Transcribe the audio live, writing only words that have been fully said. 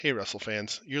Hey, Wrestle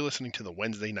fans, you're listening to the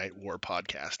Wednesday Night War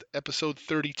podcast, episode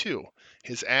 32.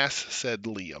 His ass said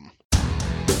Liam.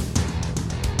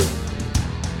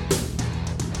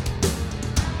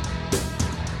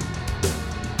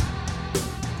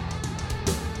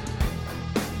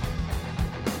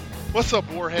 What's up,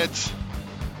 Warheads?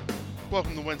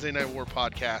 Welcome to the Wednesday Night War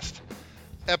podcast.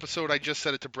 Episode, I just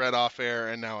said it to Brett off air,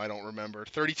 and now I don't remember.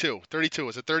 32. 32.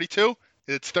 Is it 32?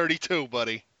 It's 32,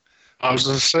 buddy. I was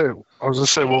gonna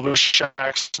say, well, there's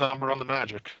Shaq's number on the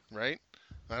Magic. Right?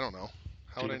 I don't know.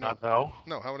 How Do would I you know? not know?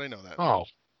 No, how would I know that? Oh,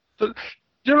 you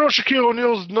know Shaquille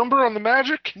O'Neal's number on the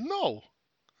Magic? No.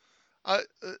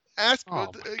 Ask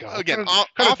Oh my God. again. What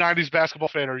kind of '90s basketball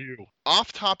fan are you?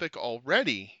 Off topic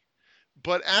already,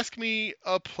 but ask me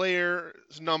a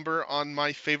player's number on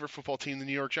my favorite football team, the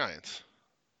New York Giants.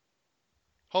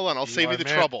 Hold on, I'll save you the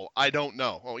trouble. I don't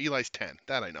know. Oh, Eli's 10.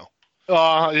 That I know.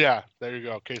 Yeah, there you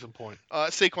go. Case in point.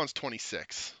 Saquon's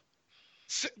 26.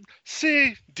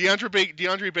 See,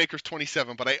 DeAndre Baker's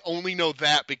 27, but I only know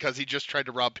that because he just tried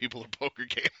to rob people at a poker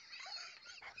game.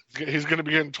 He's going to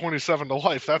be getting 27 to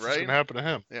life. That's Right? what's going to happen to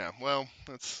him. Yeah, well,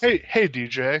 that's... Hey,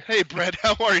 DJ. Hey, Brett,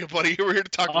 how are you, buddy? We're here to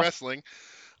talk wrestling.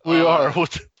 We are.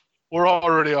 We're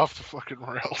already off the fucking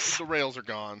rails. The rails are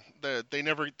gone.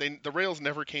 The rails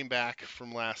never came back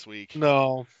from last week.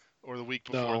 No. Or the week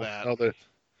before that. No,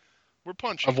 we're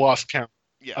punchy. I've lost count.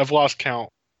 Yeah. I've lost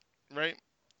count. Right?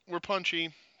 We're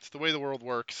punchy. It's the way the world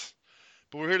works.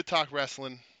 But we're here to talk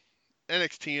wrestling.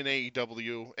 NXT and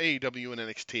AEW. AEW and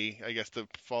NXT, I guess, to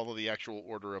follow the actual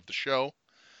order of the show.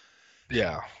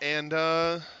 Yeah. And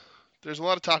there's a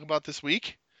lot to talk about this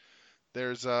week.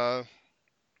 There's the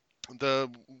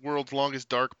World's Longest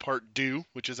Dark Part 2,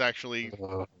 which is actually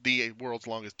the World's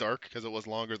Longest Dark because it was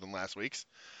longer than last week's.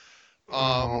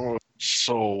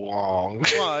 So long.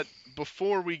 But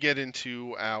before we get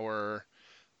into our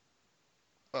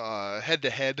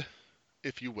head-to-head,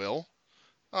 if you will,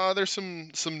 there's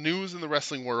some news in the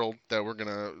wrestling world that we're going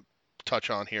to touch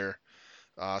on here.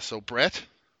 So, Brett,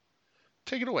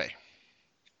 take it away.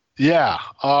 Yeah,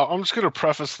 I'm just going to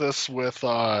preface this with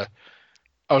I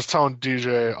was telling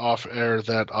DJ off air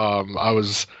that I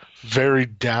was very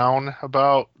down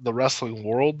about the wrestling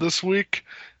world this week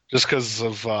just because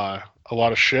of a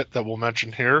lot of shit that we'll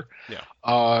mention here. Yeah.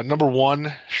 Number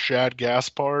one, Shad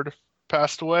Gaspard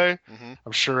passed away. Mm-hmm.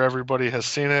 I'm sure everybody has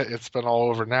seen it. It's been all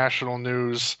over national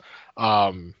news.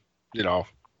 I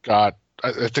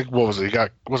think what was it?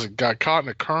 Got caught in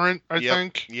a current, I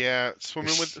think. Yeah,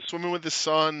 swimming with his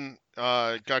son,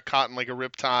 got caught in like a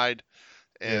riptide,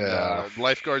 and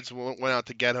lifeguards went out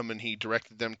to get him, and he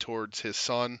directed them towards his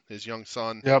young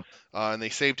son. Yep. And they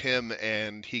saved him,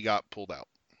 and he got pulled out.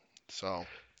 So.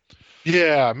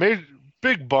 Yeah,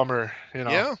 big bummer,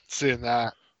 Yeah. seeing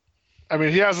that. I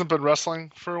mean, he hasn't been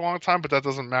wrestling for a long time, but that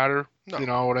doesn't matter. No. You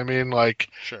know what I mean? Like,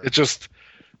 sure. It's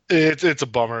a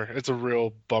bummer. It's a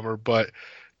real bummer, but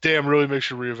damn, really makes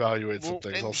you reevaluate some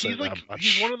things. I'll say that much.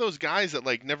 He's one of those guys that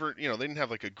like never, they didn't have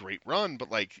like a great run,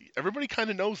 but like everybody kind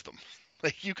of knows them.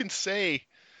 Like you can say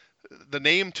the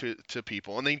name to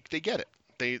people and they get it.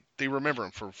 They remember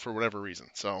him for whatever reason.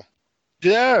 So.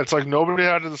 Yeah, it's like nobody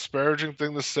had a disparaging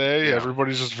thing to say. Yeah.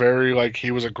 Everybody's just very like he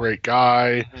was a great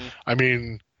guy. Mm-hmm. I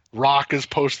mean, Rock is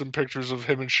posting pictures of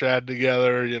him and Shad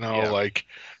together. Like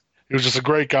he was just a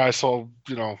great guy. So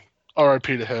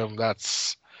R.I.P. to him. That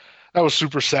was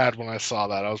super sad when I saw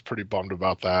that. I was pretty bummed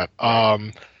about that.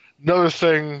 Another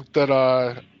thing that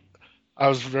I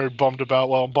was very bummed about.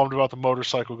 Well, I'm bummed about the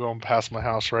motorcycle going past my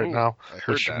house right now. I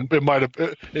heard that. It might have.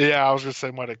 Yeah, I was gonna say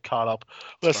it might have caught up.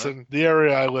 Listen, the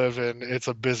area I live in, it's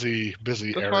a busy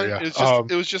area.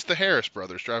 It was just the Harris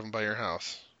brothers driving by your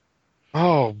house.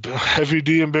 Oh, Heavy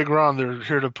D and Big Ron, they're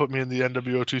here to put me in the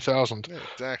NWO 2000. Yeah,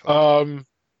 exactly.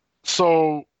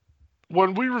 So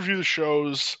when we review the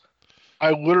shows,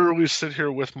 I literally sit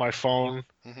here with my phone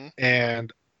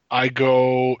and I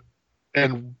go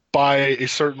and buy a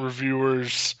certain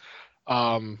reviewer's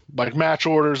like match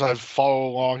orders. I follow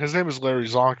along. His name is Larry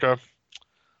Zonka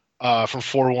from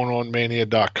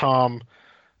 411mania.com.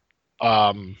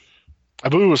 I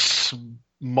believe it was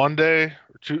Monday.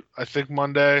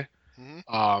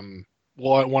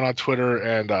 Well, I went on Twitter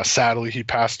and sadly he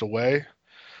passed away.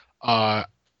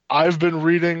 I've been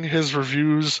reading his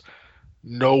reviews,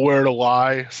 nowhere to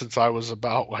lie, since I was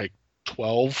about like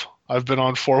 12. I've been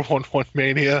on 411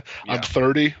 Mania. Yeah. I'm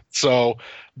 30, so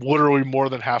literally more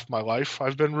than half my life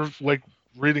I've been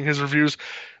reading his reviews.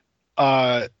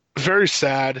 Very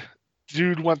sad.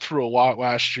 Dude went through a lot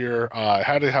last year.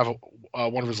 Had to have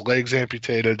one of his legs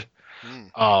amputated.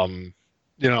 That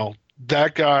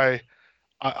guy,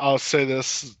 I'll say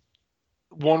this.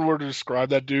 One word to describe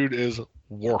that dude is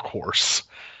workhorse.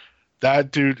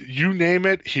 That dude, you name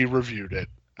it, he reviewed it.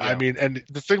 I Yeah. mean, and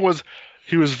the thing was,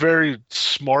 he was very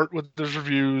smart with his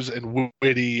reviews and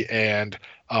witty, and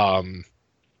um,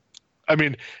 I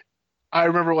mean, I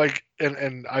remember like,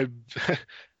 and I,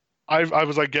 I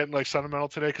was like getting like sentimental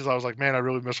today because I was like, man, I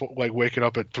really miss like waking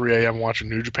up at 3 a.m. watching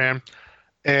New Japan,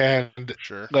 and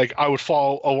Sure. like I would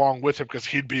follow along with him because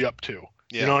he'd be up too.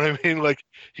 You Yeah. know what I mean? Like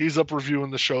he's up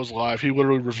reviewing the shows live. He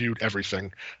literally reviewed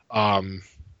everything. Um,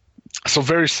 so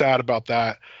very sad about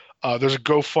that. There's a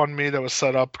GoFundMe that was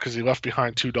set up because he left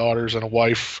behind two daughters and a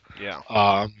wife. Yeah.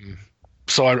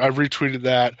 So I retweeted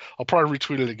that. I'll probably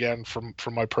retweet it again from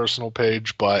my personal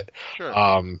page, but Sure.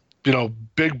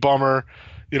 big bummer.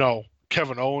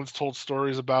 Kevin Owens told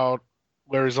stories about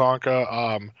Larry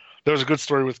Zonka. There was a good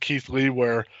story with Keith Lee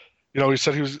where, he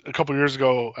said he was a couple years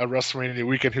ago at WrestleMania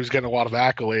weekend, he was getting a lot of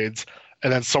accolades,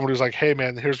 and then somebody was like, "Hey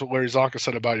man, here's what Larry Zonka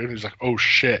said about you," and he was like, "Oh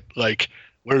shit!" Like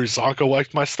Larry Zonka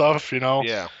liked my stuff.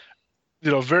 Yeah. He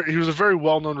was a very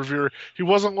well-known reviewer. He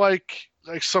wasn't like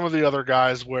some of the other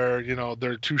guys where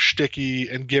they're too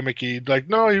shticky and gimmicky. Like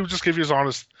no, he would just give you his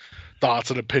honest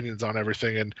thoughts and opinions on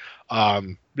everything. And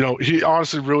he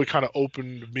honestly really kind of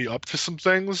opened me up to some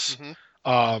things.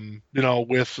 Hmm.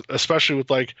 With especially with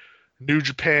like New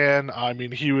Japan. I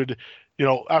mean, he would.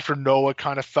 After Noah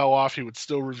kind of fell off, he would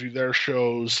still review their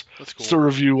shows, That's cool. still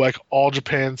review like all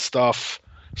Japan stuff.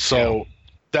 So Yeah.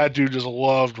 that dude just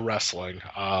loved wrestling.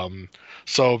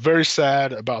 So very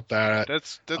sad about that.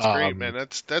 That's great, man.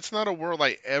 That's not a world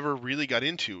I ever really got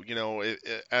into.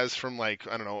 As from like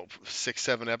I don't know 6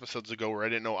 7 episodes ago where I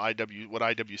didn't know what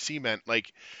IWC meant.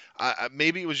 Like,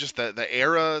 maybe it was just the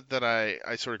era that I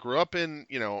sort of grew up in.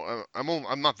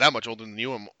 I'm not that much older than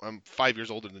you. I'm 5 years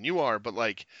older than you are. But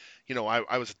like,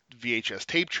 I was a VHS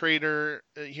tape trader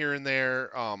here and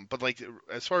there. But like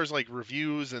as far as like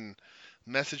reviews and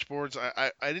message boards,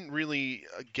 I didn't really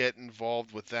get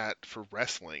involved with that for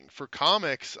wrestling. For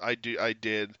comics, I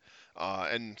did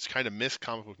and kind of miss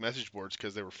comic book message boards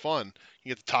because they were fun. You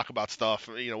get to talk about stuff,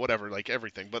 whatever, like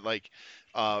everything. But like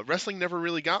wrestling never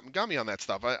really got me on that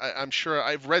stuff. I'm sure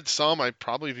I've read some. I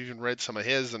probably have even read some of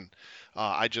his, and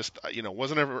I just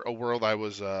wasn't ever a world I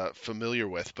was familiar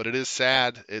with. But it is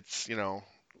sad. It's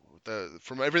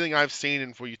from everything I've seen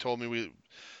and what you told me,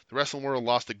 the wrestling world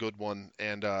lost a good one,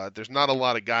 and there's not a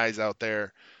lot of guys out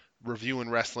there reviewing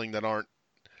wrestling that aren't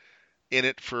in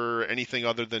it for anything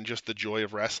other than just the joy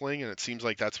of wrestling. And it seems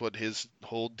like that's what his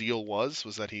whole deal was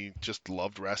that he just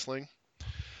loved wrestling.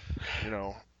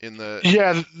 In the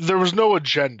Yeah, there was no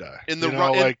agenda. in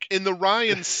the in the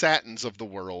Ryan Satins of the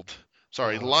world.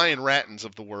 Sorry, Lion Rattins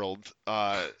of the world.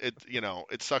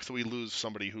 It sucks that we lose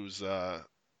somebody who's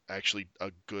actually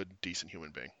a good, decent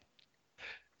human being.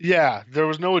 Yeah, there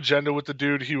was no agenda with the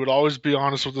dude. He would always be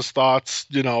honest with his thoughts,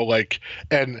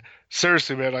 and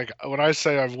seriously, man, like when I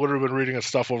say I've literally been reading his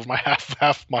stuff over my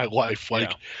half my life, like,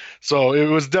 Yeah. so it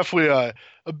was definitely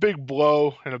a big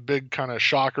blow and a big kind of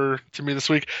shocker to me this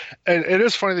week. And it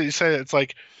is funny that you say that. It's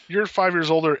like you're 5 years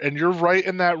older and you're right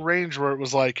in that range where it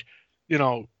was like, you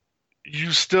know,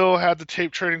 you still had the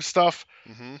tape trading stuff,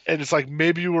 Hmm. and it's like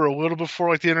maybe you were a little before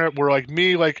like the internet, where like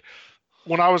me, like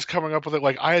when I was coming up with it,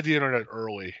 like I had the internet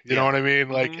early, you know Yeah. what I mean?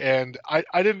 Like, Hmm. and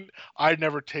I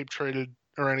never tape traded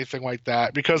or anything like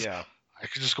that because Yeah. I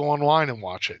could just go online and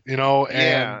watch it, you know?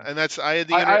 Yeah, And and I had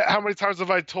the internet. how many times have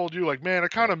I told you, like, man, I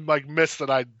kind of like missed that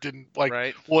I didn't like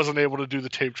Right. wasn't able to do the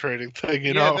tape trading thing,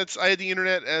 you Yeah, know? I had the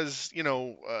internet as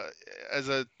as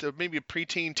maybe a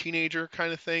preteen teenager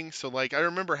kind of thing. So like I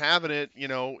remember having it.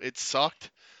 It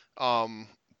sucked, um,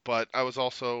 but I was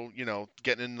also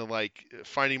getting into like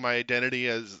finding my identity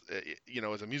as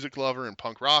as a music lover and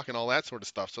punk rock and all that sort of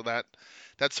stuff. So that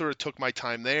sort of took my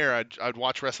time there. I'd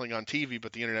watch wrestling on TV,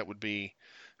 but the internet would be.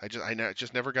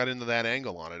 Just never got into that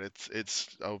angle on it.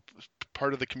 It's a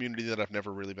part of the community that I've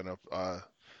never really been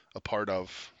a part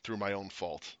of through my own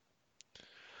fault.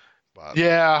 But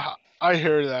Yeah, I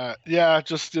hear that. Yeah,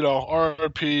 just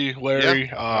RP yeah, Larry.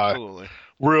 absolutely.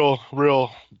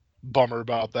 Real bummer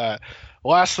about that.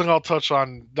 Last thing I'll touch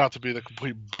on, not to be the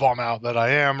complete bum out that I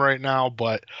am right now,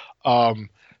 but um,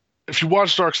 if you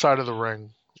watch Dark Side of the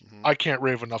Ring, Hmm. I can't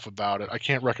rave enough about it. I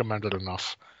can't recommend it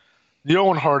enough. The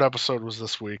Owen Hart episode was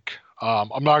this week.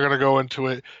 I'm not gonna go into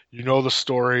it. You know the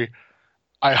story.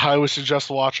 I highly suggest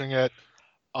watching it.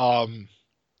 Um,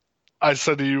 I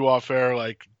said to you off air,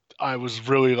 like I was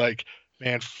really like,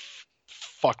 man,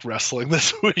 fuck wrestling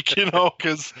this week,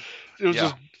 because it was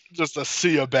Yeah. just a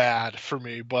sea of bad for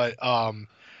me. But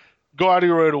go out of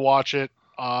your way to watch it.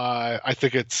 I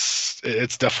think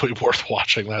it's definitely worth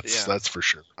watching. Yeah. That's for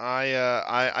sure.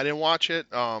 I didn't watch it.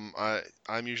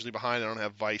 I'm usually behind. I don't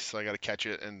have Vice, so I got to catch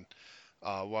it. And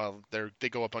while they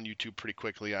go up on YouTube pretty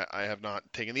quickly, I have not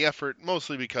taken the effort,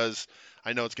 mostly because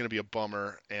I know it's going to be a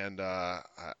bummer, and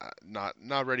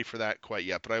not ready for that quite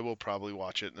yet. But I will probably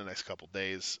watch it in the next couple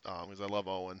days because I love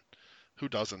Owen. Who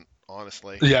doesn't,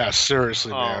 honestly? Yeah,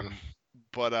 seriously, man.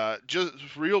 But just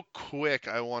real quick,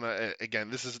 I want to again.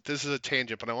 This is a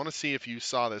tangent, but I want to see if you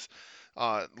saw this.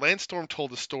 Lance Storm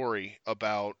told a story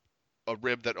about a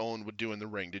rib that Owen would do in the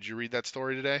ring. Did you read that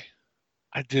story today?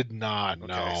 I did not Okay,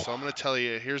 know. so I'm gonna tell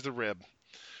you. Here's the rib.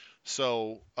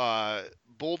 So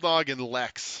Bulldog and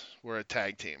Lex were a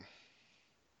tag team,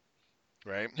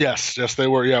 right? Yes, they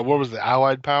were. Yeah, what was the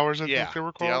Allied Powers? I think Yeah, they were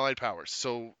the called. Allied Powers.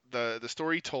 So the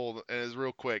story he told and is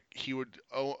real quick.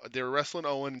 They were wrestling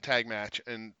Owen in tag match,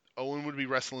 and Owen would be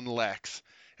wrestling Lex,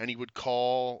 and he would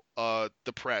call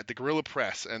the Gorilla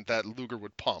Press, and that Luger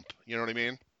would pump. You know what I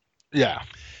mean? Yeah.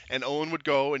 And Owen would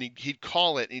go and he'd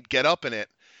call it, and he'd get up in it,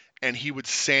 and he would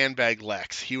sandbag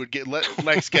Lex. He would let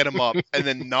Lex get him up, and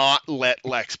then not let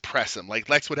Lex press him. Like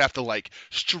Lex would have to like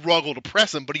struggle to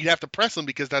press him, but he'd have to press him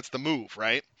because that's the move,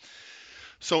 right?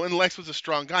 So and Lex was a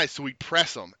strong guy, so he'd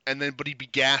press him, but he'd be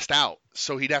gassed out,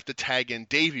 so he'd have to tag in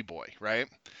Davy Boy, right?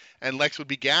 And Lex would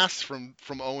be gassed from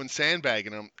Owen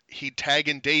sandbagging him. He'd tag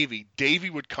in Davy. Davy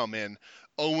would come in.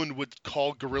 Owen would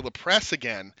call Gorilla Press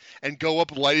again and go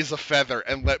up light as a feather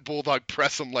and let Bulldog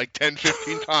press him like 10,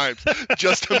 15 times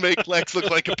just to make Lex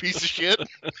look like a piece of shit.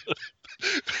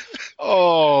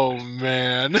 Oh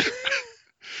man.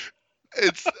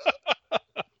 It's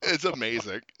it's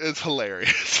amazing. It's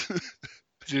hilarious.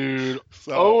 Dude,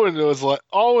 So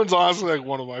Owen's honestly like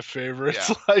one of my favorites.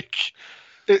 yeah, Like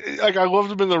I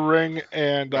loved him in the ring,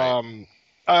 and right.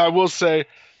 I will say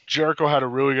Jericho had a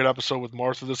really good episode with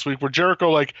Martha this week, where Jericho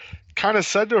like kind of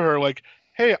said to her like,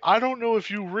 "Hey, I don't know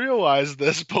if you realize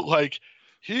this, but like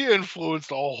he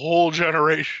influenced a whole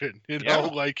generation, you know,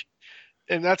 Yeah, like."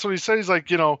 And that's what he said. He's like,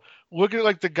 look at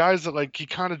like the guys that like he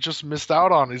kind of just missed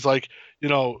out on. He's like,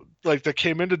 like that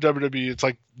came into WWE. It's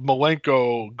like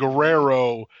Malenko, hmm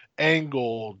Guerrero,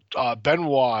 Angle,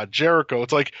 Benoit, Jericho.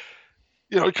 It's like,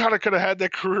 he kind of could have had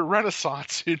that career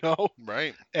renaissance,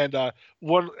 right. And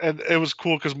and it was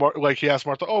cool because like he asked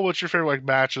Martha, "Oh, what's your favorite like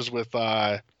matches with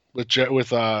Owen?"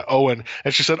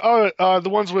 And she said, "Oh, the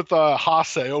ones with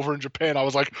Hase over in Japan." I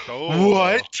was like,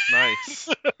 "What?" Oh, nice.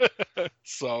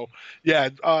 So yeah,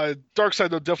 Dark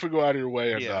Side though, definitely go out of your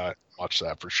way and Yeah, watch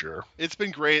that for sure. it's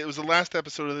been great. It was the last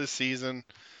episode of this season.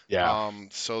 Yeah.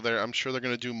 So I'm sure they're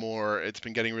gonna do more. It's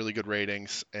been getting really good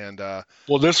ratings, and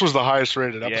Well, this was the highest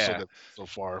rated episode yeah. so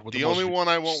far with the The most only one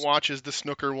I won't views. watch is the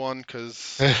snooker one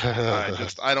because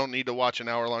I don't need to watch an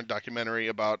hour-long documentary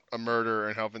about a murder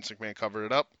and how Vince McMahon covered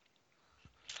it up.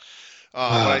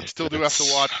 But I still do have to It's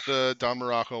watch the Don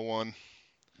Morocco one.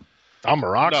 Don No,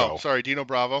 Morocco. sorry, Dino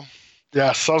Bravo.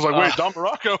 Yes, I was like, Uh, wait, Don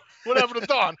Morocco? What happened to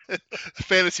Don?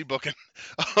 fantasy booking.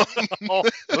 Um,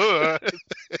 Oh,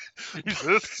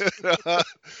 Jesus.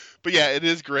 but yeah, it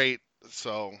is great.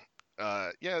 So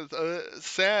yeah,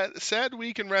 sad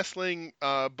week in wrestling.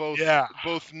 Yeah.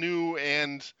 Both new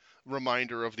and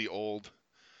reminder of the old.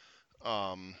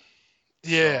 So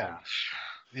Yeah.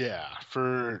 Yeah,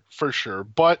 for sure.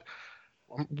 But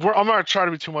I'm not trying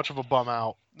to be too much of a bum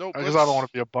out nope. because I don't Let's want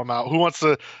to be a bum out. Who wants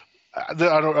to?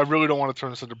 I really don't want to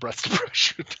turn this into Brett's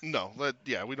depression. no.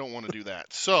 Yeah, we don't want to do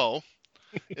that. So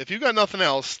if you got nothing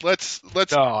else, let's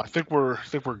No, I think we're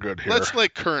good here. let's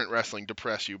let current wrestling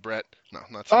depress you, Brett. No,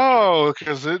 not so. Oh,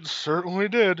 because it certainly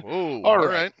did. Whoa. All All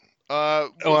right. right.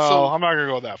 Well, So I'm not gonna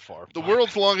go that far. the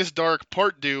world's longest dark,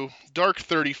 part due, Dark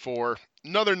 34.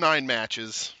 Another 9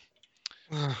 matches.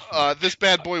 This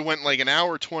bad boy went like an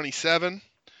hour 27.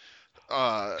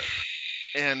 Uh,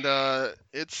 and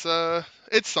it's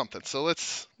something. So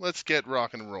let's get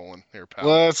rocking and rolling here, pal.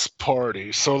 Let's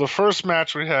party. So the first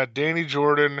match we had Danny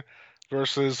Jordan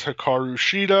versus Hikaru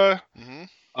Shida.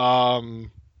 hmm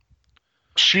Um,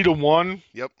 Shida won.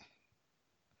 Yep.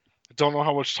 I don't know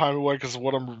how much time it went because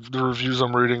the reviews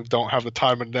I'm reading don't have the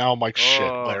time, and now I'm like,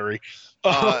 shit, Uh, Larry.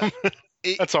 uh, Um,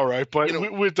 it, that's all right, but you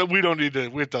know, we don't need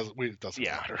to. It doesn't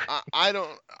yeah. matter. I don't.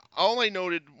 All I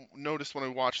noticed when I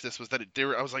watched this was that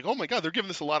I was like, oh my god, they're giving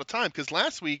this a lot of time because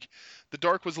last week the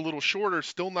dark was a little shorter,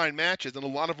 still 9 matches, and a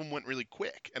lot of them went really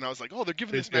quick. And I was like, oh, they're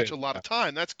giving They this match did. a lot of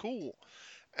time. That's cool.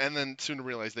 And then soon to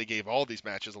realize they gave all these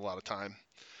matches a lot of time.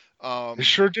 They Um,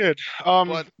 sure did.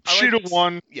 but I like Shida this.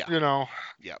 won. Yeah, You know,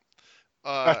 yeah.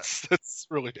 that's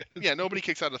really it. Yeah. Nobody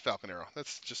kicks out of the Falcon Arrow.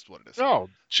 That's just what it is. No,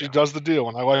 she Yeah, does the deal,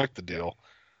 and I like the yeah. deal.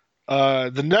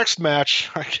 The next match,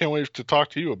 I can't wait to talk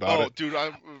to you about Oh, it. dude,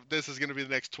 this is going to be the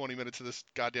next 20 minutes of this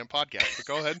goddamn podcast, but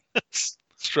go ahead.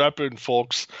 Strap in,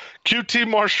 folks. QT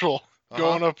Marshall Uh-huh.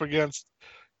 going up against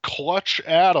Clutch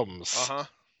Adams. Uh-huh.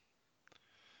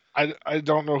 I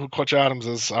don't know who Clutch Adams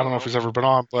is. I don't know if Nope. he's ever been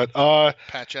on, but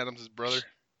Patch Adams' brother.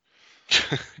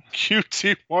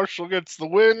 QT Marshall gets the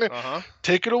win. Uh-huh.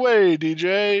 Take it away,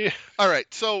 DJ. All right.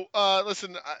 So,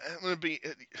 listen, I'm going to be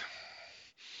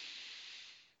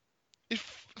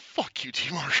fuck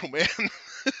QT Marshall, man.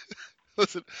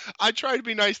 Listen, I try to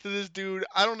be nice to this dude.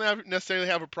 I don't necessarily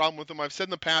have a problem with him. I've said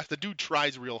in the past, the dude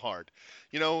tries real hard.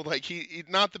 You know, like he's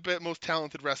not the most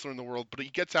talented wrestler in the world, but he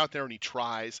gets out there and he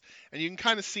tries, and you can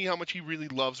kind of see how much he really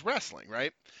loves wrestling,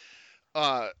 right?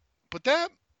 But that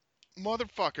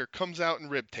motherfucker comes out in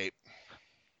rib tape,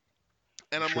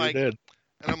 and Sure did.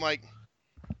 I'm like,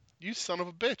 you son of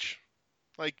a bitch!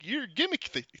 Like you're a gimmick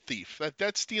thief.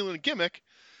 That's stealing a gimmick.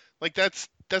 Like that's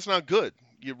not good.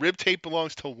 Your rib tape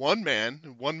belongs to one man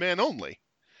only.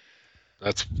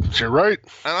 You're right.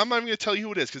 And I'm not even going to tell you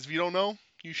who it is, because if you don't know,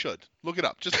 you should. Look it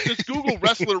up. Just Google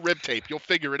wrestler rib tape. You'll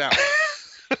figure it out.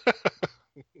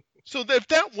 So if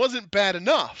that wasn't bad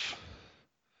enough,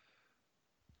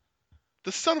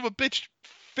 the son of a bitch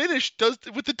does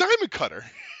with the diamond cutter.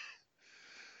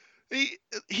 He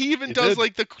even does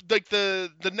did.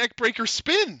 the neck breaker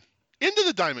spin into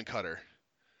the diamond cutter.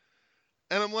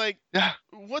 And I'm like, Yeah.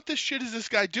 what the shit is this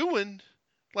guy doing?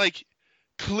 Like,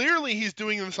 clearly he's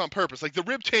doing this on purpose. Like the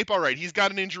rib tape, all right, he's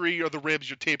got an injury or the ribs,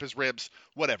 you tape his ribs,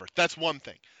 whatever. That's one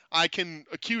thing. I can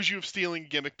accuse you of stealing a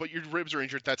gimmick, but your ribs are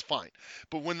injured, that's fine.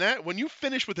 But when you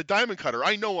finish with a diamond cutter,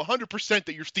 I know 100%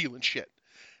 that you're stealing shit.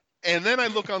 And then I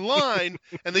look online,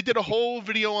 and they did a whole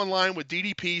video online with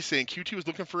DDP saying QT was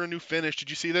looking for a new finish. Did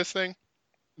you see this thing?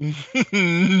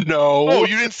 No. Oh,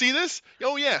 you didn't see this?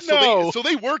 Oh yeah. So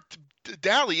they worked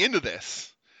Dally into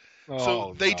this.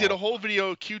 So they did a whole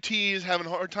video. QT is having a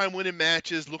hard time winning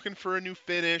matches, looking for a new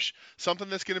finish, something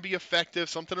that's going to be effective,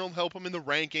 something that'll help him in the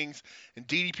rankings. And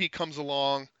DDP comes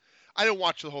along. I didn't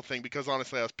watch the whole thing because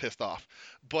honestly I was pissed off.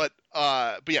 But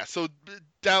yeah. So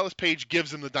Dallas Page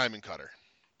gives him the diamond cutter.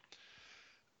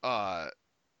 That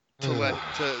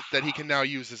he can now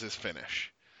use as his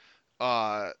finish.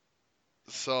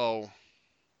 So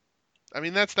I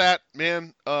mean that's that,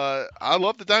 man. I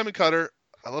love the diamond cutter.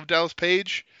 I love Dallas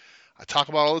Page. I talk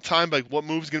about all the time, like what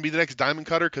move is going to be the next diamond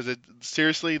cutter, because it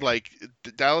seriously, like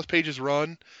Dallas Page's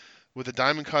run with the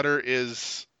diamond cutter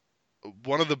is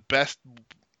one of the best,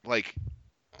 like,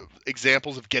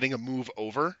 examples of getting a move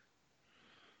over.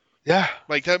 Yeah.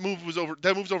 Like that move was over.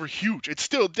 That move's over huge. It's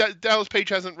still Dallas Page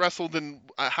hasn't wrestled in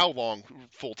how long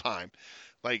full time?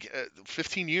 Like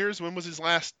 15 years. When was his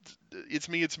last? It's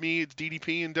me, it's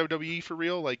DDP in WWE for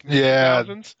real. Like mid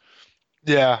 2000s.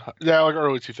 Yeah, like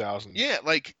early 2000s. Yeah,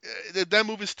 like that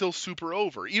move is still super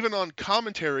over. Even on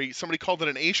commentary, somebody called it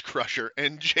an ace crusher,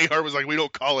 and JR was like, "We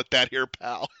don't call it that here,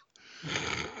 pal."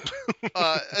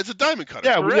 It's a diamond cutter.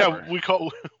 Yeah, forever. we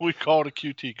call it a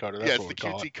QT cutter. That's it's what the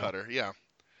we call QT it. cutter. Yeah.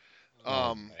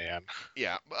 Man.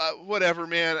 Yeah. Whatever,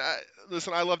 man.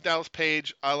 Listen, I love Dallas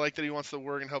Page. I like that he wants to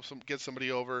work and help get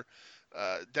somebody over.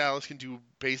 Dallas can do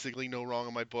basically no wrong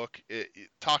in my book.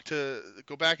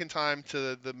 Go back in time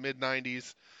to the mid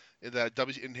 '90s.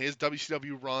 In his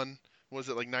WCW run, was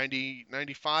it like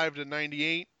 95 to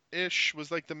 98 ish? Was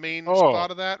like the main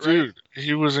spot of that, right? Dude,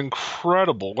 he was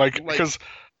incredible. Like because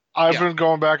I've been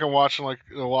going back and watching like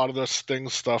a lot of the Sting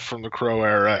stuff from the Crow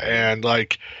era, and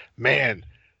like, man,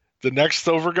 the next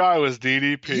over guy was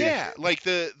DDP. Yeah, like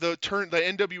the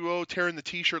NWO tearing the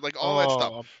T-shirt, like all that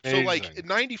stuff. Amazing. So like in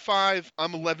 '95,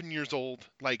 I'm 11 years old.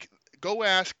 Like, go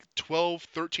ask 12,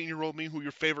 13-year-old me who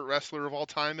your favorite wrestler of all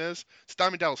time is. It's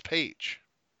Diamond Dallas Page.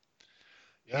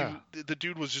 Yeah. The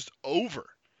dude was just over.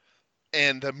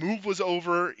 And the move was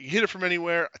over. He hit it from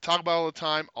anywhere. I talk about it all the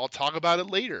time. I'll talk about it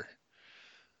later.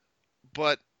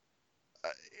 But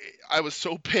I was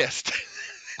so pissed.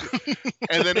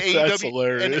 And then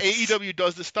AEW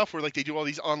does this stuff where like they do all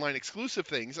these online exclusive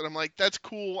things, and I'm like, that's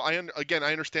cool. I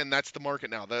understand that's the market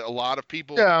now. That a lot of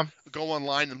people go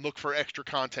online and look for extra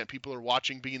content. People are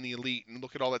watching Being the Elite and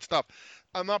look at all that stuff.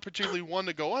 I'm not particularly one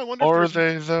to go, I wonder. Are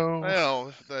they though?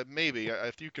 Well, maybe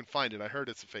if you can find it. I heard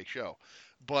it's a fake show,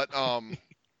 but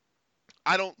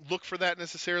I don't look for that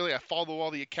necessarily. I follow all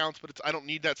the accounts, but I don't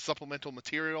need that supplemental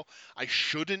material. I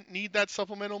shouldn't need that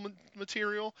supplemental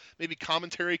material. Maybe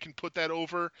commentary can put that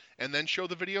over and then show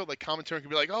the video. Like commentary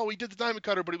can be like, "Oh, he did the diamond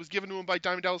cutter, but it was given to him by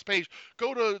Diamond Dallas Page.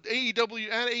 Go to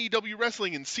AEW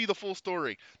Wrestling and see the full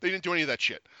story." They didn't do any of that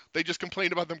shit. They just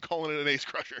complained about them calling it an ace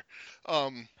crusher.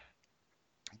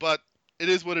 But it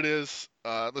is what it is.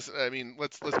 Listen, I mean,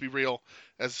 let's be real.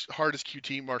 As hard as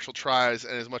QT Marshall tries,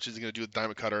 and as much as he's going to do with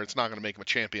Diamond Cutter, it's not going to make him a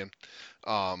champion.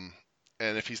 Um,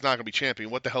 and if he's not going to be champion,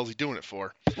 what the hell is he doing it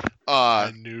for?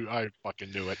 I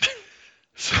fucking knew it.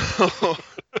 So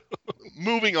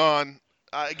moving on.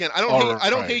 Again, I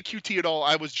don't hate QT at all.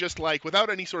 I was just like, without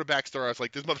any sort of backstory, I was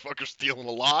like, this motherfucker's stealing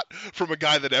a lot from a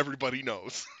guy that everybody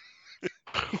knows.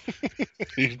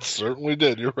 He certainly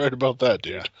did. You're right about that,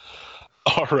 dude.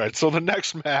 All right, so the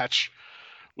next match,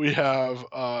 we have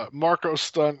Marco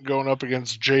Stunt going up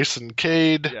against Jason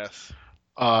Cade. Yes.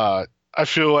 I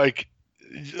feel like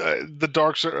the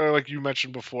Darks are, like you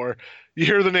mentioned before, you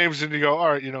hear the names and you go, all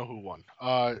right, you know who won.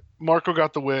 Marco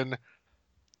got the win.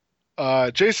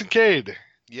 Jason Cade.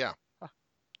 Yeah.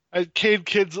 Cade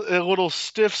Kid's a little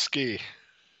stiff ski.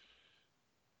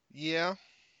 Yeah,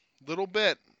 little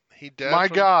bit. My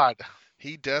God.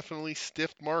 He definitely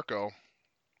stiffed Marco.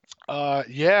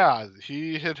 Yeah,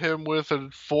 he hit him with a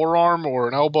forearm or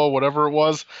an elbow, whatever it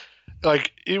was.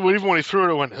 Like, even when he threw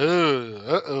it, it went,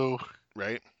 uh-oh.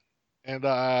 Right. And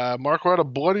Marco had a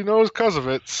bloody nose because of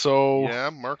it, so... Yeah,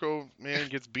 Marco, man,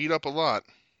 gets beat up a lot.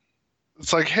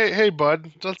 It's like, hey,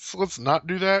 bud, let's not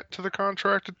do that to the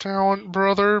contracted talent,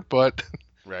 brother, but...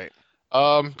 Right.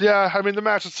 Yeah, I mean, the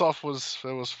match itself was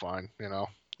fine, you know?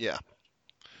 Yeah.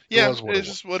 Yeah, it's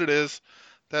just what it is.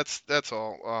 That's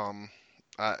all.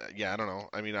 Yeah, I don't know.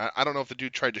 I mean, I don't know if the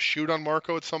dude tried to shoot on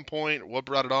Marco at some point or what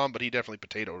brought it on, but he definitely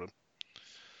potatoed him.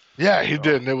 Yeah, he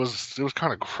did, and it was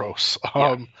kind of gross.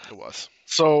 Yeah, it was.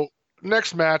 So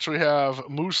next match we have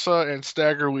Musa and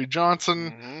Stagger Lee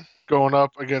Johnson going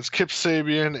up against Kip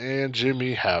Sabian and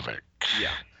Jimmy Havoc.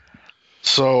 Yeah.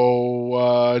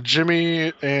 So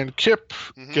Jimmy and Kip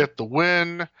get the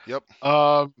win. Yep.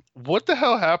 What the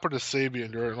hell happened to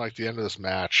Sabian during like the end of this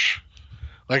match?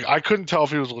 Like, I couldn't tell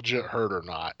if he was legit hurt or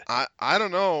not. I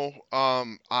don't know.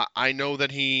 I know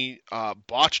that he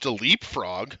botched a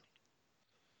leapfrog.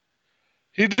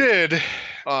 He did.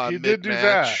 He did do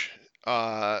that.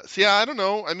 So yeah, I don't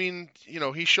know. I mean, you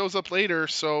know, he shows up later,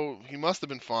 so he must have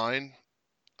been fine.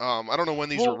 I don't know when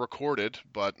these are recorded,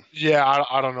 but yeah,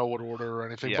 I don't know what order or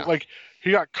anything. Yeah. But like,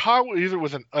 he got caught either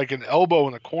with an elbow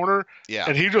in the corner, yeah,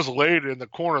 and he just laid in the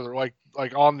corner, like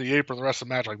on the apron the rest of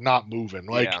the match, like not moving.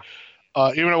 Like,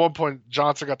 even at one point,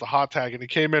 Johnson got the hot tag, and he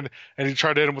came in and he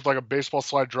tried to hit him with like a baseball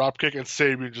slide drop kick, and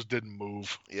Sabian just didn't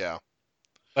move. Yeah.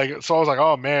 Like, so I was like,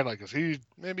 oh man, like, is he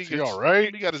all right?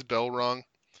 Maybe he got his bell rung.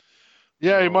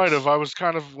 Yeah, he might have. I was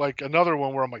kind of like another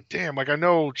one where I'm like, damn, like I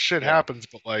know shit happens,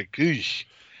 but like, eesh.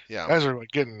 Yeah. Guys are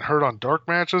like getting hurt on dark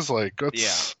matches, like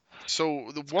that's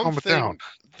So the one thing,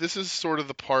 this is sort of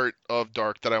the part of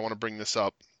Dark that I want to bring this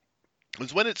up,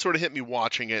 was when it sort of hit me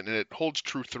watching it, and it holds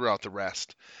true throughout the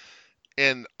rest.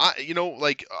 And I, you know,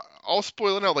 like I'll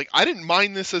spoil it out. Like I didn't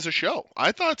mind this as a show.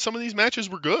 I thought some of these matches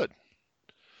were good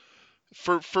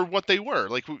for what they were.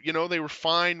 Like, you know, they were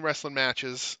fine wrestling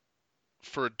matches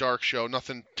for a Dark show.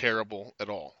 Nothing terrible at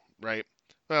all, right?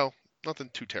 Well, nothing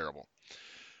too terrible.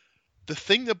 The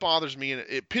thing that bothers me, and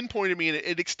it pinpointed me, and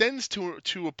it extends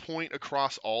to a point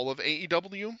across all of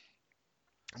AEW,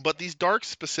 but these Dark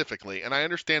specifically, and I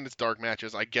understand it's Dark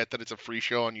matches. I get that it's a free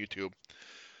show on YouTube.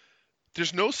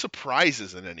 There's no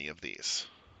surprises in any of these.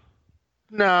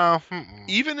 No.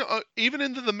 Even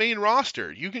into the main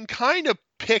roster, you can kind of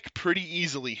pick pretty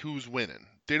easily who's winning.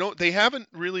 They haven't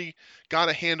really got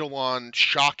a handle on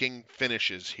shocking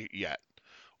finishes yet,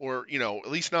 or you know,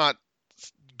 at least not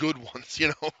good ones. You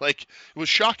know, like it was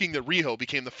shocking that Riho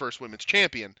became the first women's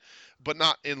champion, but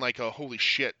not in like a holy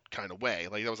shit kind of way.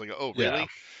 Like that was like, oh really? Yeah.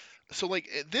 So like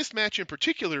this match in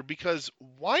particular, because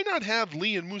why not have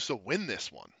Lee and Musa win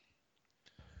this one?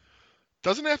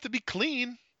 Doesn't have to be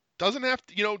clean. Doesn't have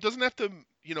to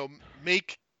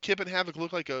make Kip and Havoc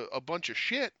look like a bunch of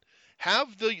shit. Have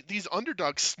these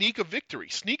underdogs sneak a victory,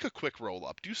 sneak a quick roll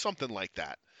up, do something like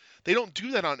that. They don't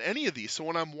do that on any of these. So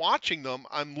when I'm watching them,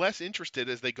 I'm less interested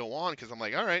as they go on because I'm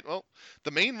like, all right, well,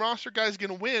 the main roster guy's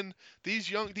gonna win.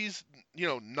 These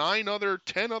 10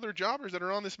 other jobbers that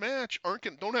are on this match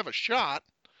don't have a shot.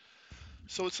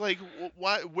 So it's like,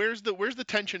 why? Where's the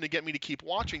tension to get me to keep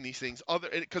watching these things?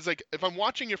 Because like if I'm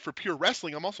watching it for pure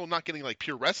wrestling, I'm also not getting like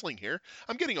pure wrestling here.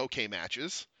 I'm getting okay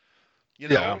matches, you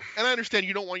know. Yeah. And I understand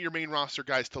you don't want your main roster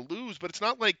guys to lose, but it's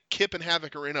not like Kip and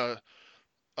Havoc are in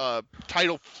a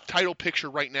title picture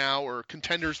right now or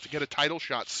contenders to get a title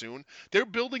shot soon. They're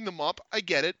building them up. I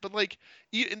get it, but like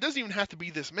it doesn't even have to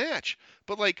be this match.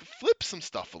 But like flip some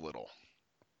stuff a little.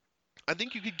 I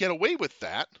think you could get away with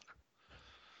that.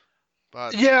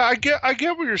 But yeah, I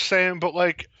get what you're saying, but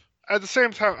like at the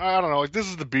same time, I don't know. Like this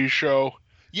is the B show.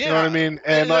 You know what I Yeah, mean? And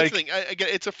and that's the like, thing. Again,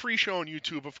 it's a free show on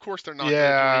YouTube. Of course, they're not going to do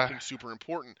yeah, anything super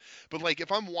important. But like,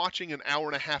 if I'm watching an hour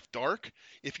and a half dark,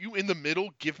 if you in the middle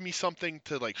give me something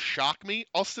to like shock me,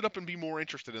 I'll sit up and be more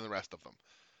interested in the rest of them.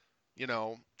 You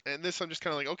know. And this, I'm just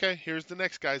kind of like, okay, here's the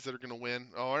next guys that are going to win.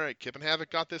 Oh, all right, Kip and Havoc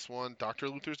got this one. Dr.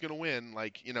 Luther's going to win.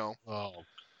 Like, oh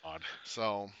God.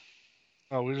 So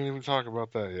Oh, we didn't even talk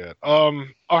about that yet. no,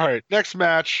 All right, next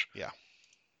match, yeah,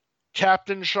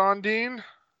 Captain Sean Dean.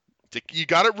 You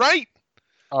got it right.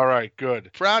 All right,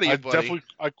 good. Proud of you, buddy.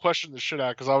 I questioned the shit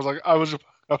out because I was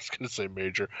gonna say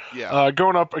Major, Yeah,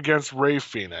 going up against Ray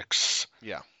Phoenix.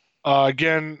 yeah.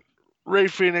 Again, Ray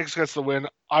Phoenix gets the win.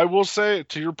 I will say,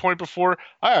 to your point before,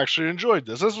 I actually enjoyed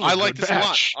this. This was I a like good this a lot.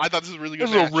 match. I thought this was a really good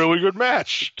This was match. a really good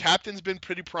match. Captain's been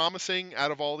pretty promising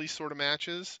out of all these sort of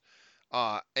matches,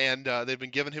 and they've been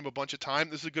giving him a bunch of time.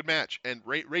 This is a good match, and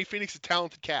Ray Phoenix is a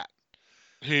talented cat.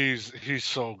 He's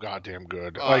so goddamn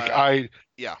good.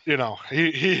 Yeah.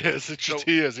 He is. It's So just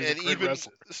he is. He's a and great even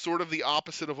wrestler. sort of the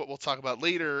opposite of what we'll talk about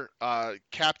later.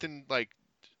 Captain like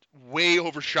way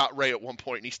overshot Ray at one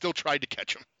point, and he still tried to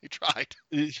catch him. He tried.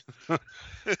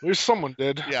 At least someone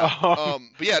did. Yeah.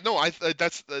 But yeah, no.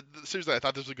 That's seriously. I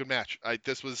thought this was a good match.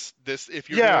 If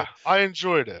you're Yeah, I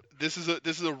enjoyed it. this is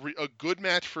a good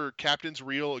match for Captain's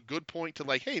Reel. A good point to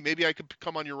like, hey, maybe I could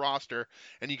come on your roster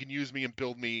and you can use me and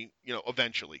build me,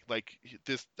 eventually. Like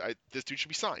this dude should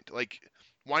be signed. Like,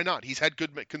 why not? He's had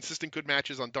consistent good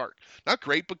matches on Dark. Not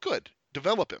great, but good.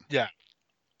 Develop him. Yeah.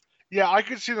 Yeah, I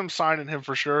could see them signing him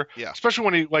for sure. Yeah.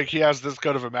 Especially when he has this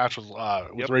good of a match with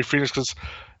Yep. Ray Phoenix. Because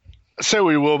say what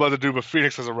you will about the dude, but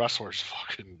Phoenix as a wrestler is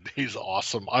he's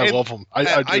awesome. I love him.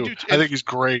 I do. I think he's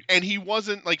great. And he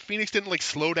wasn't like Phoenix didn't like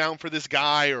slow down for this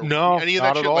guy or No, any of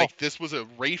not that at shit. all. Like this was a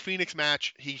Ray Phoenix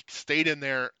match. He stayed in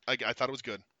there. I thought it was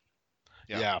good.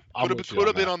 Yeah, could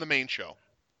have been on the main show.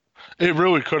 It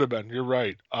really could have been. You're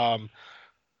right.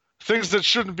 Things that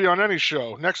shouldn't be on any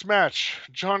show. Next match,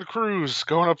 John Cruz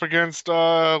going up against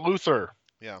Luther.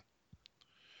 Yeah.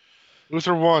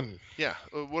 Luther won. Yeah.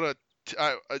 When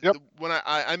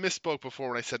I misspoke before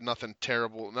when I said nothing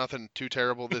terrible, nothing too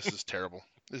terrible. This is terrible.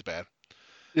 This is bad.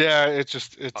 Yeah, it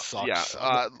sucks. Yeah.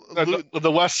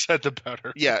 The less said, the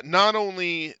better. Yeah. Not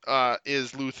only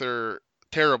is Luther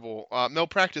terrible,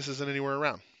 Malpractice isn't anywhere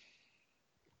around.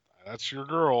 That's your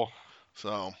girl.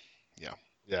 So, yeah.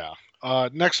 Yeah.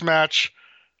 Next match.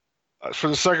 For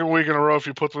the second week in a row, if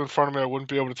you put them in front of me, I wouldn't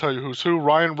be able to tell you who's who.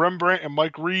 Ryan Rembrandt and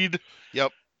Mike Reed.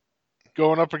 Yep.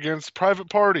 Going up against Private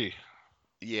Party.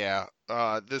 Yeah.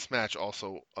 This match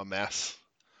also a mess.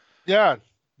 Yeah.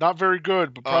 Not very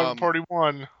good, but Private Party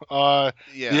won. Yeah.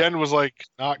 The end was like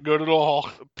not good at all.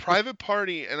 Private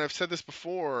Party, and I've said this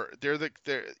before, they're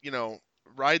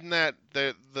riding that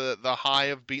the high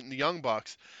of beating the Young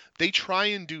Bucks. They try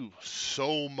and do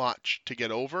so much to get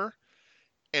over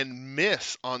and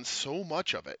miss on so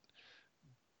much of it.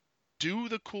 Do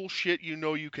the cool shit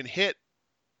you can hit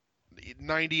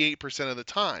 98% of the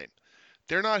time.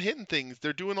 They're not hitting things.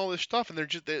 They're doing all this stuff, and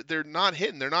they're not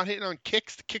hitting. They're not hitting on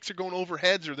kicks. The kicks are going over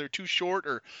heads, or they're too short,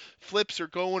 or flips are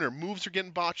going, or moves are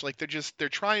getting botched. Like they're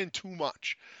trying too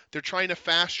much. They're trying to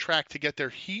fast track to get their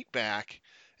heat back,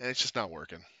 and it's just not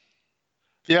working.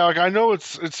 Yeah, like I know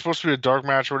it's supposed to be a dark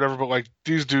match or whatever, but like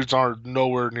these dudes are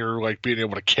nowhere near like being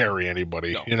able to carry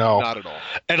anybody. No, not at all.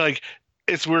 And like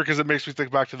it's weird because it makes me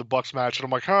think back to the Bucks match, and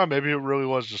I'm like, maybe it really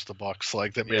was just the Bucks,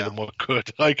 like that made them look good.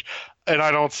 Like, and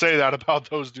I don't say that about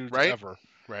those dudes ever.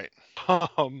 Right.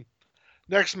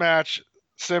 Next match,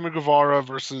 Sammy Guevara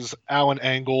versus Alan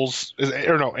Angles.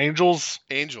 Angels?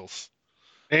 Angels.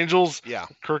 Yeah.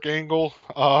 Kurt Angle.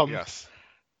 Yes.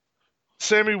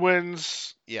 Sammy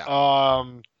wins. Yeah.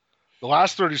 The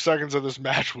last 30 seconds of this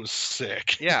match was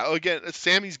sick. Yeah. Again,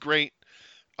 Sammy's great.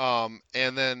 And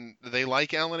then they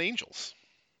like Alan Angels.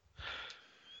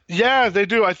 Yeah, they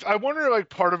do. I wonder, like,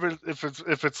 part of it if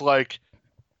it's like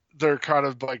they're kind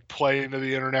of like playing to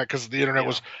the internet because the internet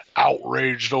was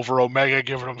outraged over Omega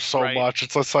giving them so much.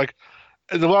 It's just like,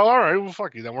 well, all right, well,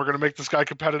 fuck you. Then we're gonna make this guy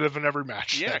competitive in every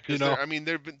match. Yeah, I mean,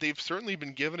 they've certainly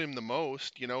been giving him the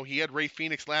most. He had Ray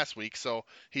Phoenix last week, so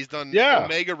he's done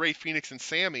Omega, Ray Phoenix, and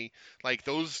Sammy. Like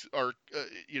those are,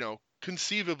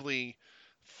 conceivably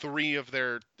three of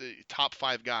their top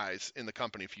 5 guys in the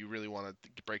company. If you really want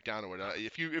to break down to it,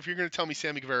 if you're going to tell me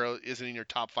Sammy Guevara isn't in your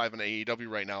top 5 in AEW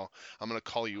right now, I'm going to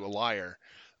call you a liar.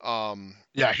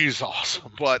 Yeah, he's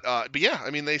awesome. But yeah,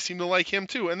 I mean, they seem to like him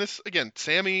too. And this again,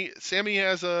 Sammy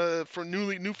has a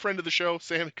new friend of the show,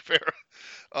 Sammy Guevara.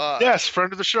 Yes,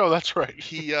 friend of the show. That's right.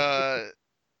 He he's got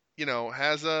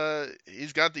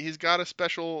a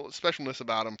specialness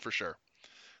about him for sure.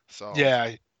 So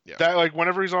yeah, Yeah. That like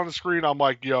whenever he's on the screen, I'm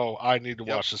like, yo, I need to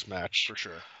Yep. watch this match. For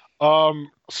sure.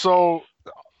 So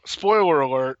spoiler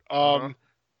alert. Uh-huh.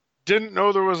 Didn't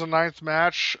know there was a ninth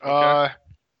match. Okay.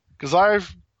 Because I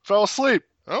fell asleep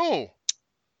Oh.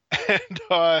 and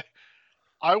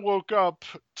I woke up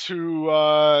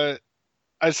to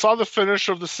I saw the finish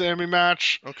of the Sammy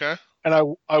match, Okay.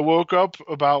 and I woke up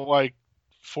about like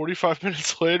 45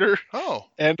 minutes later, Oh.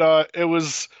 and it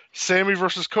was Sammy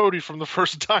versus Cody from the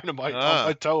first Dynamite on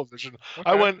my television.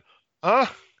 I Okay. went, huh?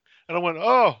 And I went,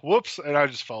 oh, whoops, and I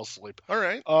just fell asleep. All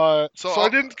right. So I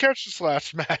didn't catch this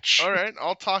last match. All right.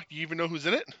 I'll talk. Do you even know who's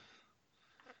in it?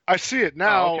 I see it Oh,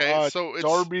 now. okay. So it's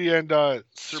Darby and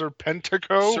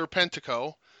Serpentico.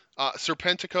 Serpentico.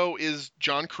 Serpentico is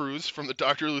John Cruz from the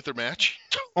Dr. Luther match.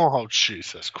 Oh,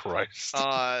 Jesus Christ.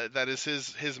 That is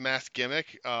his mask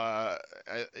gimmick.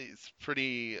 It's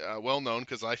pretty well known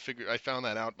because I found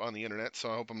that out on the internet.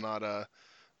 So I hope I'm not I'm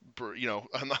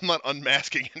not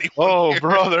unmasking anyone. Oh, here.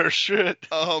 brother, shit.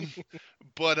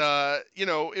 But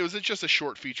it was just a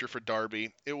short feature for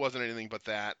Darby. It wasn't anything but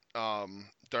that.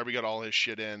 Darby got all his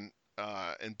shit in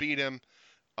and beat him.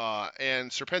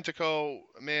 And Serpentico,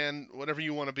 man, whatever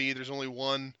you want to be, there's only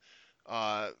one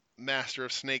master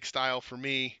of snake style for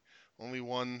me. Only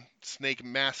one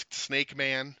masked snake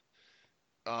man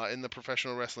in the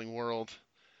professional wrestling world.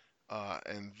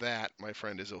 And that, my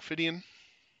friend, is Ophidian.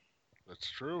 That's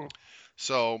true.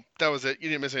 So that was it. You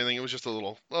didn't miss anything. It was just a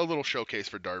little showcase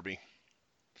for Darby.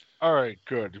 All right,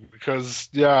 good. Because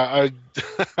I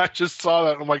I just saw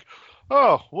that and I'm like,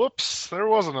 oh, whoops, there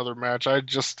was another match.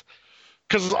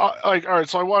 Because all right,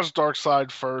 so I watched Dark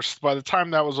Side first. By the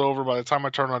time that was over, by the time I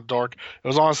turned on Dark, it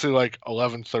was honestly like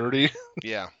 11:30.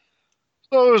 Yeah.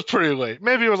 So it was pretty late.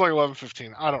 Maybe it was like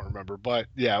 11:15. I don't remember, but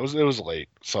yeah, it was late.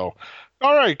 So,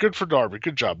 all right, good for Darby.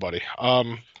 Good job, buddy.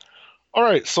 All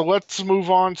right, so let's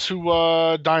move on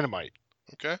to Dynamite.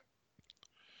 Okay.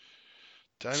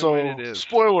 Dynamite So, it is.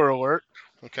 spoiler alert.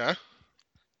 Okay.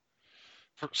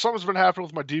 Something's been happening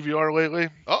with my DVR lately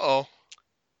Uh-oh.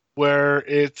 where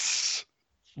it's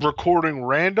recording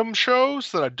random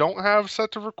shows that I don't have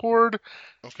set to record,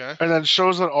 Okay. and then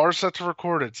shows that are set to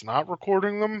record, it's not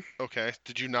recording them. Okay.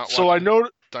 Did you not So watch I know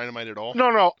Dynamite at all?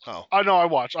 no. Oh. I know I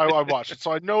watched it.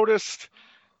 So I noticed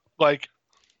like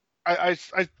I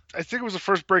think it was the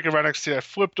first break of NXT. I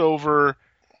flipped over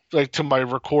like to my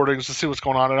recordings to see what's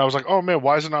going on, and I was like, oh man,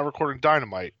 why is it not recording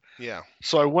Dynamite? Yeah.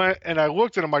 So I went and I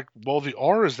looked and I'm like, well, the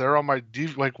R is there on my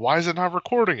DV. Like, why is it not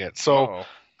recording it? So Uh-oh.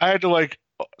 I had to like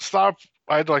stop.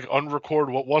 I had to like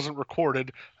unrecord what wasn't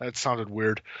recorded. That sounded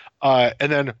weird. And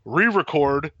then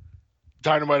re-record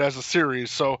Dynamite as a series.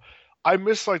 So I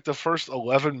missed like the first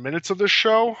 11 minutes of this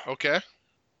show. Okay.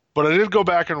 But I did go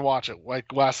back and watch it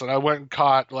like last night. I went and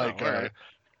caught like right.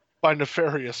 by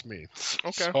nefarious means.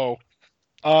 Okay.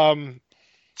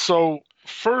 So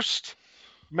first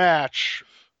match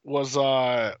was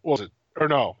what was it? Or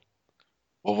no.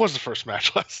 What was the first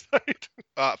match last night?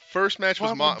 First match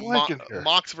was here?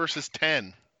 Mox versus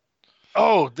 10.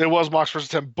 Oh, there was Mox versus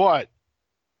 10, but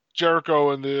Jericho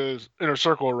and the Inner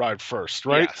Circle arrived first,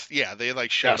 right? Yes. Yeah, they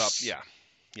like showed up. Yeah.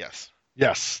 Yes.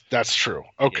 Yes, that's true.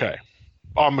 Okay.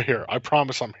 Yeah. I'm here. I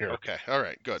promise I'm here. Okay. All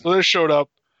right. Good. So they showed up.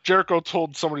 Jericho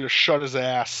told somebody to shut his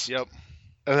ass. Yep.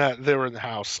 And that they were in the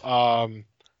house. There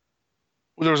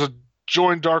was a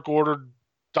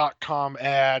joindarkorder.com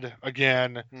ad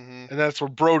again, and that's where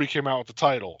Brody came out with the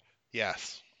title.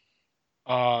 Yes.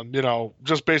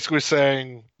 Just basically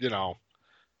saying,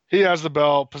 he has the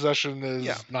belt. Possession is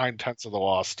 9/10 of the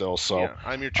law still. So yeah,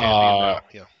 I'm your champion now.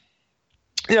 Yeah.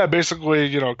 Yeah,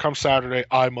 basically, come Saturday,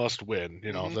 I must win.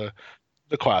 The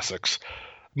classics.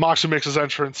 Moxley makes his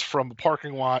entrance from the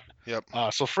parking lot. Yep.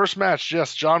 So first match,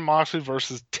 yes, Jon Moxley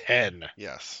versus 10.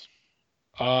 Yes.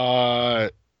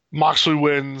 Moxley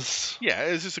wins. Yeah,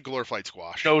 it's just a glorified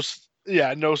squash. No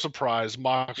surprise.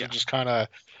 Moxley just kind of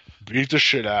beat the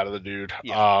shit out of the dude.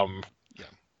 Yeah.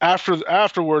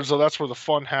 Afterwards, though, that's where the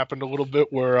fun happened a little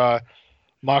bit, where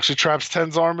Moxley traps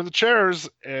 10's arm in the chairs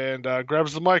and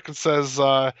grabs the mic and says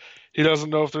he doesn't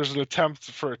know if there's an attempt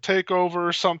for a takeover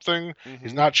or something.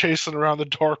 He's not chasing around the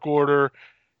Dark Order.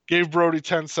 Gave Brody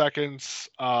 10 seconds.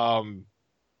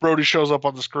 Brody shows up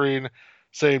on the screen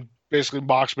saying basically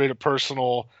Mox made it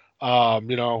personal, and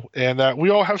that we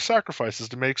all have sacrifices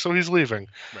to make, so he's leaving.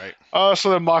 Right. So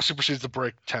then Moxley proceeds to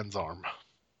break 10's arm.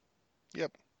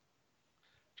 Yep.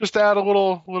 Just add a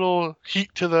little heat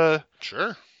to the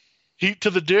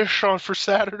dish for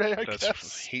Saturday, I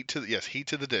guess. Heat to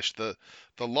the dish. The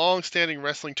long-standing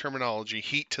wrestling terminology,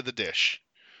 heat to the dish.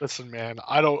 Listen, man,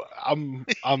 I'm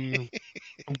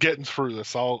getting through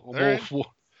this.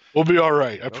 We'll be all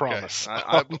right. I promise.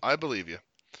 I believe you.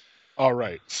 All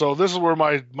right. So this is where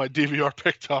my DVR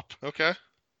picked up. Okay.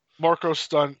 Marco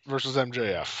Stunt versus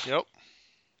MJF. Yep.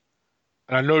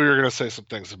 And I know you're going to say some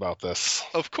things about this.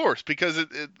 Of course, because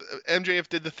MJF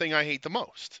did the thing I hate the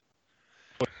most.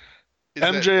 Is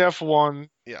that MJF won.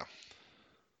 yeah?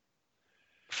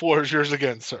 Floor is yours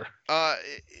again, sir. Uh,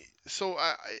 so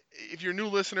if you're a new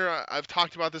listener, I've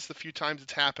talked about this a few times.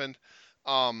 It's happened.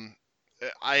 I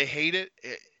hate it.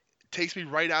 It takes me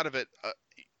right out of it.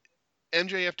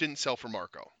 MJF didn't sell for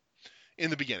Marco in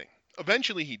the beginning.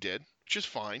 Eventually he did, which is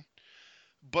fine.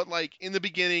 But like in the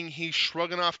beginning, he's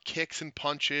shrugging off kicks and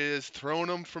punches, throwing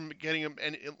him from getting him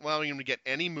and allowing him to get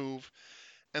any move.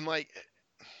 And like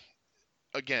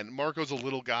again, Marco's a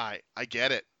little guy. I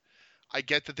get it. I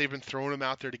get that they've been throwing him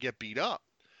out there to get beat up.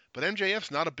 But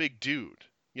MJF's not a big dude.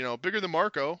 Bigger than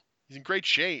Marco. He's in great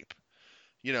shape.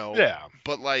 Yeah.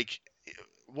 But like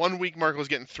 1 week Marco's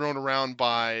getting thrown around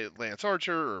by Lance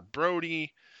Archer or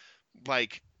Brody.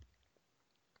 Like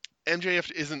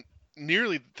MJF isn't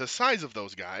nearly the size of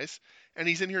those guys, and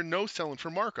he's in here no selling for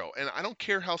Marco. And I don't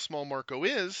care how small Marco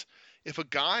is. If a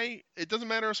guy, it doesn't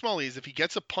matter how small he is, if he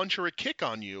gets a punch or a kick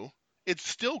on you, it's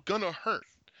still gonna hurt.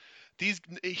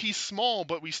 He's small,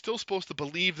 but we're still supposed to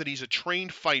believe that he's a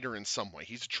trained fighter in some way.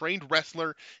 He's a trained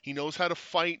wrestler. He knows how to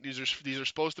fight. These are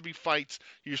supposed to be fights.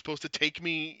 You're supposed to take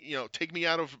me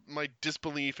out of my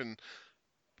disbelief and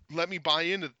let me buy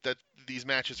into that these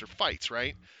matches are fights,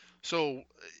 right? So,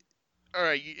 all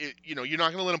right, you're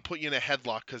not going to let him put you in a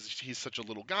headlock because he's such a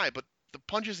little guy, but the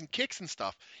punches and kicks and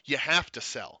stuff, you have to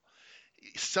sell.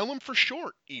 Sell him for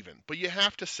short even, but you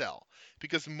have to sell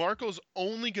because Marco's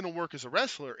only going to work as a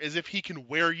wrestler is if he can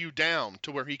wear you down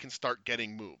to where he can start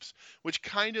getting moves, which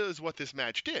kind of is what this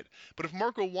match did. But if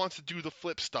Marco wants to do the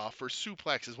flip stuff or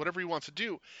suplexes, whatever he wants to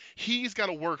do, he's got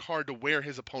to work hard to wear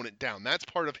his opponent down. That's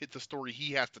part of the story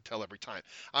he has to tell every time.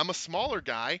 I'm a smaller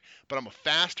guy, but I'm a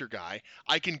faster guy.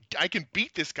 I can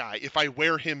beat this guy if I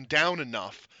wear him down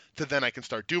enough to then I can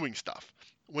start doing stuff.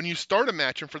 When you start a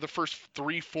match and for the first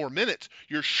 3-4 minutes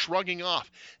you're shrugging off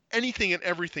anything and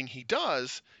everything he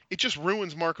does, it just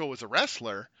ruins Marco as a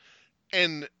wrestler.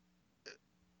 And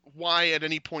why at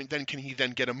any point then can he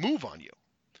then get a move on you?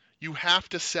 You have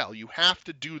to sell. You have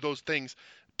to do those things,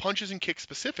 punches and kicks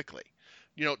specifically.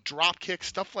 Drop kicks,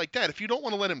 stuff like that. If you don't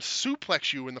want to let him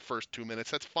suplex you in the first 2 minutes,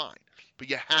 that's fine. But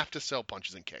you have to sell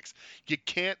punches and kicks. You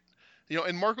can't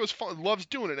and Marco's loves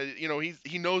doing it.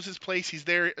 He knows his place. He's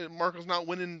there. Marco's not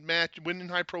winning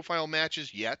high profile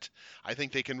matches yet. I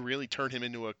think they can really turn him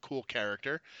into a cool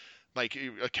character, like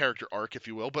a character arc, if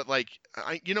you will. But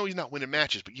he's not winning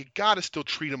matches. But you gotta still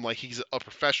treat him like he's a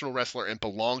professional wrestler and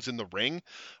belongs in the ring.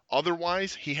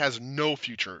 Otherwise, he has no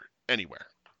future anywhere,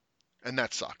 and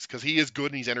that sucks because he is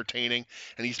good and he's entertaining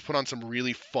and he's put on some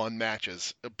really fun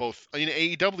matches, both in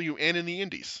AEW and in the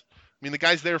Indies. I mean, the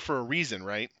guy's there for a reason,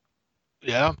 right?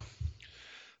 Yeah.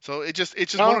 So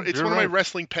it's No, one of right. my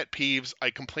wrestling pet peeves. I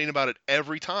complain about it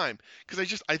every time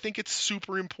because I think it's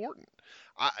super important.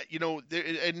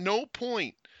 At no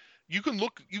point you can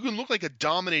look like a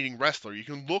dominating wrestler. You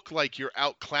can look like you're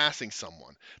outclassing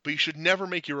someone, but you should never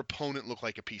make your opponent look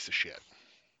like a piece of shit.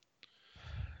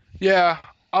 Yeah,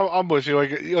 I'm with you.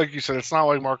 Like you said, it's not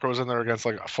like Marco was in there against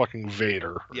like a fucking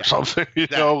Vader or something.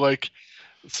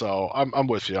 So I'm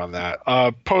with you on that.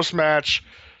 Post match,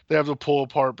 they have the pull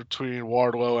apart between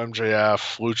Wardlow,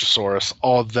 MJF, Luchasaurus,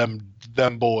 all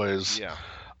them boys.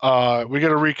 Yeah. We get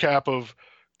a recap of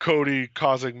Cody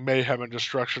causing mayhem and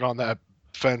destruction on that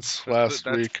fence last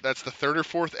week. That's the third or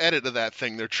fourth edit of that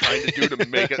thing they're trying to do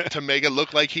to make it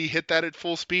look like he hit that at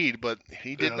full speed, but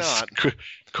he did not.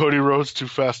 Cody Rhodes too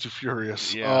fast, too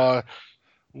furious. Yeah.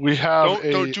 We have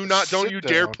don't you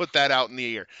dare put that out in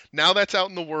the air. Now that's out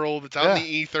in the world, it's out in the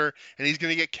ether, and he's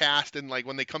gonna get cast. And like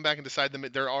when they come back and decide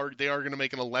they are gonna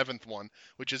make an 11th one,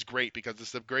 which is great because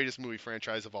it's the greatest movie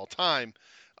franchise of all time.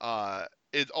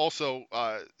 It also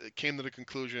came to the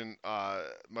conclusion.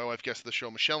 My wife guest of the show,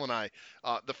 Michelle, and I,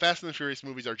 the Fast and the Furious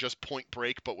movies are just Point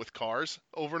Break, but with cars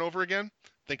over and over again.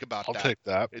 Think about that. I'll take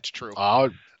that. It's true.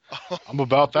 I'm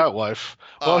about that life.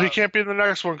 Well, he can't be in the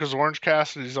next one because Orange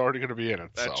Cassidy's already going to be in it.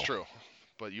 That's true.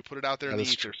 But you put it out there in the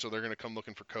ether, so they're going to come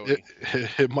looking for Cody.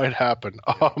 It might happen.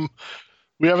 Yeah.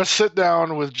 We have a sit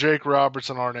down with Jake Roberts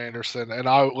and Arn Anderson, and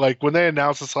I when they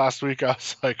announced this last week, I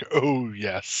was like, "Oh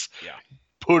yes, yeah,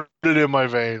 put it in my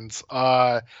veins."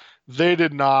 They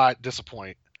did not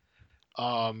disappoint.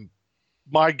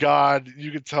 My God,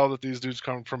 you could tell that these dudes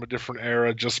come from a different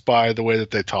era just by the way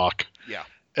that they talk. Yeah.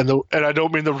 And I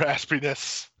don't mean the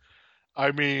raspiness.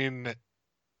 I mean,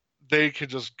 they could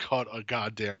just cut a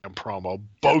goddamn promo.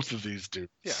 Both of these dudes.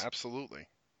 Yeah, absolutely.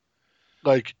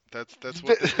 Like That's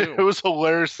what they do. it was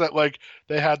hilarious that like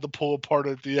they had the pull apart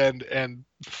at the end and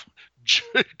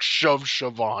shove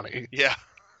Shivani. Yeah.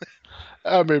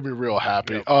 That made me real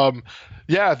happy. Yep.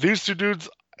 Yeah, these two dudes.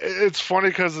 It's funny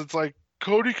because it's like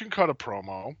Cody can cut a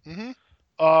promo. Mhm.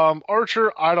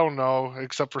 Archer, I don't know,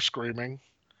 except for screaming.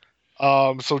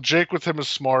 So Jake with him is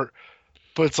smart,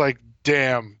 but it's like,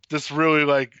 damn, this really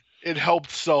like it helped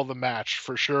sell the match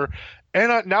for sure.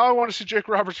 And now I want to see Jake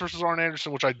Roberts versus Arn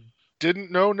Anderson, which I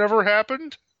didn't know never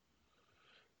happened.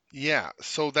 Yeah.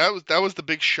 So that was the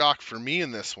big shock for me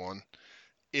in this one,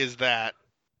 is that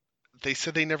they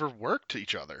said they never worked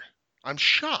each other. I'm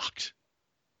shocked.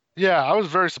 Yeah, I was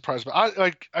very surprised, but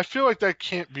I feel like that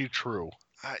can't be true.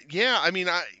 Yeah, I mean,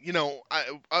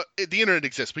 the internet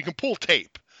exists. We can pull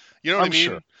tape. You know what I I'm mean?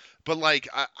 sure. But like,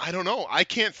 I don't know. I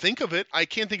can't think of it. I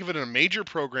can't think of it in a major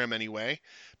program anyway.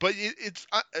 But it's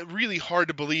really hard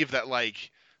to believe that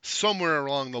like somewhere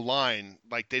along the line,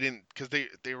 like they didn't, because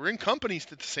they were in companies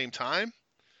at the same time.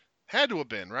 Had to have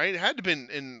been, right? It had to have been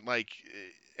in like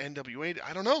NWA.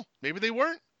 I don't know. Maybe they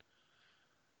weren't.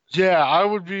 Yeah, I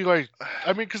would be like,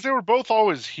 I mean, because they were both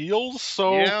always heels,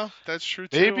 so Yeah, that's true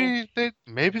too.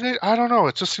 maybe they, I don't know.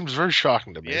 It just seems very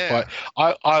shocking to me. Yeah.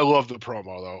 But I love the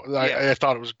promo though. Yeah. I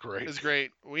thought it was It great. was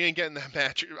great. We ain't getting that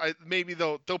match. Maybe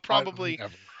they'll I, probably.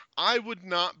 never. I would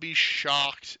not be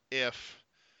shocked if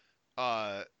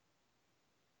uh,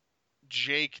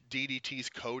 Jake DDT's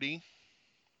Cody.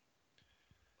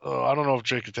 I don't know if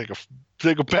Jake could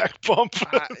take a back bump.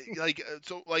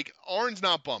 Like Arn's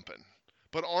not bumping,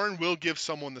 but Arn will give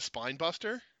someone the spine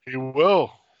buster. He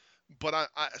will. But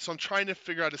so I'm trying to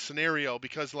figure out a scenario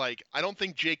because like I don't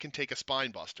think Jake can take a spine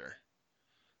buster,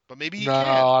 but maybe he No, can.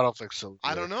 I don't think so.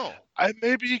 I don't know.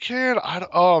 Maybe he can.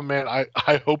 Oh man,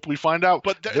 I hope we find out.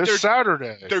 But this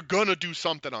Saturday. They're gonna do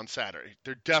something on Saturday.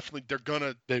 They're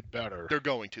They better. They're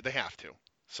going to. They have to.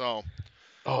 So.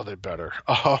 Oh, they better.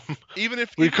 Even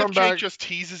if we even come if Jake back. just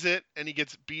teases it and he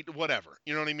gets beat, whatever.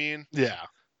 You know what I mean? Yeah.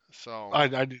 So I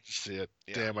need to see it.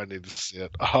 Yeah. Damn, I need to see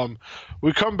it.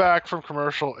 We come back from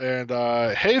commercial and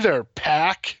hey there,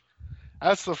 Pac.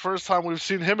 That's the first time we've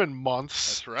seen him in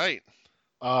months. That's right.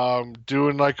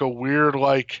 Doing like a weird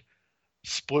like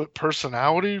split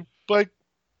personality like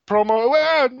promo.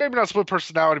 Well, maybe not split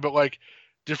personality, but like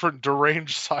different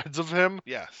deranged sides of him.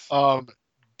 Yes.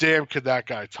 Damn, could that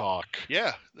guy talk?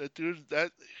 Yeah, that dude.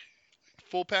 That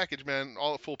full package, man.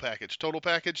 All full package, total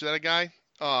package. That a guy.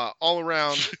 All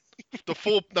around the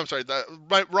full. I'm sorry.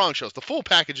 Wrong shows. The full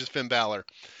package is Finn Balor.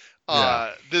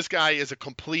 This guy is a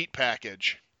complete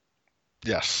package.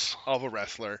 Yes. Of a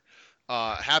wrestler.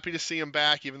 Happy to see him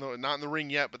back, even though not in the ring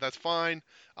yet, but that's fine.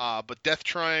 But Death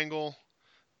Triangle,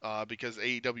 because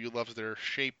AEW loves their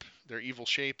shape, their evil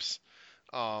shapes.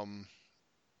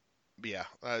 Yeah,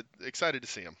 excited to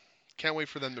see him. Can't wait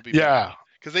for them to be back.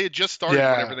 Because they had just started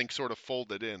when everything sort of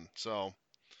folded in. So.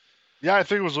 Yeah, I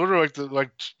think it was literally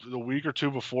like the week or two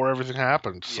before everything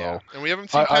happened. So. Yeah. And we haven't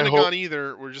seen Pentagon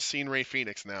either. We're just seeing Rey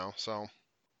Fenix now. So.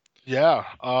 Yeah.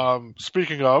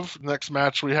 Speaking of, next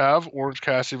match we have Orange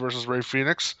Cassidy versus Rey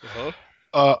Fenix.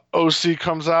 OC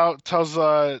comes out, tells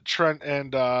Trent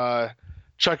and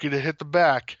Chucky to hit the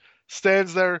back.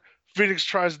 Stands there. Phoenix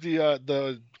tries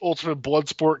the ultimate blood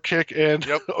sport kick, and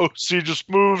OC just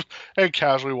moves and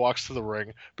casually walks to the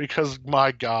ring because,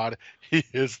 my God, he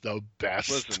is the best.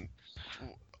 Listen,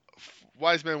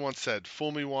 wise man once said,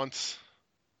 "Fool me once,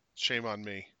 shame on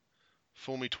me.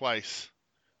 Fool me twice,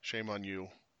 shame on you.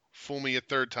 Fool me a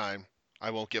third time,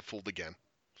 I won't get fooled again."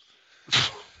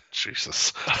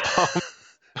 Jesus.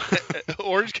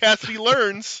 Orange Cassidy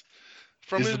learns.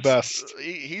 He's the best.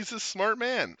 He's a smart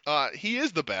man. He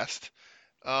is the best.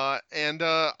 And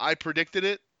I predicted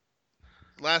it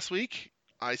last week.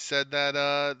 I said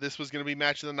that this was going to be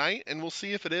match of the night, and we'll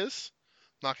see if it is.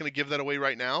 Not going to give that away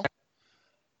right now.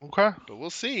 Okay. But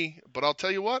we'll see. But I'll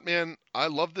tell you what, man. I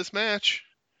love this match.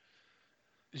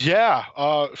 Yeah.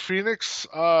 Phoenix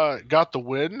got the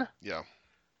win. Yeah.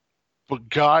 But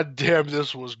goddamn,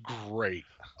 this was great.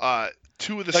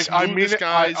 Two of the smoothest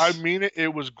guys. I mean it.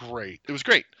 It was great. It was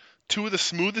great. Two of the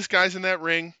smoothest guys in that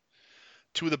ring.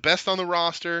 Two of the best on the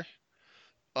roster.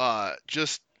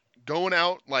 Just going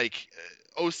out like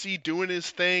OC doing his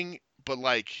thing, but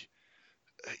like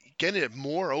getting it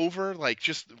more over, like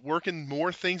just working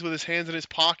more things with his hands in his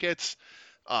pockets.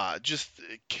 Just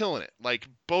killing it. Like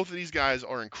both of these guys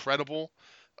are incredible.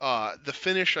 The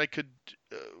finish, I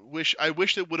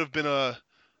wish it would have been a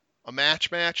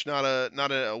match, not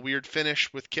a weird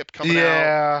finish with Kip coming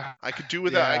out. I could do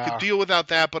without. I could deal without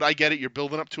that, but I get it. You're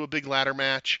building up to a big ladder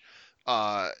match.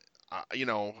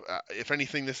 If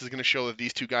anything, this is going to show that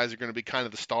these two guys are going to be kind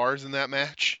of the stars in that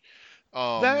match.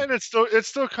 Um, That and it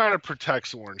still kind of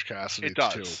protects Orange it Cassidy too.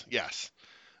 does, yes.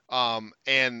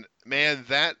 And man,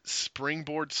 that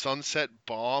springboard sunset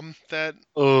bomb that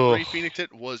Ugh. Ray Phoenix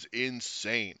hit was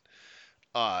insane.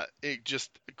 It just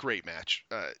a great match.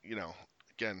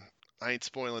 Again, I ain't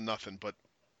spoiling nothing, but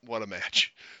what a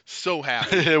match! So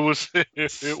happy. It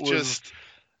It's was just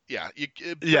yeah.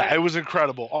 yeah, it was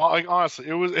incredible. Like honestly,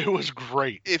 it was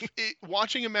great.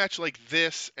 Watching a match like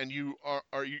this, and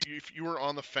if you were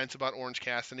on the fence about Orange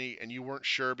Cassidy and you weren't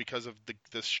sure because of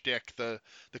the shtick, the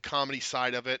comedy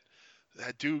side of it,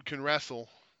 that dude can wrestle.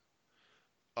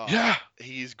 Yeah,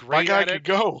 He's my great guy at it, could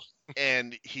go.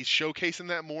 and he's showcasing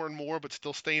that more and more, but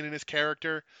still staying in his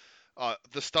character.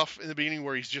 The stuff in the beginning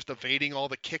where he's just evading all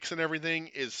the kicks and everything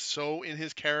is so in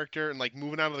his character, and like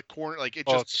moving out of the corner, like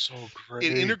Oh, it's so it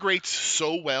great. integrates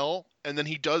so well, and then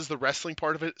he does the wrestling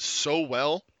part of it so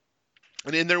well.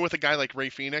 And in there with a guy like Ray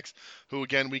Phoenix, who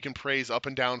again we can praise up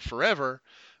and down forever.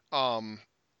 Um,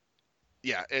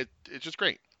 yeah, it's just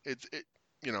great.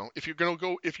 If you're gonna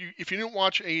go if you didn't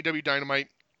watch AEW Dynamite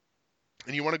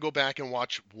and you want to go back and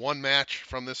watch one match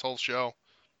from this whole show,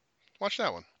 watch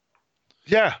that one.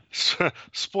 Yeah.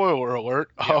 Spoiler alert.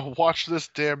 Yeah, Watch this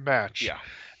damn match. yeah,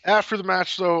 After the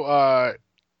match, though,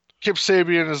 Kip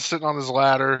Sabian is sitting on his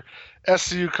ladder.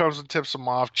 SCU comes and tips him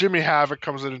off. Jimmy Havoc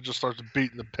comes in and just starts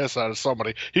beating the piss out of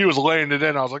somebody. He was laying it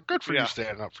in. I was like, good for you yeah,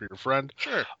 standing up for your friend.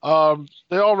 sure.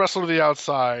 They all wrestle to the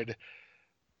outside.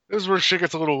 This is where shit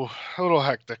gets a little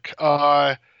hectic.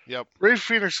 Yep. Ray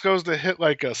Phoenix goes to hit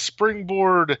like a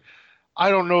springboard. I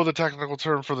don't know the technical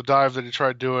term for the dive that he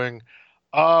tried doing.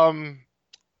 Um,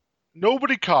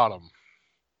 Nobody caught him.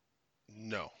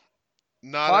 No,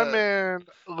 not My a. man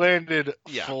landed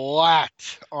Yeah,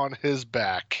 flat on his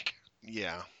back.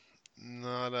 yeah,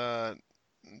 not a.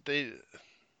 They.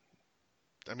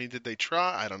 I mean, did they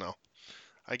try? I don't know.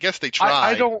 I guess they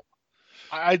I, I tried. don't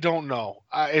I don't know.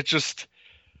 It just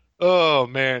oh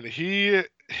man, he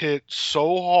hit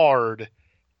so hard,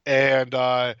 and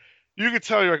you could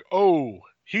tell you're like, oh,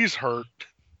 he's hurt.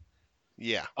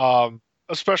 Yeah,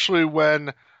 Especially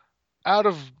when out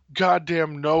of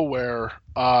goddamn nowhere,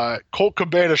 Colt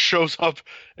Cabana shows up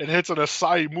and hits an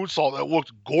Asai moonsault that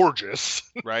looked gorgeous.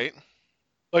 right.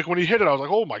 Like when he hit it, I was like,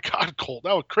 oh my god, Colt,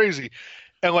 that was crazy.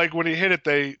 And like when he hit it,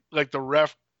 they like the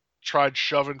ref tried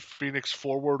shoving Phoenix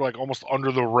forward, like almost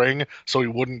under the ring, so he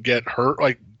wouldn't get hurt,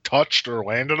 like touched or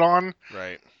landed on,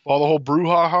 Right. while the whole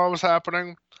brouhaha was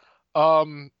happening.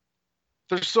 Um,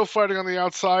 they're still fighting on the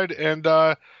outside, and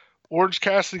Orange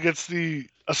Cassidy gets the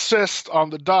assist on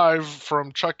the dive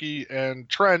from Chucky and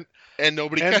Trent, And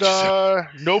nobody and catches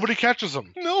him. nobody catches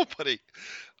him. Nobody.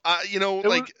 It was,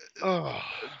 Like ugh.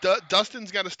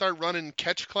 Dustin's got to start running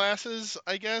catch classes,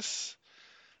 I guess.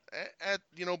 At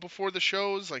before the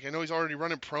shows, like I know he's already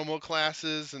running promo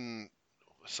classes, and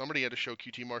somebody had to show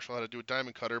QT Marshall how to do a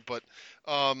diamond cutter. But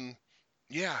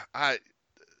yeah, I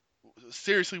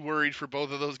seriously worried for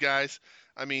both of those guys.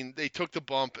 I mean, they took the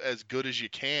bump as good as you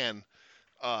can,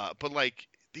 but like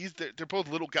they're both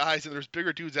little guys, and there's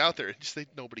bigger dudes out there.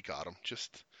 Nobody got them,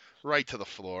 just right to the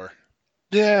floor.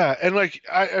 Yeah, and like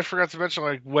I forgot to mention,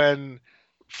 like when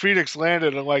Phoenix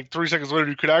landed, and like 3 seconds later,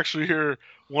 you could actually hear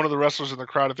one of the wrestlers in the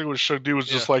crowd. I think it was Shug D was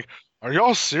Yeah. just like, "Are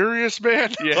y'all serious,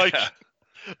 man?" Yeah.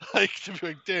 like to be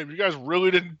like, "Damn, you guys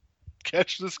really didn't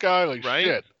catch this guy?" Like Right.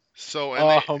 shit. So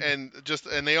Um, and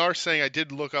they are saying, I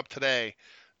did look up today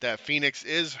that Phoenix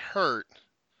is hurt,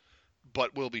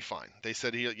 but will be fine. They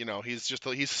said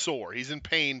he's sore, he's in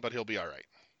pain, but he'll be all right.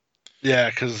 yeah,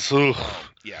 because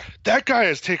Yeah, that guy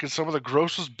has taken some of the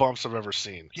grossest bumps I've ever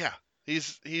seen. yeah,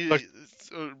 he's Like,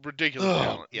 a ridiculous oh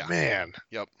talent. Yeah, man.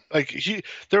 yep, Like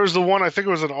there was the one, I think it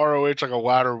was an ROH, like a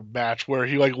ladder match where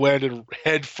he like landed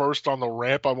head first on the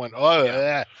ramp. I went, oh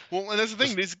yeah, Well, and that's the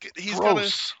thing.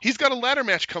 gross. He's got a ladder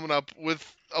match coming up with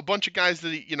a bunch of guys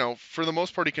that for the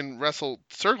most part he can wrestle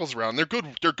circles around. They're good.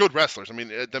 They're good wrestlers. I mean,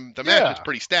 the match is Yeah,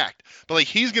 pretty stacked. But like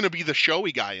he's gonna be the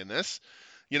showy guy in this.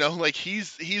 Like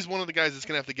he's one of the guys that's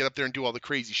gonna have to get up there and do all the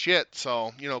crazy shit.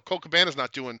 So Colt Cabana's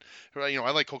not doing.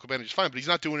 I like Colt Cabana just fine, but he's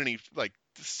not doing any like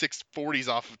 640s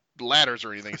off ladders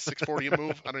or anything. 640 a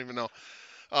move? I don't even know.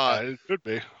 it could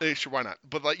be. Sure, why not?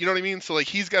 But like, you know what I mean? So like,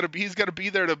 he's got to be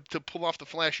there to pull off the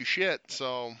flashy shit.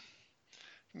 So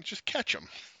just catch him,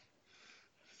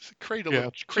 just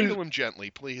Please, cradle him gently,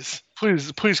 please.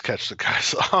 please catch the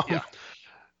guys. Yeah.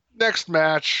 Next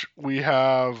match we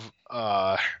have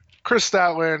Chris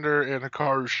Statlander and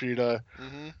Hikaru Shida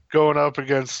Hmm. going up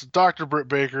against Dr. Britt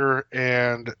Baker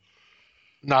and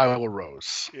Nyla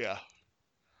Rose. Yeah.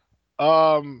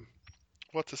 Um,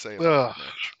 What to say about ugh. that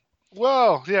match?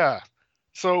 Well, yeah.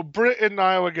 So Britt and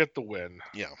Nyla get the win.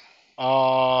 Yeah.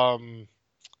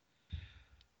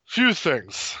 Few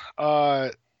things.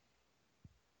 It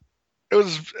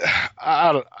was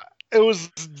I don't. It was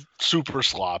super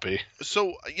sloppy.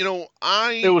 So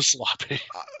It was sloppy.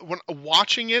 when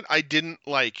watching it, I didn't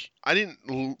watch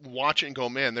it and go,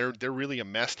 man, they're really a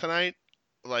mess tonight.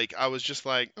 Like I was just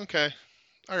like, okay,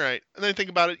 all right, and then think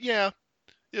about it, yeah,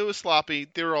 it was sloppy.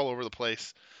 They were all over the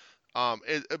place.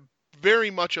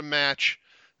 Very much a match,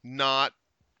 not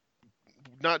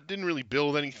didn't really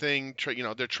build anything.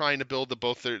 They're trying to build the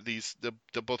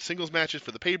both singles matches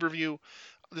for the pay per view.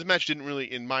 This match didn't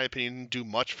really, in my opinion, do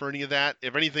much for any of that.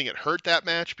 If anything, it hurt that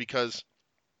match because,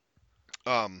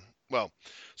 um, well,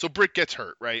 so Britt gets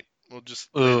hurt, right? We'll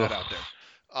just lay that out there.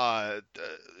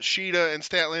 Shida and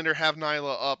Statlander have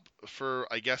Nyla up for,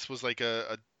 I guess, was like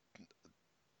a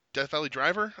Death Valley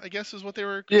Driver, I guess is what they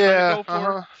were trying to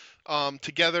go for.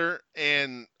 Together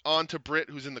and on to Britt,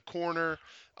 who's in the corner.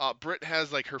 Britt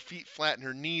has like her feet flat and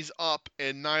her knees up,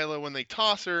 and Nyla, when they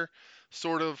toss her,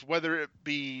 sort of, whether it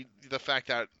be the fact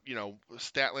that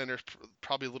Statlander's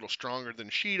probably a little stronger than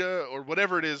Shida or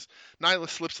whatever it is, Nyla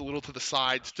slips a little to the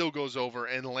side, still goes over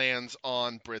and lands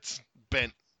on Britt's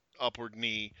bent upward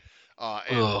knee.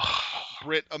 And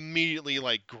Britt immediately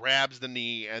like grabs the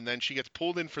knee, and then she gets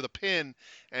pulled in for the pin.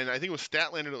 And I think it was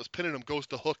Statlander that was pinning him, goes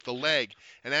to hook the leg,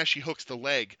 and as she hooks the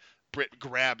leg, Britt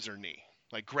grabs her knee,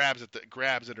 like grabs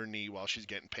at her knee while she's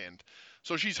getting pinned.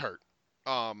 So she's hurt.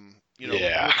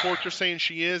 Reports are saying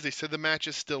she is. They said the match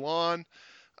is still on.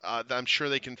 I'm sure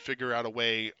they can figure out a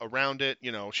way around it.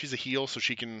 She's a heel, so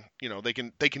she can, they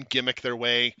can gimmick their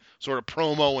way, sort of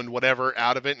promo and whatever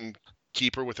out of it, and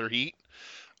keep her with her heat.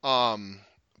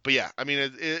 But yeah, I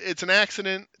mean, it's an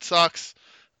accident. It sucks.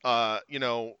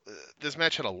 This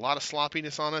match had a lot of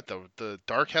sloppiness on it. The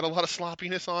Dark had a lot of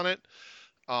sloppiness on it.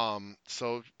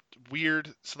 So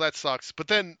weird. So that sucks. But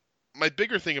then my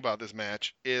bigger thing about this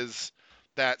match is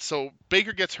that so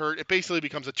Baker gets hurt. It basically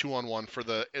becomes a 2-on-1 for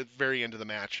the very end of the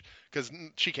match because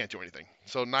she can't do anything.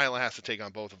 So Nyla has to take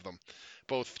on both of them,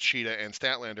 both Shida and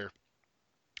Statlander.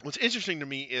 What's interesting to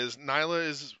me is Nyla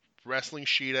is wrestling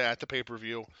Shida at the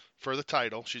pay-per-view for the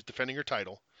title. She's defending her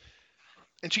title.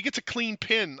 And she gets a clean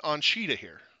pin on Shida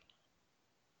here.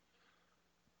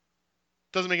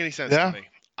 Doesn't make any sense to me.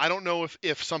 I don't know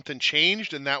if something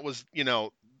changed and that was,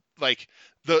 like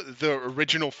the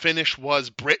original finish was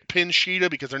Britt pin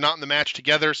Shida because they're not in the match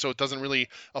together, so it doesn't really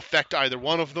affect either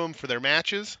one of them for their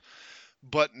matches.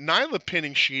 But Nyla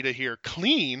pinning Shida here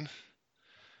clean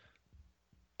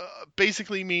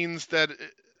basically means that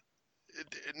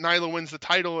Nyla wins the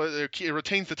title,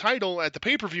 retains the title at the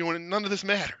pay-per-view, and none of this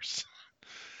matters.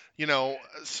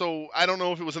 So I don't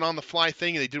know if it was an on-the-fly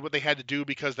thing, and they did what they had to do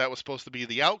because that was supposed to be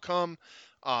the outcome.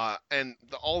 And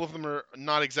all of them are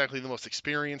not exactly the most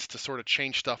experienced to sort of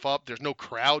change stuff up. There's no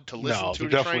crowd to listen to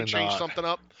try and change something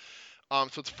up.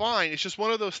 So it's fine. It's just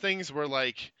one of those things where,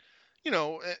 like, I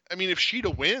mean, if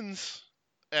Shida wins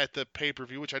at the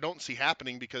pay-per-view, which I don't see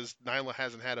happening because Nyla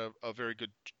hasn't had a very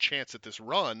good chance at this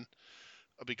run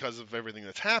because of everything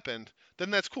that's happened, then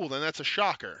that's cool. Then that's a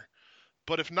shocker.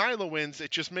 But if Nyla wins,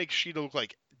 it just makes Shida look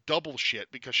like double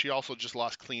shit because she also just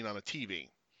lost clean on a TV.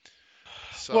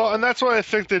 So, well, and that's why I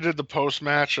think they did the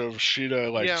post-match of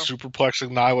Shida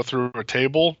superplexing Nyla through a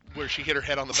table. Where she hit her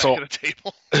head on the back of the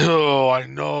table. Oh, I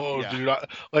know, dude.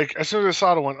 As soon as I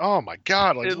saw it, I went, oh my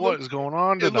god, what is going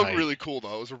on tonight? It looked really cool,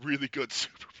 though. It was a really good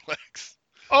superplex.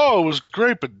 Oh, it was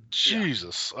great, but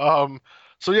Jesus.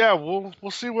 So yeah, we'll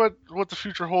see what the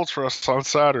future holds for us on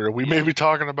Saturday. We may be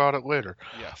talking about it later.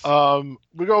 Yes.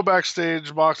 We go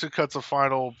backstage. Moxley cuts a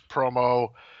final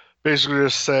promo, basically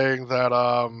just saying that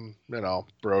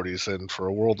Brody's in for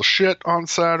a world of shit on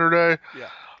Saturday. Yeah.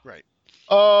 Right.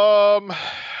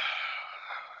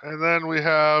 And then we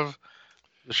have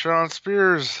the Shawn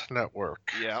Spears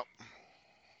Network. Yeah.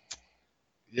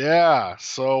 Yeah.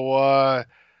 So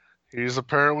he's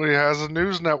apparently has a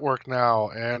news network now,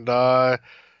 and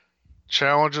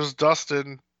challenges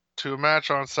Dustin to a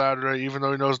match on Saturday, even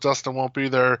though he knows Dustin won't be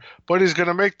there. But he's going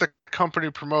to make the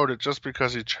company promote it just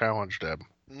because he challenged him.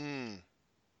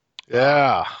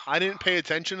 Yeah. I didn't pay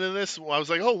attention to this. I was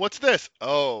like, oh, what's this?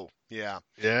 Oh, yeah.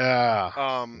 Yeah.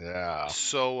 Yeah.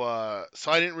 So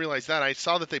I didn't realize that. I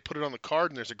saw that they put it on the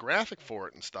card and there's a graphic for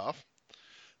it and stuff.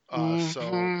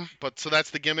 So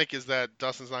that's the gimmick, is that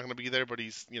Dustin's not going to be there, but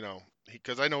he's,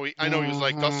 because I know he was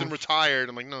like, Dustin retired.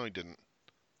 I'm like, no, he didn't.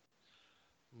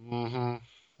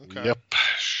 Okay. Yep,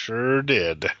 sure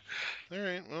did. All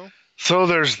right, well. So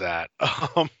there's that.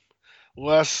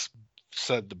 Less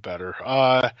said the better.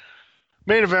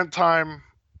 Main event time.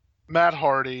 Matt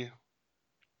Hardy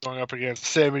going up against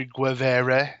Sammy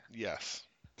Guevara. Yes.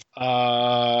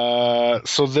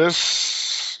 So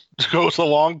this goes a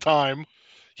long time.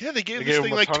 Yeah, they They gave this gave thing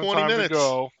him a like ton of 20 time to minutes.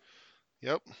 go.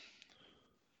 Yep.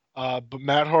 But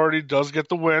Matt Hardy does get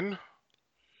the win.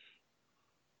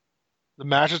 The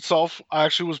match itself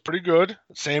actually was pretty good.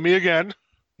 Sammy again,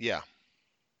 Yeah.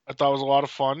 I thought was a lot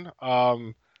of fun.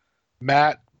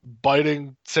 Matt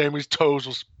biting Sammy's toes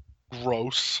was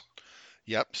gross.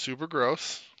 Yep. Super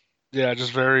gross. Yeah,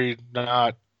 just very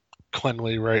not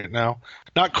cleanly right now.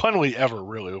 Not cleanly ever,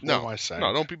 really. What am No. I No, saying?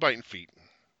 don't be biting feet.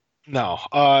 No.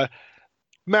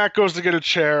 Matt goes to get a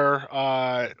chair.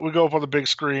 We go up on the big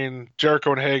screen.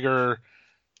 Jericho and Hager,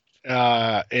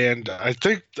 and I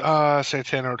think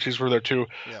Santana and Ortiz were there too.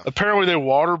 Yeah. Apparently, they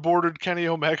waterboarded Kenny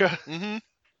Omega Mm-hmm.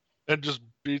 and just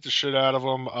beat the shit out of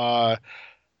him.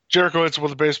 Jericho hits him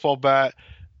with a baseball bat,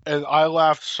 and I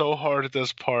laughed so hard at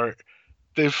this part.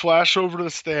 They flash over to the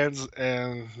stands,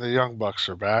 and the Young Bucks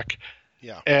are back.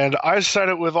 Yeah. And I said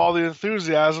it with all the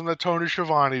enthusiasm that Tony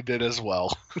Schiavone did as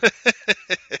well.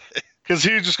 Because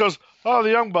he just goes, "Oh,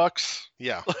 the Young Bucks."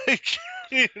 Yeah. Like,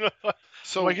 I'm like,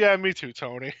 So yeah, me too,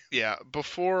 Tony. yeah,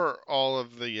 before all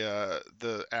of the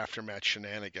aftermatch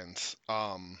shenanigans,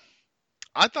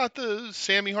 I thought the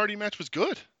Sammy Hardy match was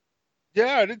good.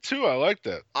 Yeah, I did too. I liked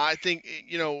it. I think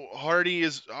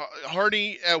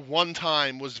Hardy at one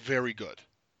time was very good.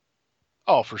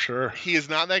 Oh, for sure. He is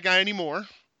not that guy anymore.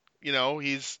 He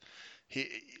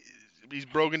he's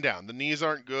broken down. The knees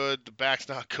aren't good. The back's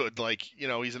not good. Like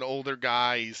he's an older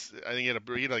guy. I think he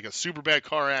had like a super bad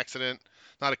car accident,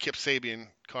 not a Kip Sabian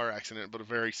car accident, but a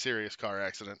very serious car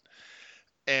accident.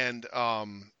 And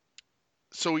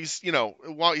so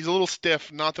while he's a little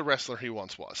stiff, not the wrestler he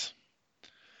once was.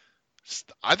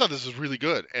 I thought this was really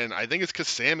good, and I think it's because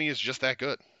Sammy is just that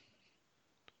good.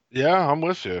 Yeah, I'm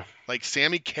with you. Like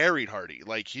Sammy carried Hardy.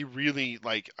 Like he really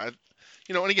and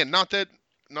again, not that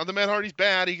Matt Hardy's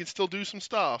bad. He can still do some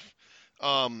stuff.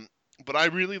 Um, but I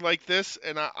really like this,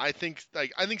 and I think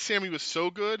Sammy was so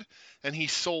good, and he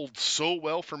sold so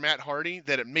well for Matt Hardy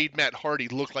that it made Matt Hardy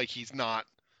look like he's not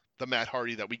the Matt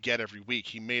Hardy that we get every week.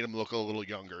 He made him look a little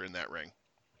younger in that ring.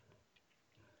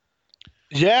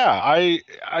 Yeah,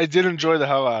 I did enjoy the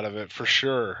hell out of it for Yeah.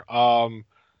 sure. But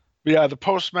yeah, the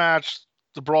post match,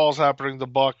 the brawl's happening. The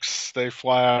Bucks they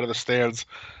fly out of the stands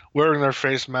wearing their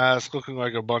face masks, looking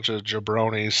like a bunch of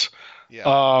jabronis. Yeah.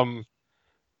 Um,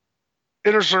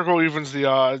 Inner Circle evens the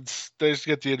odds. They just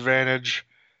get the advantage,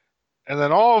 and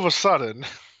then all of a sudden,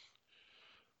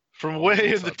 from All of way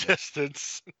a in the sudden.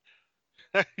 distance,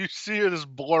 you see this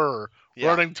blur Yeah.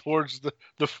 running towards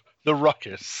the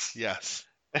ruckus, Yes.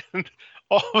 and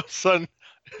all of a sudden,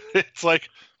 it's like,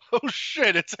 oh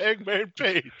shit, it's Hangman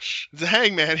Page The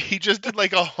Hangman, he just did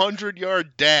like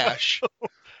 100-yard dash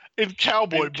in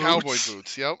cowboy in cowboy boots,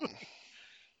 boots. Yep.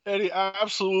 and he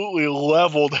absolutely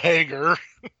leveled Hager,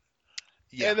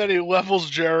 Yeah. and then he levels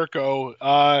Jericho.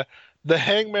 The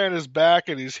Hangman is back,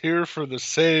 and he's here for the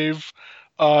save.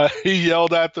 He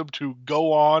yelled at them to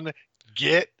go on,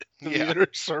 get the Yeah. Inner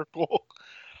Circle.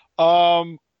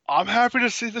 Um, I'm happy to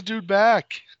see the dude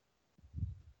back.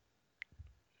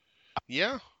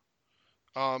 Yeah.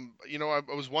 I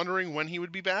was wondering when he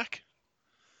would be back,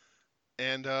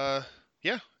 and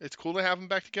yeah, it's cool to have him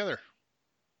back together.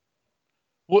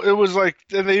 Well, it was like,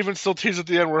 and they even still tease at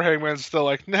the end where Hangman's still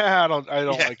like, "Nah, I don't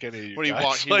Yeah. like any of you When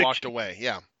guys." he Like, walked away.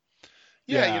 Yeah.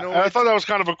 Yeah. yeah, and I thought that was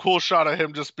kind of a cool shot of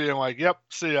him just being like, "Yep,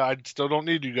 see, I still don't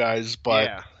need you guys," but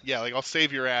Yeah. Yeah. Like I'll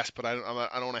save your ass, but I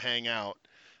don't want to hang out.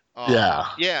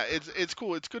 yeah, Yeah. It's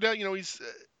cool. It's good that he's.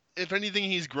 If anything,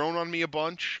 he's grown on me a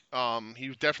bunch. He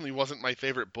definitely wasn't my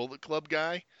favorite Bullet Club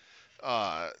guy.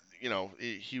 Uh,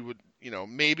 he would,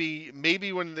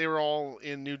 maybe when they were all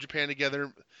in New Japan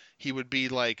together, he would be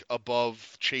like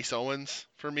above Chase Owens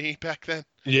for me back then.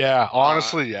 yeah, Uh,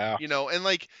 honestly, yeah, and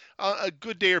like a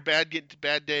good day or bad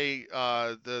day,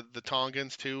 the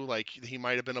Tongans too, like he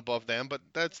might have been above them, but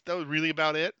that was really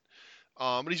about it.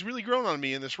 But he's really grown on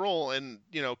me in this role, and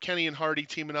Kenny and Hardy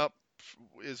teaming up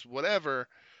is whatever.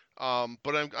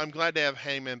 But I'm glad to have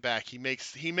Hangman back. He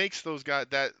makes those guys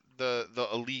that the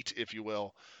elite, if you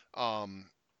will, um,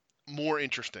 more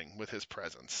interesting with his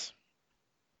presence.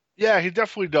 yeah, he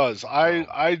definitely does. I So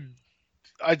I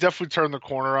I definitely turned the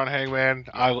corner on Hangman.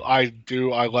 yeah, I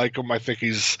do. I like him. I think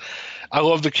I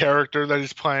love the character that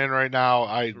he's playing right now.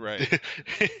 right.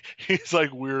 He's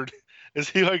like weird. Is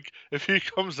he like if he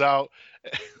comes out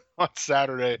on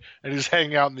Saturday and he's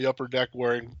hanging out in the upper deck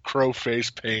wearing crow face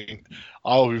paint,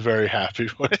 I'll be very happy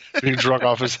when being drunk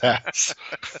off his ass.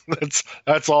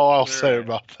 That's all I'll All say right.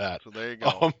 about that. So there you go.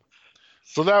 Um,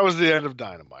 so that was the end of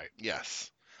Dynamite.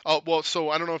 Yes. Oh well. So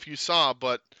I don't know if you saw,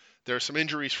 but there's some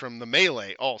injuries from the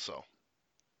melee also.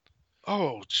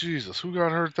 Oh, Jesus. Who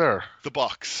got hurt there? The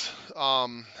Bucks.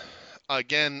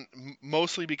 Again,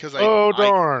 mostly because Oh,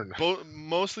 darn.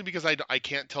 mostly because I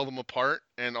can't tell them apart,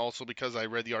 and also because I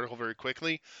read the article very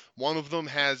quickly. One of them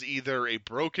has either a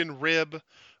broken rib,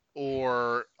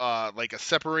 or like a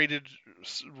separated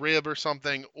rib or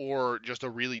something, or just a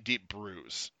really deep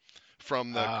bruise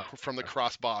from the Ah,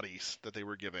 cross bodies that they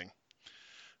were giving.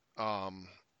 Um,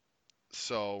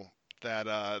 so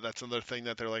that's another thing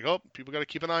that they're like, oh, people got to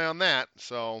keep an eye on that.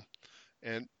 So,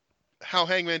 and how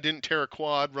Hangman didn't tear a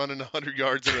quad running 100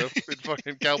 yards in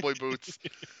fucking cowboy boots,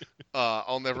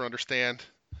 I'll never understand.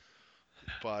 it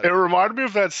But reminded me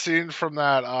of that scene from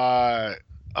that.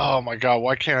 Oh my God,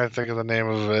 why can't I think of the name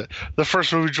of it? The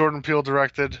first movie Jordan Peele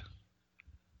directed.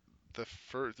 the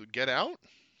first Get Out.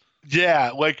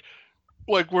 Yeah, like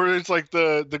where it's like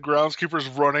the groundskeeper's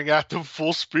running at them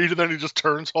full speed, and then he just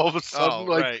turns all of a sudden, Oh,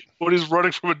 like right. when he's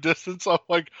running from a distance. I'm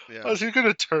like, oh, Yeah. is he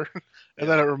gonna turn? And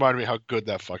then Yeah. it reminded me how good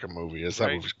that fucking movie is. That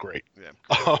Right. movie's great. Yeah.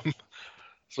 Great. Um,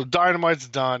 so Dynamite's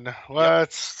done. Yep.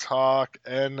 Let's talk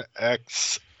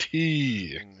NXT.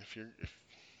 If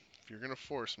you're gonna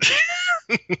force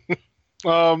me.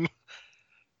 Um,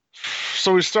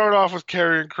 so we start off with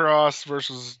Karrion Cross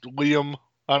versus Liam.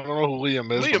 I don't know who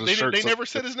Liam is, but Liam. his shirt They says never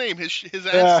said his name. His ass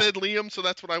yeah, said Liam, so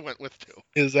that's what I went with too.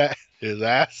 his ass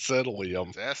said Liam.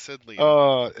 His ass said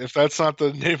Liam. If that's not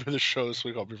the name of the show this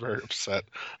week, I'll be very upset.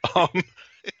 Um,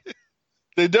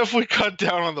 they definitely cut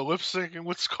down on the lip syncing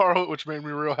with Scarlett, which made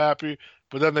me real happy.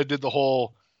 But then they did the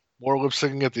whole more lip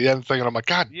syncing at the end thing, and I'm like,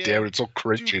 God Yeah, damn it, it's so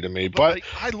cringy dude. to me. But But like,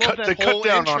 I love that they whole cut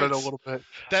down on it a entrance. little bit.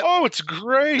 That Oh, it's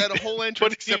great. that whole entrance,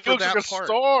 But he except for looks like that a part.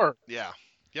 star. Yeah.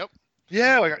 Yep.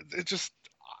 Yeah, like it just.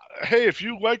 Hey, if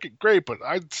you like it, great. But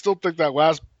I still think that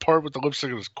last part with the lip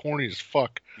syncing is corny as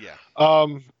fuck. Yeah.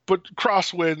 But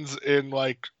Cross wins in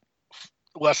like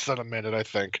less than a minute, I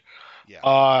think.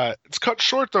 Yeah. It's cut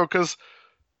short though because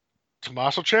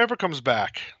Tommaso Ciampa comes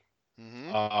back.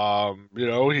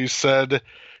 Mm-hmm. He said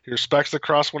he respects that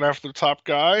Cross went after the top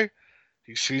guy.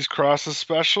 He sees Cross as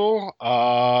special.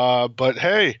 But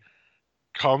hey,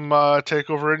 come take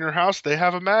over in your house. They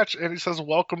have a match, and he says,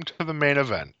 "Welcome to the main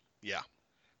event." Yeah.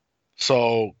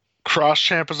 So Cross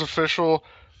Champ is official.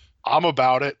 I'm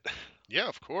about it. Yeah.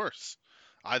 Of course.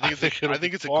 I think it'll be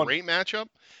it's a fun. great matchup.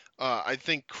 I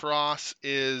think Cross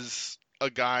is a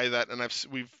guy that, and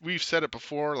we've said it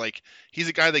before. Like, he's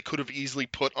a guy they could have easily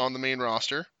put on the main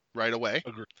roster right away.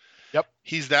 Agreed. Yep.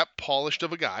 He's that polished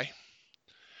of a guy.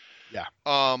 Yeah.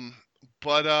 Um,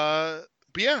 but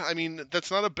yeah, I mean,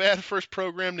 that's not a bad first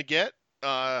program to get.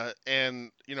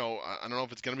 And I don't know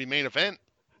if it's going to be main event.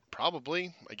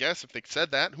 Probably, I guess, if they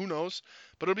said that, who knows?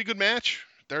 But it'll be a good match.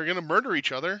 They're going to murder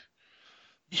each other.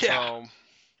 Yeah.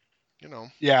 So.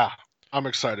 Yeah. I'm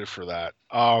excited for that.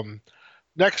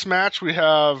 Next match, we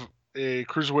have a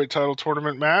cruiserweight title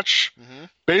tournament match. Mm-hmm.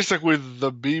 Basically,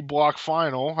 the B block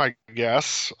final, I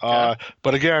guess. Okay.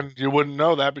 But again, you wouldn't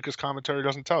know that because commentary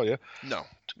doesn't tell you. No.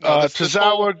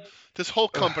 Tozawa. This whole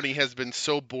company has been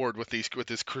so bored with this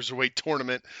cruiserweight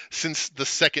tournament since the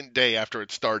second day after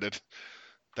it started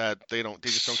that they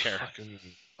just don't care.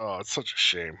 Oh, it's such a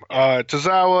shame. Yeah.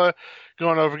 Tozawa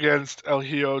going up against El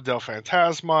Hijo del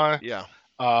Fantasma. Yeah.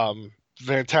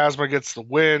 Fantasma gets the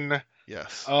win.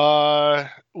 Yes.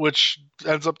 Which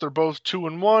ends up they're both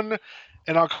 2-1,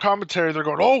 and on commentary they're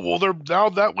going, "Oh, well, now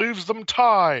that leaves them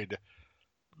tied."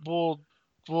 Well,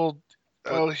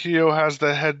 El Hijo has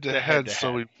the head-to-head,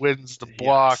 so he wins the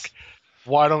block. Yes.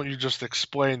 Why don't you just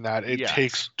explain that? It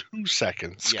takes 2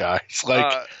 seconds, guys.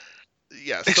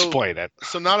 Explain it.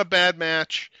 So not a bad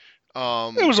match.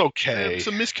 It was okay.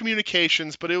 Some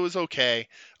miscommunications, but it was okay.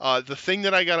 The thing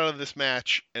that I got out of this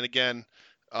match, and again,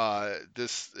 I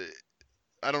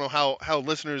don't know how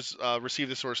listeners receive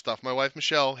this sort of stuff. My wife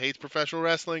Michelle hates professional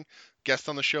wrestling, guest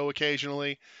on the show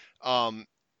occasionally.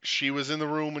 She was in the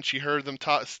room when she heard them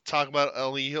talk about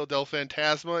El Hijo del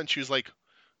Fantasma, and she was like,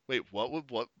 "Wait,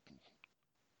 what?"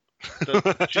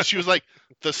 She was like,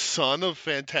 "The son of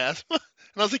Fantasma."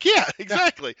 And I was like, yeah,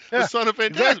 exactly. Yeah. The son of Fantasma.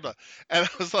 Exactly. And I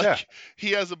was like,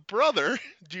 he has a brother.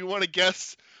 Do you want to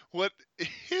guess what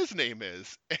his name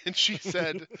is? And she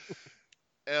said,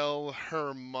 El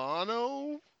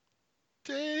Hermano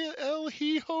de El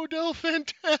Hijo del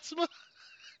Fantasma.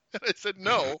 And I said,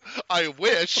 no, I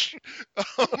wish.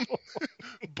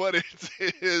 But it